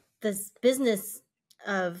this business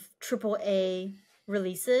of AAA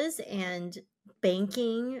releases and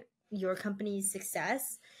banking your company's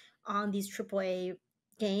success on these AAA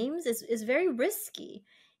games is very risky.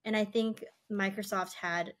 And I think Microsoft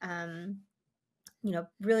had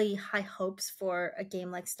really high hopes for a game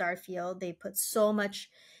like Starfield. They put so much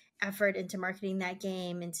effort into marketing that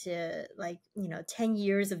game, into 10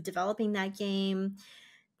 years of developing that game,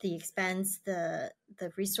 the expense, the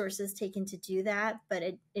resources taken to do that. But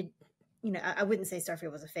it I wouldn't say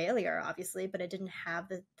Starfield was a failure, obviously, but it didn't have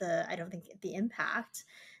I don't think the impact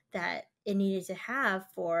that it needed to have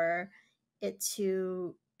for it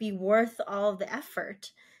to be worth all of the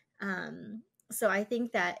effort. So I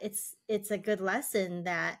think that it's a good lesson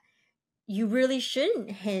that you really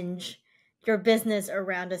shouldn't hinge your business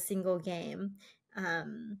around a single game,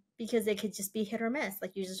 because it could just be hit or miss.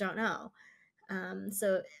 Like, you just don't know.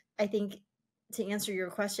 So I think, to answer your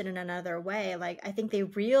question in another way, like, I think they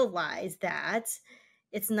realize that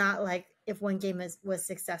it's not like if one game was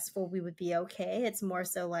successful, we would be okay. It's more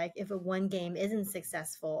so like, if one game isn't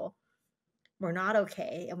successful, we're not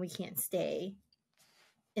okay, and we can't stay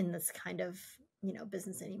in this kind of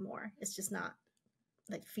business anymore. It's just not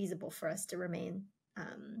like feasible for us to remain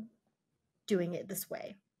doing it this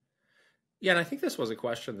way. Yeah, and I think this was a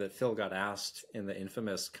question that Phil got asked in the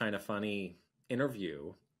infamous Kinda Funny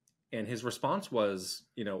interview, and his response was,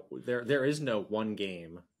 there is no one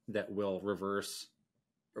game that will reverse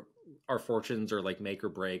our fortunes or like make or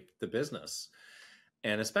break the business.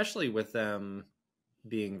 And especially with them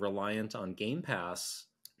being reliant on Game Pass,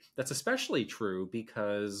 that's especially true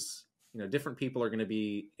because, different people are going to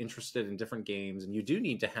be interested in different games, and you do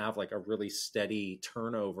need to have like a really steady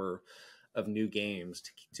turnover of new games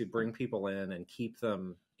to bring people in and keep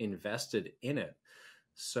them invested in it.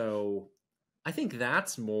 So I think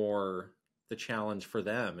that's more the challenge for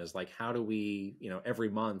them, is like, how do we, every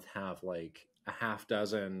month have like a half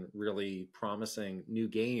dozen really promising new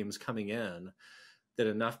games coming in that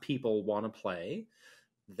enough people want to play,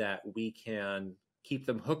 that we can keep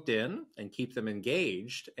them hooked in and keep them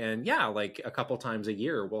engaged. And yeah, like a couple times a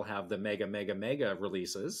year, we'll have the mega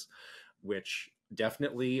releases, which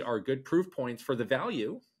definitely are good proof points for the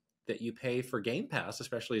value that you pay for Game Pass,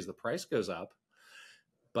 especially as the price goes up.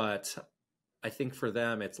 But I think for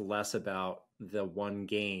them, it's less about the one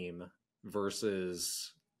game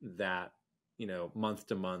versus that, you know, month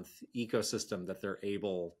to month ecosystem that they're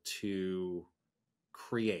able to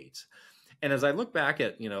create. And as I look back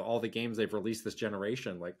at, you know, all the games they've released this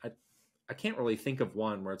generation, like I can't really think of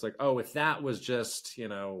one where it's like, oh, if that was just, you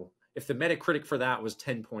know, if the Metacritic for that was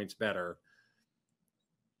 10 points better,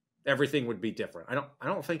 everything would be different. I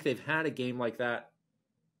don't think they've had a game like that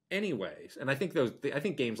anyways. And I think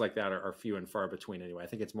games like that are few and far between anyway. I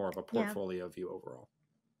think it's more of a portfolio view overall.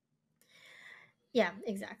 Yeah,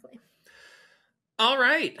 exactly. All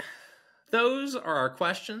right. Those are our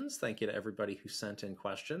questions. Thank you to everybody who sent in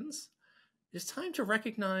questions. It's time to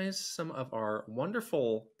recognize some of our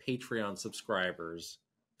wonderful Patreon subscribers.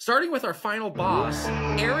 Starting with our final boss,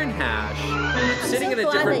 Aaron Hash. I'm sitting in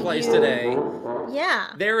a different place today. Yeah.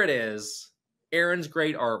 There it is. Aaron's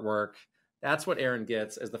great artwork. That's what Aaron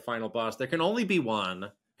gets as the final boss. There can only be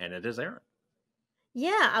one, and it is Aaron.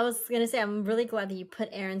 Yeah, I was going to say, I'm really glad that you put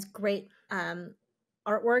Aaron's great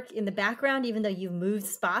artwork in the background, even though you've moved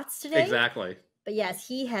spots today. Exactly. But yes,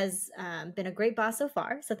 he has been a great boss so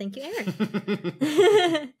far. So thank you,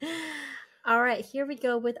 Aaron. All right, here we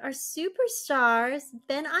go with our superstars.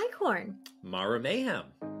 Ben Eichhorn. MaruMayhem.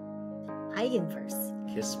 Eigenverse.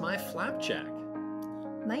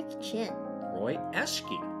 KissMyFlapjack. Mike Chin. Roy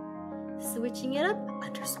Eschke. Switching it up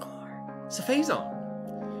 _ Sephazon.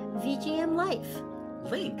 vgmlife.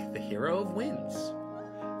 Link, the hero of winds.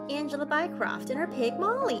 Angela Bycroft and her pig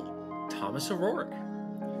Molly. Thomas O'Rourke.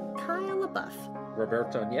 Kyle LeBoeuf.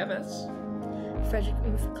 Roberto Nieves. Fredrik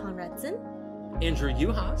Konradsson. Andrew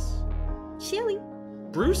Youhas. Chili.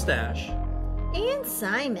 Brustache. And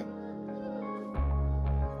Simon.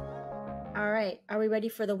 All right, are we ready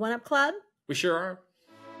for the one-up club? We sure are.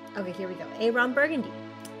 Okay, here we go. Aaron Burgundy.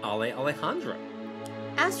 Ale Alejandro.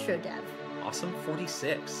 Astrodev. Awesome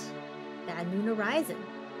 46. Bad Moon Horizon.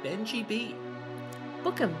 Benji B.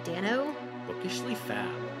 Bookem Dano. Bookishly Fab.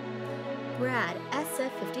 Brad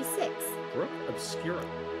SF56. Brooke Obscura.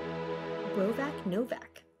 Brovac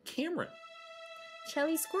Novak. Cameron.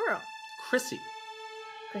 Chelly Squirrel. Chrissy.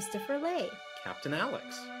 Christopher Lay. Captain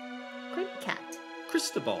Alex. Quibcat.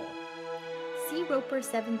 Christabel. C Roper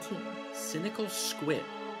 17. Cynical Squid.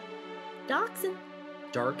 Dachshund.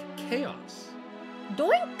 Dark Chaos.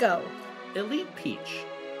 Doinko. Elite Peach.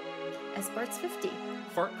 Esparts 50.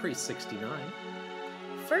 Fart Priest 69.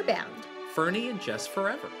 Furbound. Fernie and Jess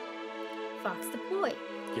Forever. Fox Deploy.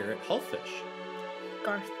 Garrett Hullfish.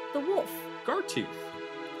 Garth the Wolf. Gartooth.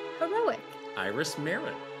 Heroic. Iris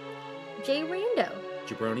Marin. Jay Rando.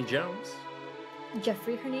 Jabroni Jones.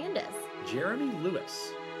 Jeffrey Hernandez. Jeremy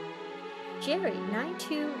Lewis. Jerry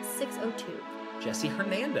 92602. Jesse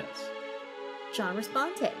Hernandez. John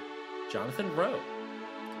Responte. Jonathan Rowe.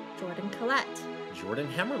 Jordan Collette. Jordan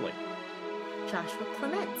Hemmerly. Joshua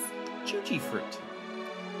Clements. Juji Fruit.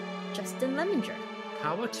 Justin Lemminger.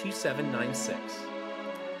 Kawa 2796.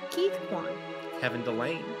 Keith Kwan. Kevin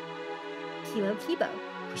Delane. Kilo Kibo.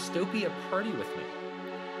 Christopia Party With Me.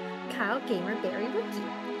 Kyle Gamer Barry Rookie.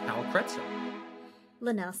 Hal Kretzer.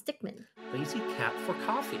 Linnell Stickman. Lazy Cat for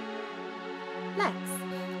Coffee. Lex.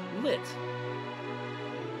 Lit.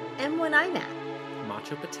 M1 iMac.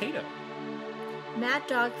 Macho Potato. Mad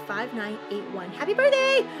Dog 5981. Happy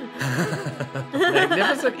birthday!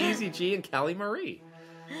 Magnificent Easy G and Callie Marie.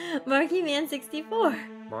 Marky Man 64.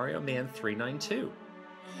 Mario Man 392.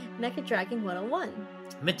 Mecha Dragon 101.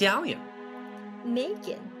 Medallion.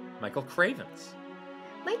 Macon. Michael Cravens.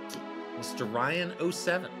 Mikey. Mr. Ryan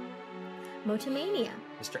 07. Motomania.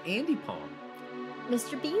 Mr. Andy Pong.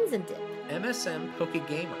 Mr. Beans and Dip. MSM Poke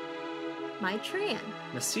Gamer. My Tran.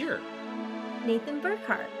 Nasir. Nathan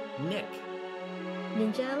Burkhart. Nick.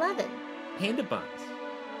 Ninja 11. Panda Buns.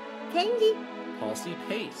 Tangy. Paul C.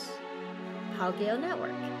 Pace. Palgale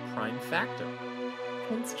Network. Prime Factor.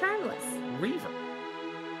 Prince Charmless. Reaver.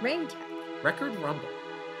 Raintech. Record Rumble.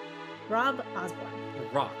 Rob Osborne. The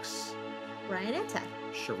Rocks. Ryanetta.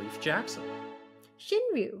 Sharif Jackson.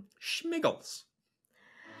 Shinryu. Schmiggles.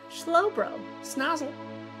 Schlobro. Snazzle.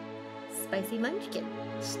 Spicy Munchkin.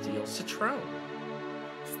 Steel Citron.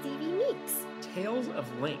 Stevie Meeks. Tales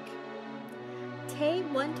of Link. Tay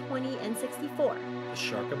 120 and 64. The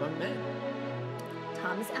Shark Among Men.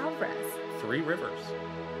 Thomas Alvarez. Three Rivers.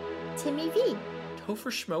 Timmy V.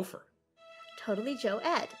 Topher Schmofer. Totally Joe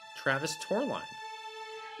Ed. Travis Torline.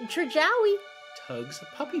 Trajowie. Tugs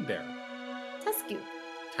Puppy Bear. Tusku.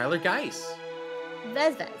 Tyler Geis.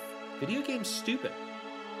 Vezvez, Video Game Stupid,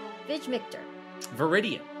 VgMictor,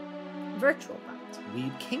 Viridian, VirtualBot,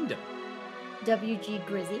 Weed Kingdom, WG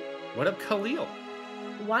Grizzy, What Up Khalil,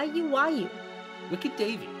 YU, Wicked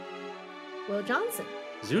Davy, Will Johnson,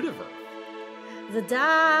 Zudaver,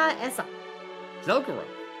 Zada Essa, Zelgaro,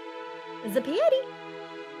 Zapieti.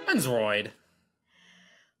 and Zroid.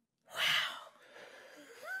 Wow.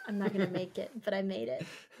 I'm not going to make it, but I made it.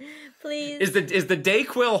 Please. Is the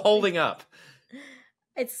Dayquil holding up?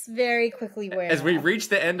 It's very quickly wearing As we off. reach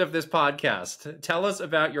the end of this podcast, tell us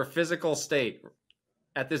about your physical state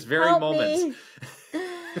at this very Help moment. me.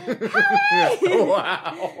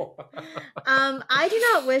 Wow. I do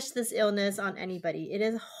not wish this illness on anybody. It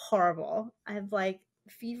is horrible. I have like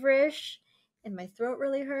feverish and my throat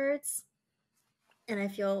really hurts and I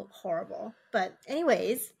feel horrible. But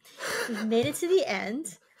anyways, we've made it to the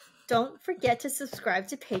end. Don't forget to subscribe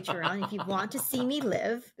to Patreon if you want to see me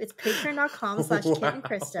live. It's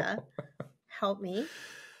patreon.com/KitandKrysta. Help me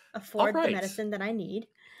afford the medicine that I need.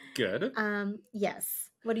 Good. Yes.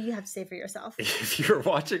 What do you have to say for yourself? If you're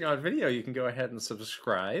watching on video, you can go ahead and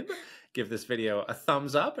subscribe. Give this video a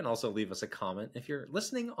thumbs up and also leave us a comment. If you're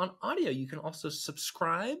listening on audio, you can also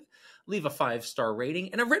subscribe, leave a 5-star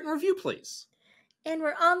rating, and a written review, please. And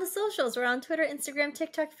we're on the socials. We're on Twitter, Instagram,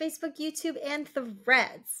 TikTok, Facebook, YouTube, and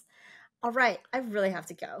Threads. All right, I really have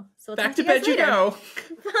to go. So Back to bed you go.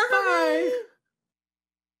 Bye. Bye.